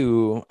have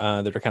two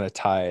that are kind of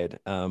tied,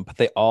 but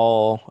they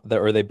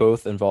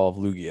both involve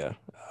Lugia.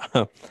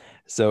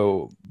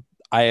 So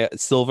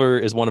Silver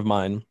is one of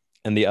mine,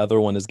 and the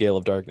other one is Gale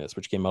of Darkness,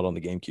 which came out on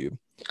the GameCube.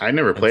 I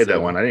never played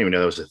that one. I didn't even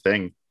know that was a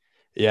thing.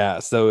 Yeah.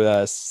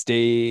 So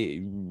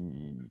Stay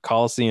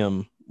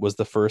Coliseum was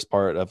the first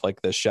part of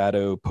like the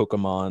Shadow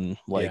Pokemon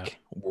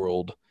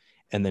world.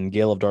 And then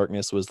Gale of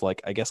Darkness was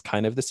like, I guess,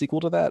 kind of the sequel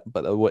to that,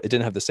 but it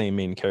didn't have the same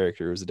main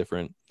character. It was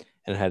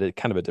and it had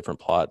kind of a different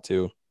plot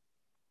too.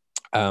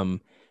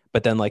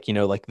 But then like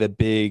the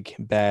big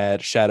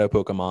bad Shadow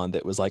Pokemon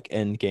that was like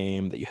end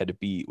game that you had to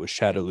beat was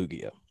Shadow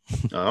Lugia.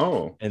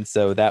 Oh. And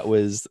so that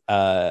was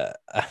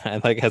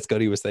and like as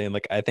Cody was saying,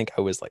 like I think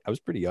I was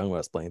pretty young when I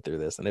was playing through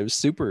this, and it was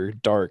super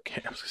dark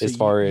as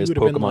far as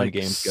Pokemon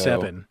games go.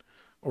 7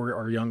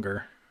 or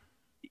younger.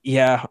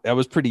 Yeah, I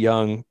was pretty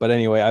young, but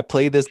anyway, I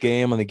played this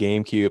game on the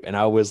GameCube, and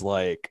I was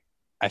like,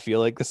 I feel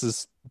like this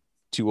is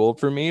too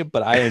old for me,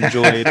 but I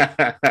enjoyed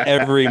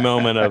every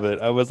moment of it.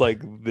 I was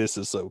like, this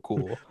is so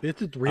cool.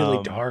 This is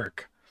really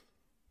dark.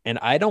 And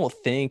I don't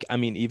think,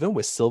 even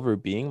with Silver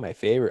being my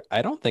favorite,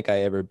 I don't think I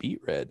ever beat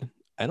Red.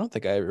 I don't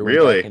think I ever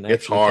really.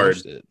 It's hard.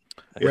 It.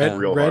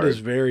 Red is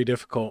very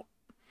difficult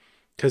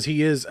because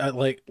he is at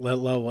like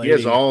level 80. He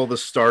has all the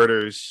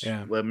starters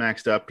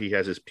maxed up. He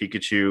has his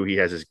Pikachu. He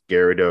has his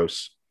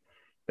Gyarados.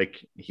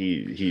 Like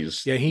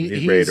he's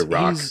ready to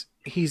rock.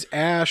 He's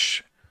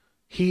Ash.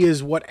 He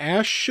is what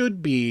Ash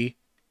should be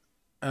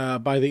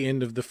by the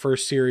end of the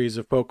first series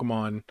of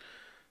Pokemon,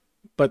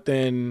 but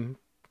then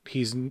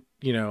he's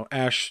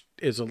Ash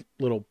is a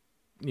little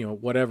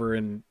whatever,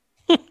 and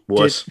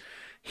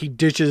he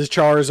ditches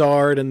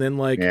Charizard, and then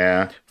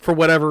for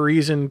whatever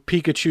reason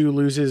Pikachu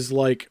loses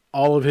like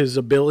all of his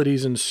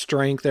abilities and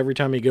strength every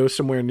time he goes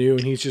somewhere new,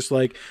 and he's just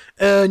like,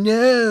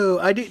 no,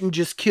 I didn't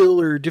just kill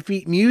or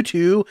defeat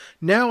Mewtwo.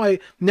 Now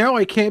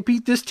I can't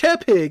beat this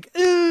Tepig.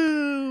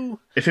 Ooh.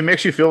 If it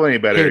makes you feel any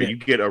better, you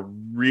get a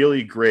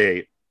really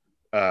great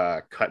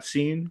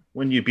cutscene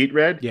when you beat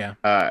Red. Yeah.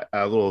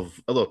 A little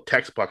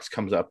text box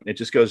comes up and it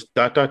just goes ...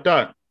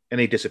 and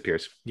he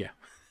disappears. Yeah.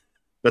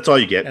 That's all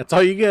you get. That's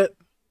all you get.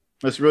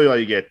 That's really all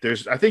you get.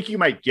 I think you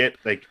might get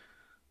like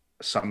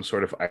some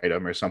sort of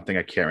item or something.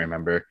 I can't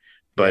remember,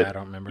 but I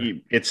don't remember.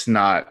 It's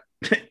not.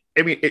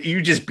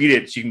 You just beat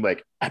it. So you can be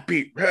like, I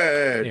beat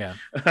Red. Yeah.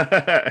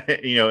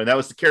 And that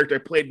was the character I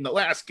played in the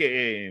last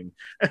game.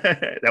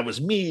 That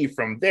was me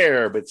from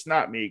there, but it's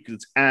not me because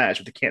it's Ash.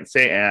 But they can't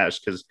say Ash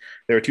because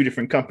there were two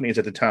different companies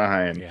at the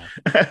time. Yeah.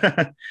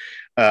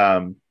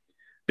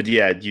 But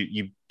yeah,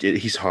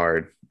 he's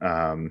hard.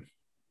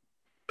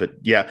 But but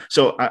yeah,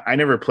 so I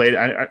never played.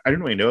 I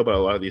didn't really know about a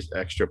lot of these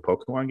extra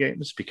Pokemon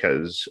games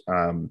because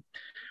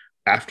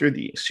after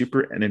the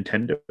Super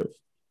Nintendo,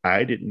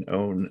 I didn't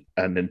own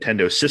a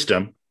Nintendo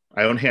system.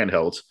 I own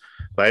handhelds,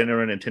 but I didn't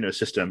own a Nintendo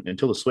system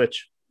until the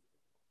Switch.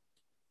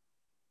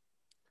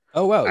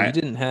 Oh wow, you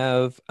didn't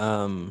have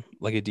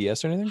like a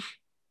DS or anything?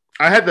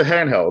 I had the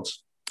handhelds.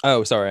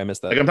 Oh, sorry, I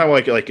missed that. Like I'm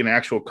talking like an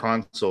actual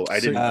console.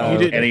 I didn't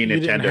own any Nintendo. You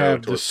didn't have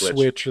until the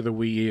Switch or the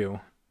Wii U,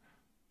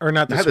 or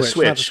not the Switch,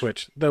 not the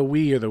Switch, the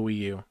Wii or the Wii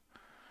U.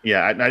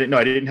 Yeah, I didn't know.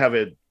 I didn't have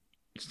a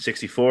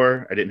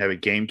 64. I didn't have a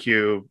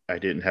GameCube. I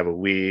didn't have a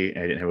Wii.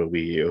 I didn't have a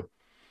Wii U.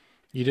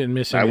 You didn't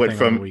miss anything. I went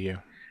from on the Wii U.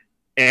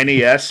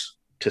 NES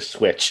to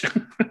Switch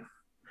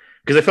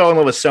because I fell in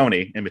love with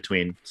Sony in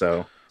between.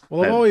 So,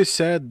 well, I've always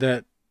said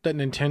that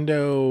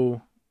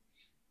Nintendo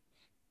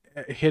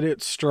hit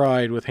its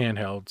stride with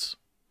handhelds.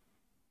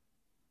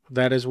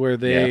 That is where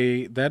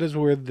they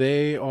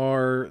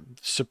are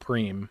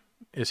supreme,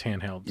 is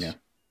handhelds. Yeah.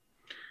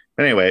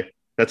 Anyway,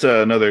 that's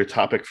another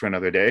topic for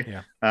another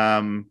day.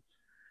 Yeah.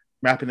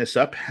 Wrapping this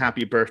up,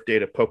 happy birthday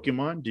to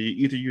Pokemon. Do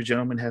either you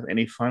gentlemen have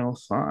any final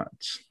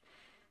thoughts?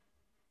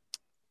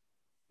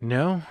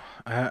 No,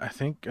 I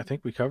think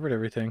we covered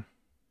everything.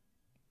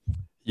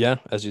 Yeah,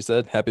 as you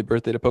said, happy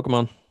birthday to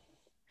Pokemon.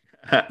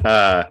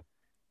 That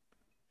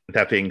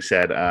being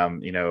said,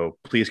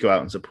 please go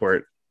out and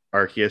support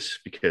Arceus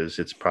because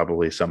it's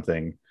probably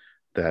something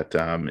that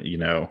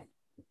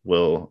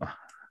will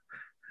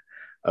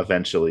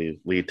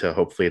eventually lead to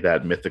hopefully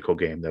that mythical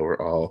game that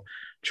we're all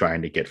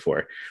trying to get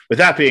for. With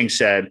that being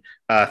said,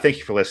 thank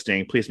you for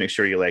listening. Please make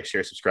sure you like,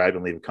 share, subscribe,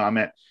 and leave a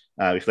comment.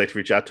 If you'd like to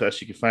reach out to us,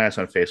 you can find us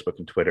on Facebook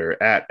and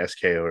Twitter at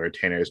SKO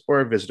Entertainers,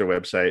 or visit our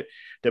website,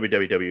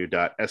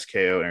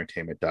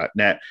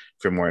 www.skoentertainment.net,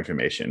 for more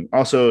information.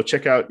 Also,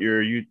 check out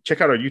our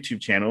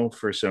YouTube channel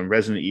for some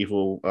Resident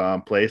Evil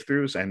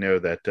playthroughs. I know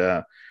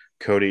that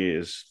Cody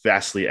is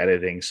vastly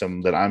editing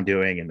some that I'm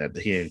doing, and that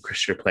he and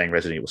Christian are playing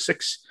Resident Evil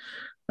 6.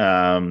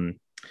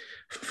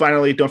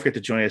 Finally, don't forget to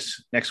join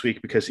us next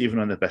week, because even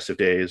on the best of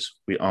days,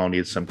 we all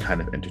need some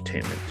kind of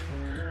entertainment.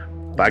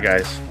 Bye,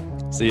 guys.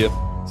 See ya.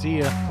 See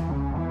ya.